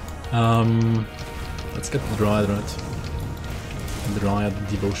 Let's get the Dryad, right? Dryad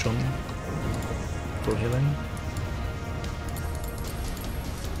Devotion for healing.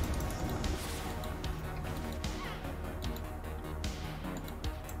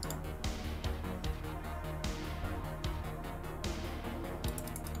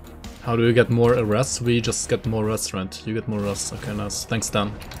 How do you get more arrests? We just get more arrests, right? You get more arrests. Okay, nice. Thanks,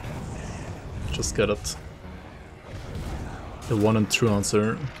 Dan. Just get it. The one and true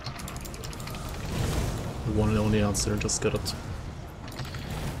answer. The one and only answer, just get it.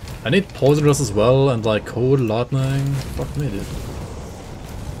 I need poison rest as well, and like cold lightning. Fuck me, dude.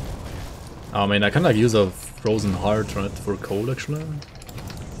 I mean, I can like use a frozen heart, right? For cold, actually.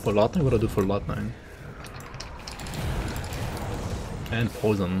 For lightning, what do I do for lightning? And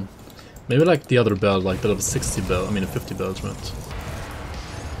poison. Maybe like the other belt, like the level 60 belt, I mean a 50 belt, right?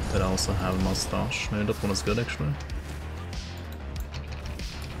 That I also have a mustache. Maybe that one is good, actually.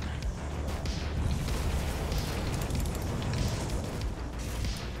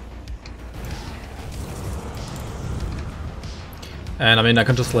 And I mean, I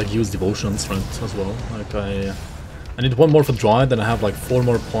can just like use devotions, right, as well. Like I need one more for Dryad, then I have like 4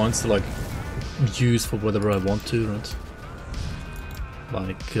 more points to like use for whatever I want to, right?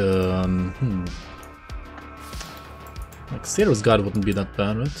 Like, like Seer's Guide wouldn't be that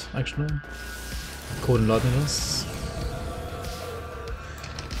bad, right, actually? Cold and Lightning is.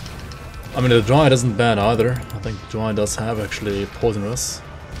 I mean, the Dryad isn't bad either. I think the Dryad does have actually Poisonous.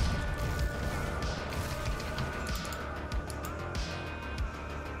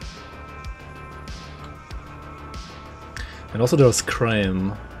 And also there's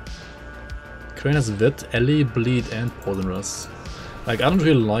Crane. Crane has Wit, Ellie, Bleed, and Poisonous. Like, I don't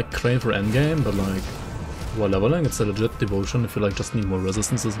really like Crane for endgame, but like, while leveling, it's a legit devotion if you like just need more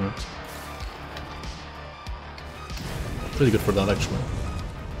resistance, isn't it? Pretty good for that, actually.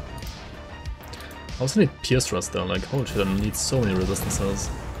 I also need Pierce Rest though, like, holy shit, I need so many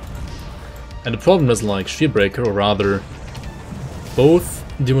resistances. And the problem is like Shieldbreaker, or rather, both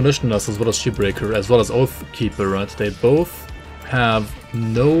Demolitionist as well as Shieldbreaker, as well as Oathkeeper, right? They both have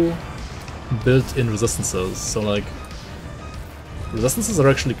no built-in resistances, so like, resistances are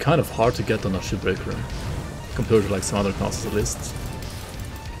actually kind of hard to get on a Shieldbreaker, compared to like some other classes at least.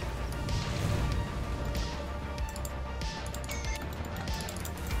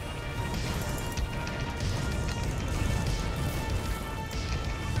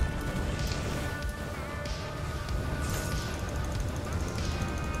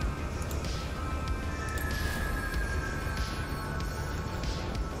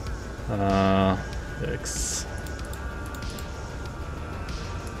 Yikes.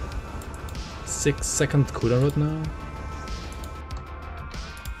 6-second cooldown right now.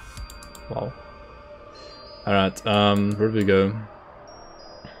 Wow. Alright, where do we go?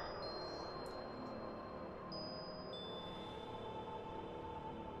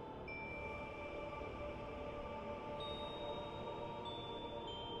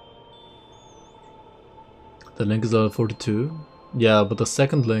 The link is level 42. Yeah, but the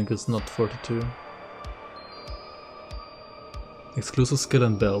second link is not 42. Exclusive skill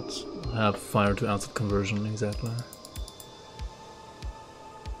and belt have fire to acid conversion, exactly.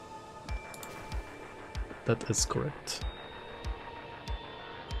 That is correct.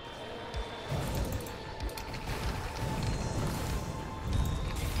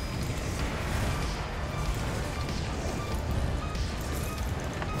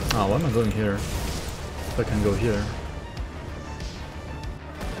 Oh, why am I going here? If I can go here.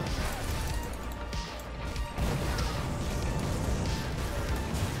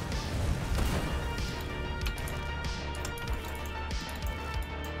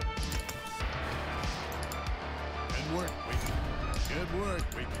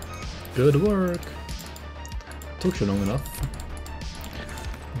 Good work. Took you long enough.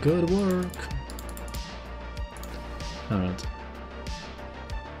 Good work. Alright.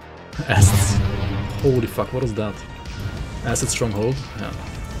 Acids. Holy fuck, what was that? Acid stronghold? Yeah.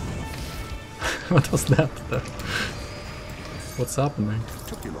 What was that? What's happening?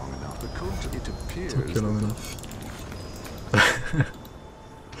 Took you long enough because it appears. Took you long enough.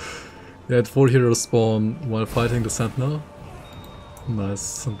 We had 4 heroes spawn while fighting the Sentinel.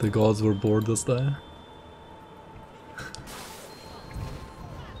 Nice, and the gods were bored this day.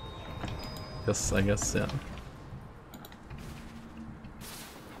 Yes, I guess, yeah.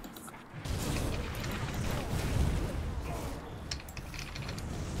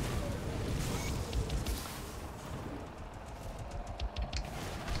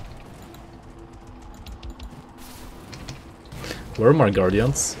 Where are my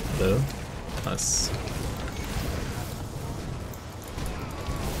guardians? There. Nice.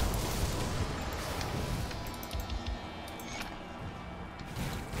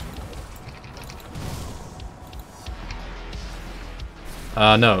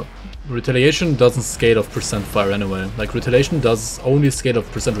 No. Retaliation doesn't scale of percent fire anyway. Like, retaliation does only scale of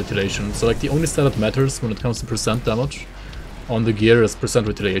percent retaliation. So, like, the only stat that matters when it comes to percent damage on the gear is percent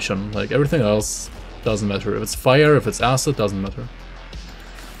retaliation. Like, everything else doesn't matter. If it's fire, if it's acid, doesn't matter.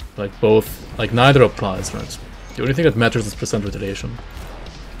 Like, both, like, neither applies, right? The only thing that matters is percent retaliation.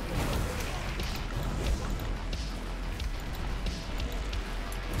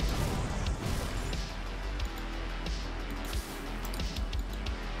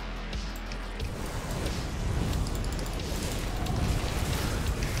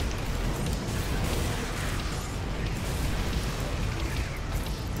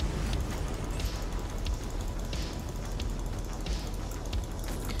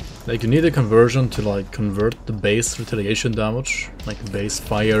 Like, you need a conversion to, like, convert the base retaliation damage, like base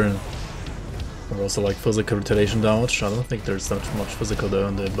fire and also, like, physical retaliation damage. I don't think there's that much physical there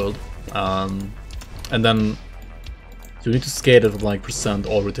in the build. And then you need to scale it with, like, percent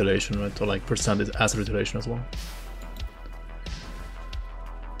all retaliation, right? Or, like, percent acid retaliation as well.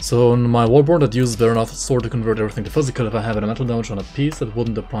 So on my Warboard that uses Baronoth Sword to convert everything to physical, if I have elemental damage on a piece, that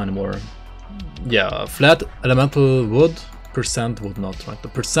wouldn't apply anymore. Yeah, flat elemental would. Percent would not, right? The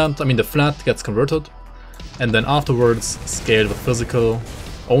percent, I mean the flat gets converted, and then afterwards scaled with physical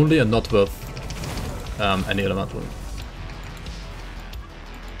only and not with any elemental.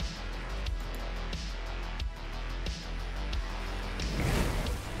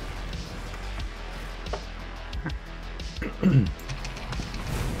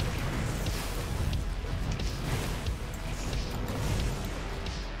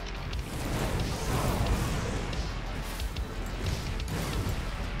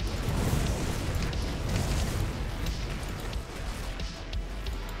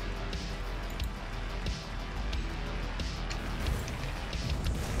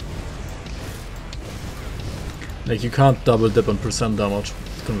 Like, you can't double dip on percent damage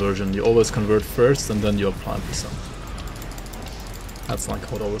conversion, you always convert first and then you apply percent. That's like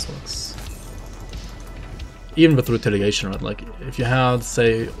how it always works. Even with retaliation, right? Like, if you had,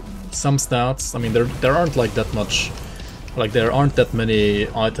 say, some stats, I mean, there aren't like that much, like there aren't that many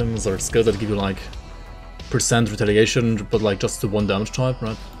items or skills that give you like percent retaliation, but like just to one damage type,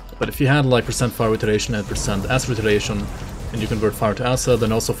 right? But if you had like percent fire retaliation and percent acid retaliation, and you convert fire to acid,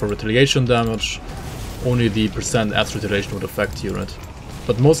 then also for retaliation damage, only the percent acid retaliation would affect you, right?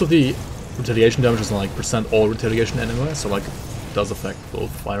 But most of the retaliation damage is like percent all retaliation anyway, so like it does affect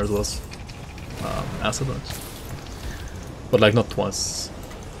both fire as well as acid, right? But like not twice.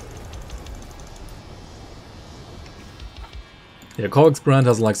 Yeah, Cog's brand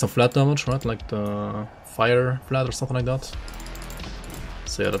has like some flat damage, right? Like the fire flat or something like that.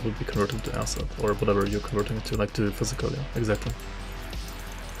 So yeah, that would be converted to acid or whatever you're converting it to, like to physical, yeah, exactly.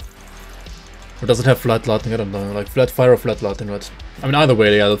 Or does it have flat lightning? I don't know, like flat fire or flat lightning, right? I mean, either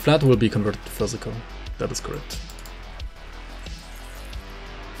way, yeah, the flat will be converted to physical. That is correct.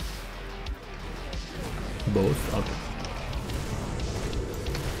 Both? Okay.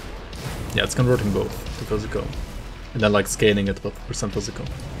 Yeah, it's converting both to physical. And then like scaling it with percent physical.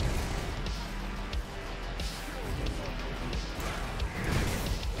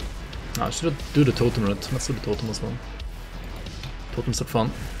 I should do the totem route. Let's do the totem as well. Totems are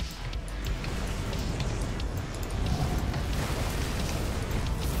fun.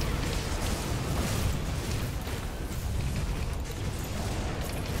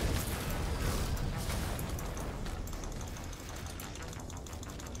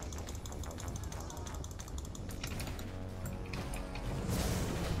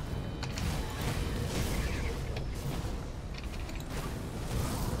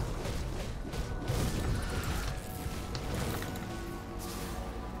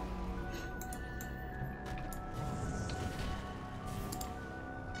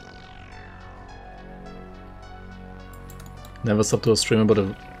 Never sub to a streamer, but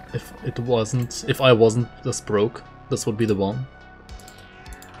if I wasn't this broke, this would be the one.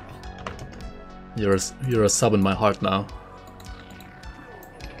 You're a sub in my heart now.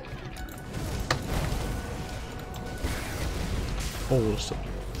 Oh shit.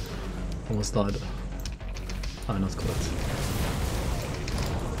 Almost died. I'm not quite.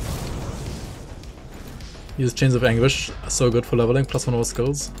 Use Chains of Anguish, so good for leveling, +1 over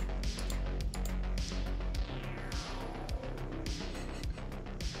skills.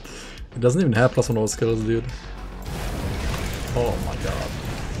 It doesn't even have +1 over skills, dude. Oh my god.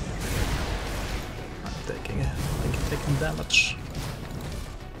 I'm taking damage.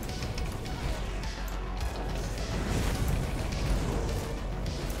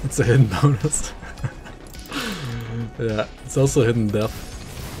 It's a hidden bonus. Yeah, it's also hidden death.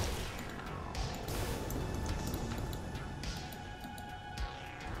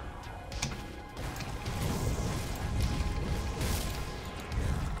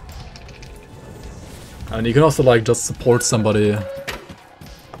 And you can also like just support somebody.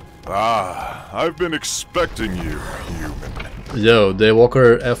 Ah, I've been expecting you, human. Yo,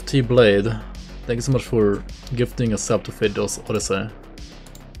 Daywalker FT Blade. Thank you so much for gifting a sub to Fate Odyssey.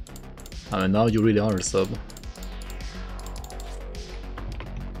 I mean, now you really are a sub.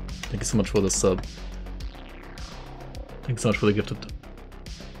 Thank you so much for the sub. Thank you so much for the gifted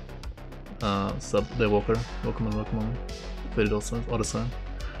sub, Daywalker. Welcome on. Fate Odyssey.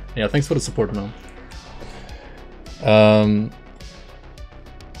 Yeah, thanks for the support, man.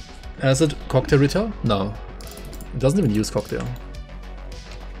 Is it cocktail retail? No. It doesn't even use cocktail.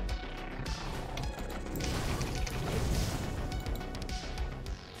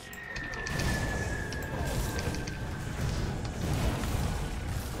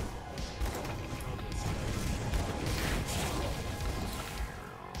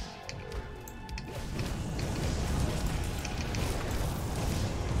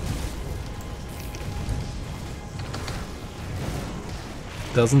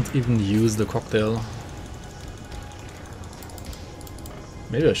 Doesn't even use the cocktail.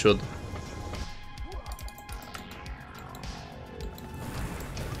 Maybe I should.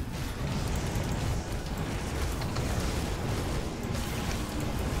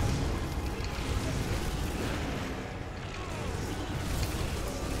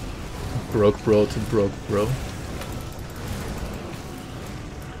 Broke bro to broke bro.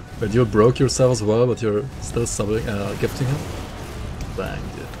 But you broke yourself as well, but you're still subbing, gifting him? Bang,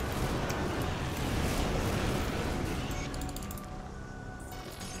 dude.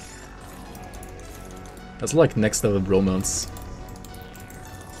 That's like next level bromance.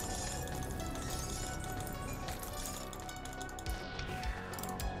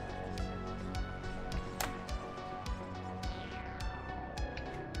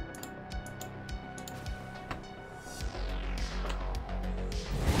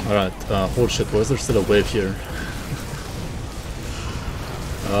 Alright, holy shit, why is there still a wave here?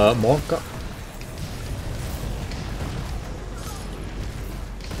 Monka.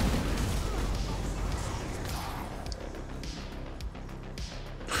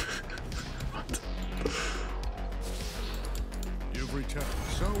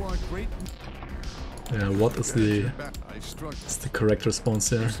 Yeah, what is the correct response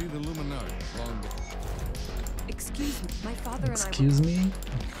here? Excuse me, my father and I. Excuse me?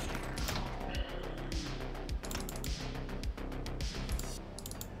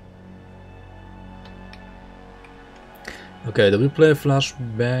 Okay, do we play flash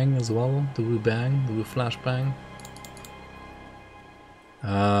bang as well? Do we bang? Do we flash bang?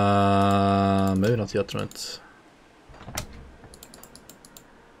 Maybe not yet, right?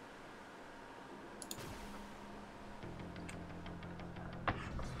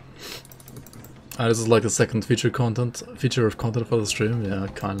 This is like the second feature of content for the stream. Yeah,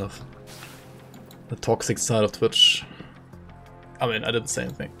 kind of. The toxic side of Twitch. I mean, I didn't say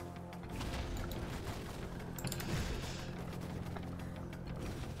anything.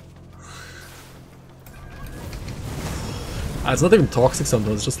 It's not even toxic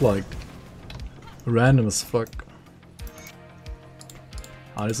sometimes, it's just like random as fuck.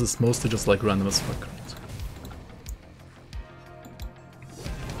 This is mostly just like random as fuck.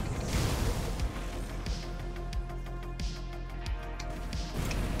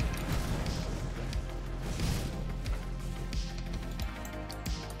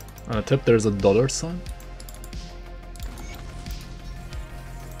 Tip, there's a dollar sign.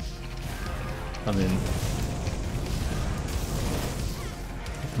 I mean,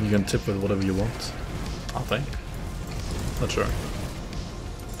 you can tip with whatever you want, I think. Not sure.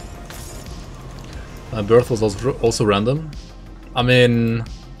 Birth was also random. I mean,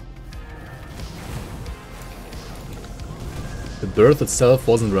 the birth itself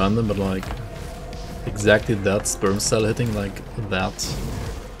wasn't random, but like exactly that sperm cell hitting like that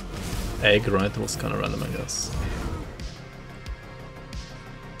egg, right, was kind of random, I guess.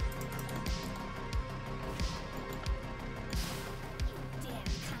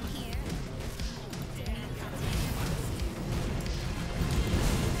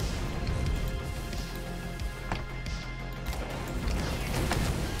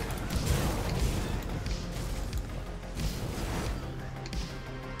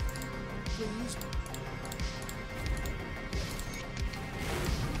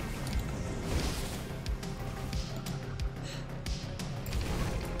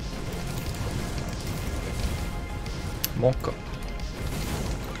 Monka.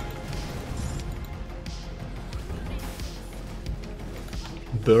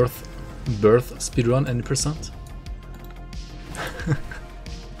 Birth speedrun any percent?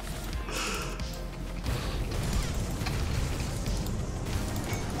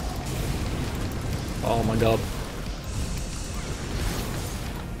 Oh my god.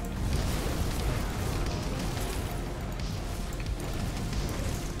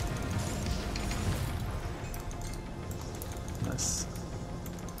 Nice.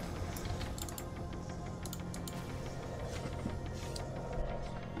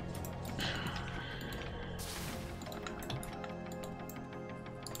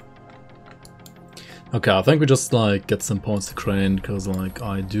 Okay, I think we just like get some points to crane, because like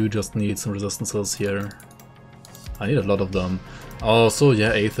I do just need some resistances here. I need a lot of them. Oh, so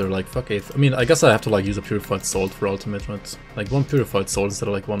yeah, Aether, like fuck Aether. I mean, I guess I have to like use a Purified Salt for ultimate, right? Like one Purified Salt instead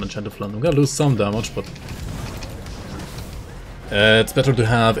of like one Enchanted Flint. I'm gonna lose some damage, but it's better to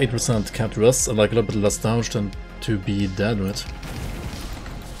have 8% capped res and like a little bit less damage than to be dead, right?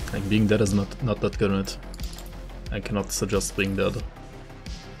 Like being dead is not that good, right? I cannot suggest being dead.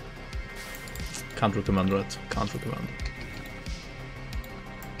 Can't recommend, right? Can't recommend.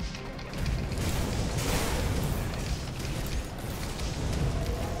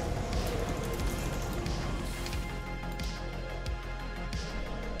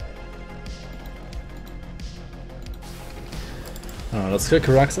 Let's kill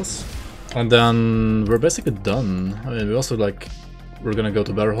Caraxes. And then we're basically done. I mean, we also like, we're gonna go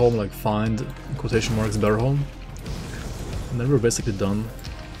to Bearholm, like find, quotation marks, Bearholm. And then we're basically done.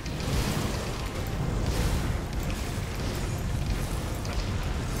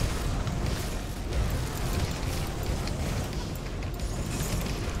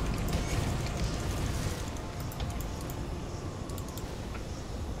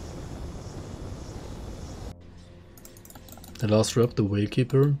 The last rep, the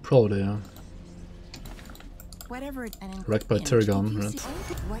Waykeeper? Probably, yeah. Whatever. Wrecked by Terragon, right?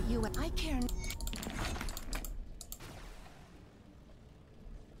 What you I care.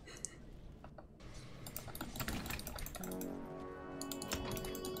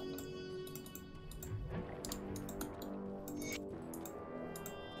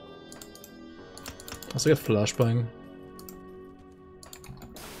 Also get flashbang.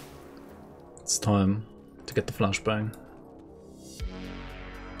 It's time to get the flashbang.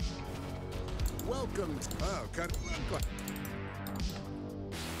 Welcome. Oh, cut.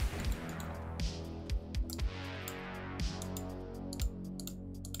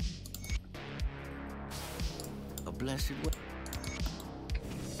 A blessed way.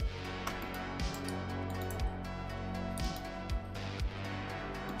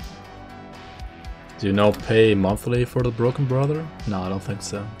 Do you now pay monthly for the Broken Brother? No, I don't think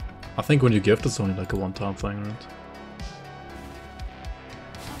so. I think when you gift it's only like a one-time thing, right?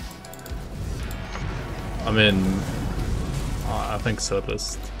 I mean, I think so at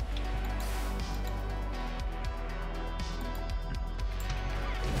least.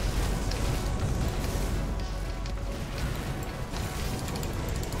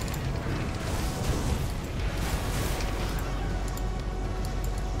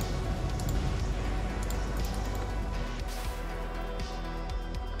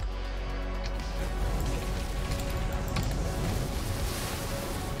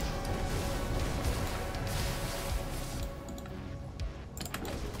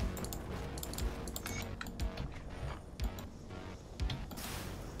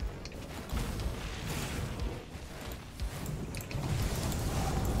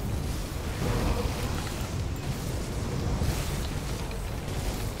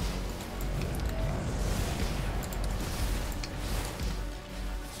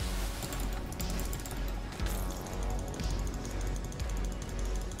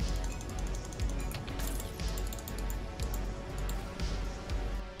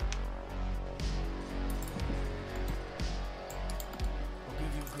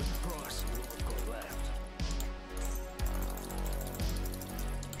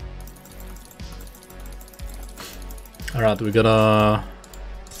 Alright, we gotta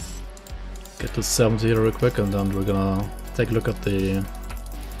get to 70 here real quick, and then we're gonna take a look at the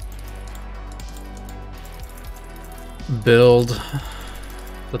build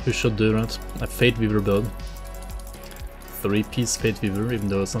that we should do, right? A Fate Weaver build. 3-piece Fate Weaver, even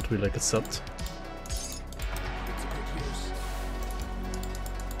though it's not really like a set.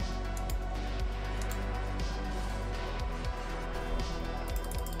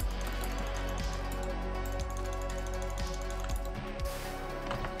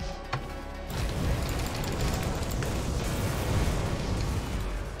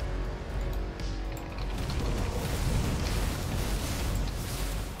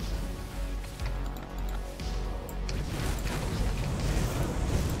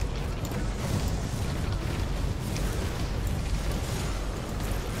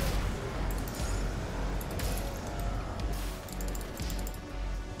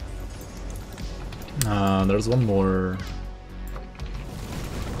 There's one more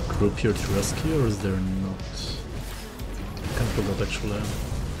group here to rescue, or is there not? I can't pull that actually.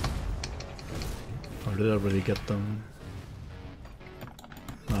 Or did I already get them?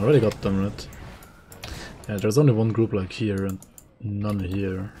 I already got them, right? Yeah, there's only one group like here and none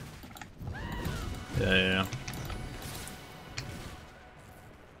here. Yeah.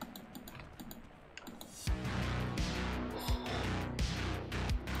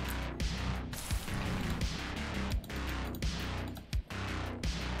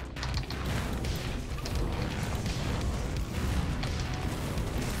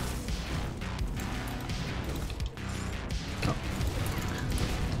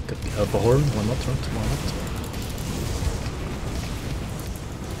 Alpha Horn, why not, right? Why not?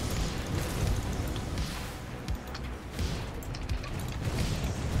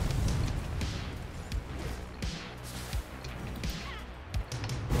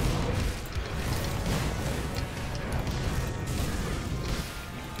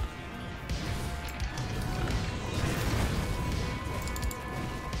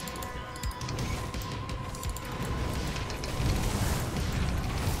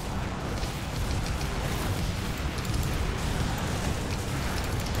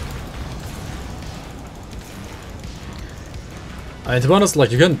 And to be honest,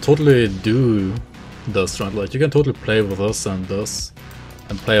 like, you can totally do this, right? Like, you can totally play with this, and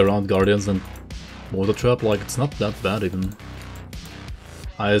play around Guardians and Mortar Trap, like, it's not that bad even.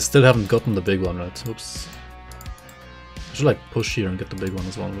 I still haven't gotten the big one, right? Oops. I should, like, push here and get the big one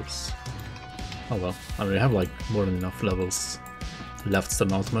as well, oops. Oh well, I mean, I have, like, more than enough levels left to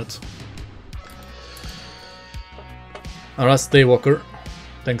an ultimate. Alright, Staywalker.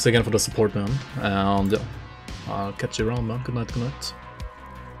 Thanks again for the support, man. And yeah. I'll catch you around, man. Good night, good night.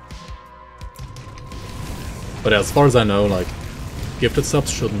 But yeah, as far as I know, like, gifted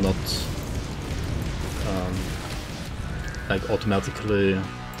subs should not like automatically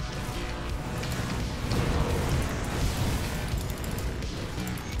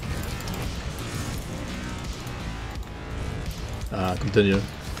continue.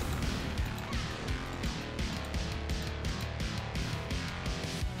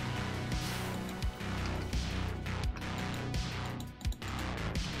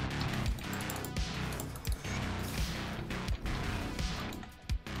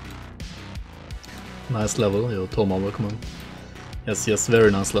 Nice level, yo, Toma, welcome on. Yes, yes, very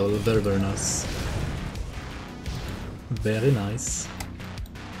nice level, very, very nice. Very nice.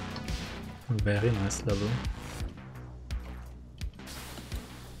 Very nice level.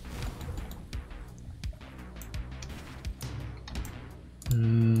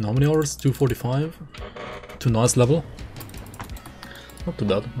 How many hours? 245? Too nice level? Not too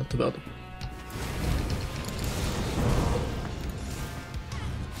bad, not too bad.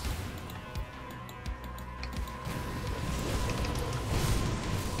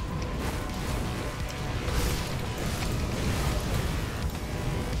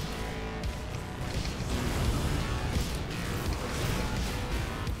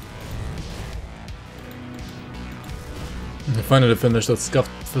 I finally finished that scuffed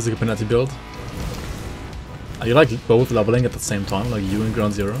physical penalty build. You like both leveling at the same time, like you and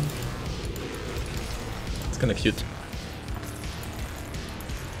Ground Zero? It's kinda cute.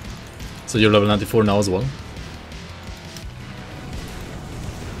 So you're level 94 now as well?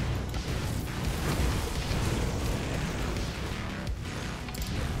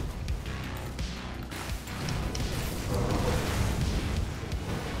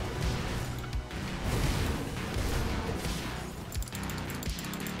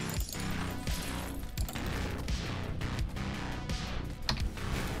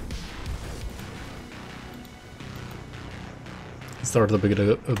 Started a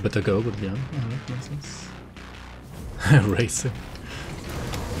bit ago, but yeah, makes sense. Racing.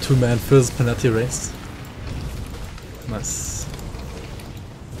 Two-man first Panetti race. Nice.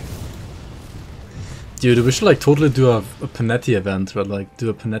 Dude, we should like totally do a Panetti event, right? Like do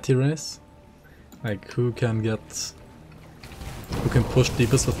a Panetti race. Like who can push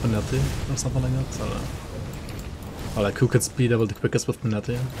deepest with Panetti or something like that. I don't know. Or like who can speed level the quickest with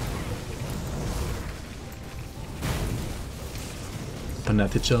Panetti.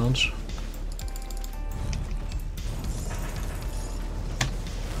 Panetti challenge.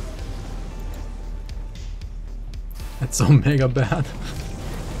 It's so mega bad.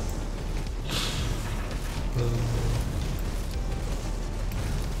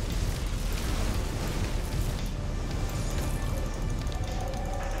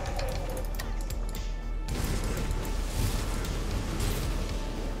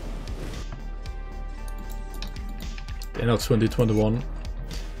 End of 2021,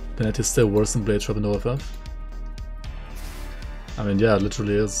 Panetti is still worse than Blade Trap and OFF. I mean, yeah, it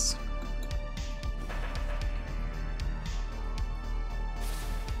literally is.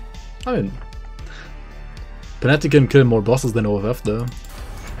 I mean, Panetti can kill more bosses than OFF though.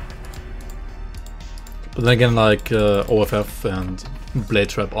 But then again, like, OFF and Blade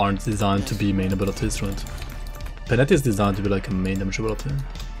Trap aren't designed to be main abilities, right? Panetti is designed to be like a main damage ability.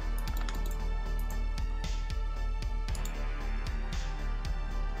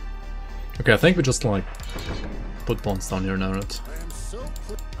 Okay, I think we just like put bombs down here now, right?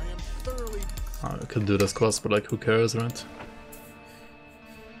 I could do this quest, but like who cares, right?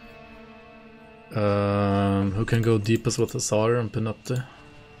 Who can go deepest with Asar and Panetti?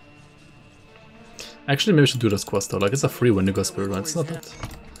 Actually, maybe we should do this quest though. Like it's a free Wendigo Spirit, right? It's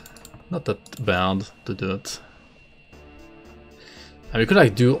not that bad to do it. And we could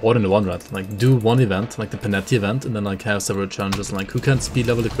like do all in one, right? Like do one event, like the Panetti event, and then like have several challenges. Like who can speed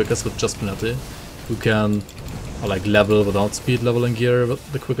level the quickest with just Panetti? Who can like level without speed leveling gear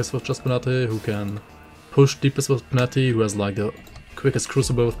the quickest with just Panetti? Who can push deepest with Panetti? Who has like the quickest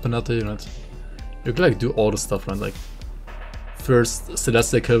crucible with Panetti, right? You could like do all the stuff, right? Like first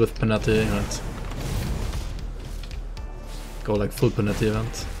Celestia kill with Panetti, right? Go like full Panetti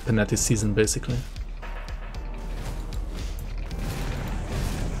event. Panetti season basically.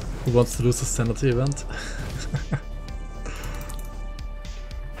 Who wants to lose a sanity event?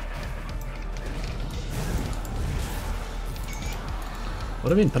 What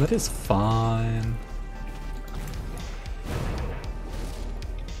do I mean? Panetti is fine.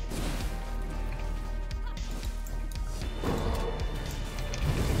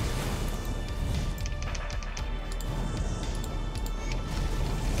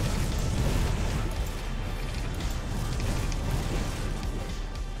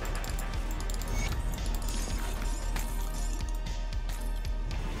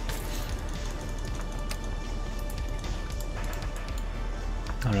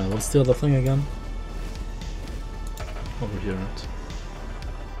 Alright, what's the other thing again? Over here, right?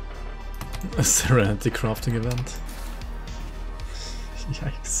 A Serenity crafting event.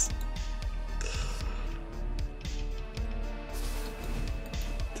 Yikes.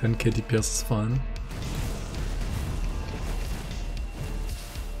 10k DPS is fine.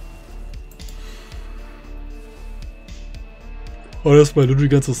 Oh, that's my Ludwig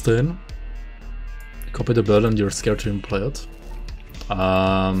can sustain. Copy the bird and you're scared to even play it.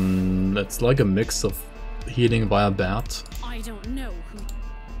 It's like a mix of healing via bat I don't know who.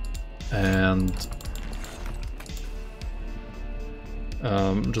 and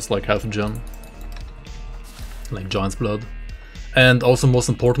just like half a gem, like Giant's Blood. And also, most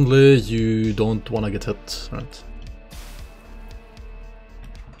importantly, you don't want to get hit, right?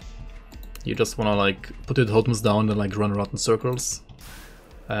 You just want to like put your totems down and like run around in circles.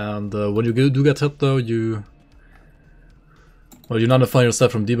 And when you do get hit though, you nullify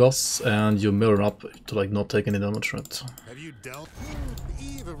yourself from debuffs and you mirror up to like not take any damage, right? Have you dealt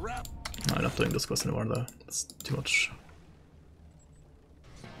the rap? I'm not doing this quest anymore though. It's too much.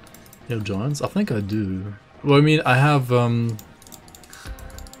 You have giants? I think I do. Well, I mean, I have I'm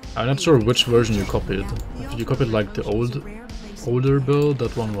not sure which version you copied. If you copied like the older build,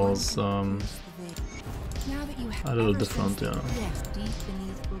 that one was a little different, yeah.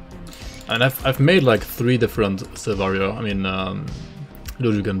 And I've made like 3 different Silvario, I mean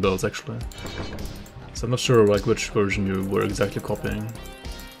Ludwig builds actually. So I'm not sure like which version you were exactly copying.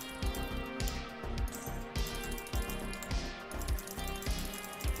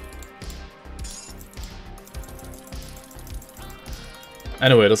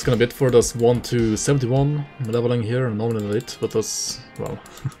 Anyway, that's gonna be it for this 1 to 71 leveling here, normally elite, but this, well,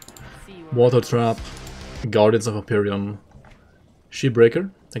 Mortar Trap Guardians of Hyperion Shieldbreaker.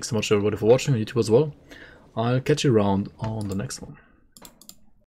 Thanks so much everybody for watching on YouTube as well. I'll catch you around on the next one.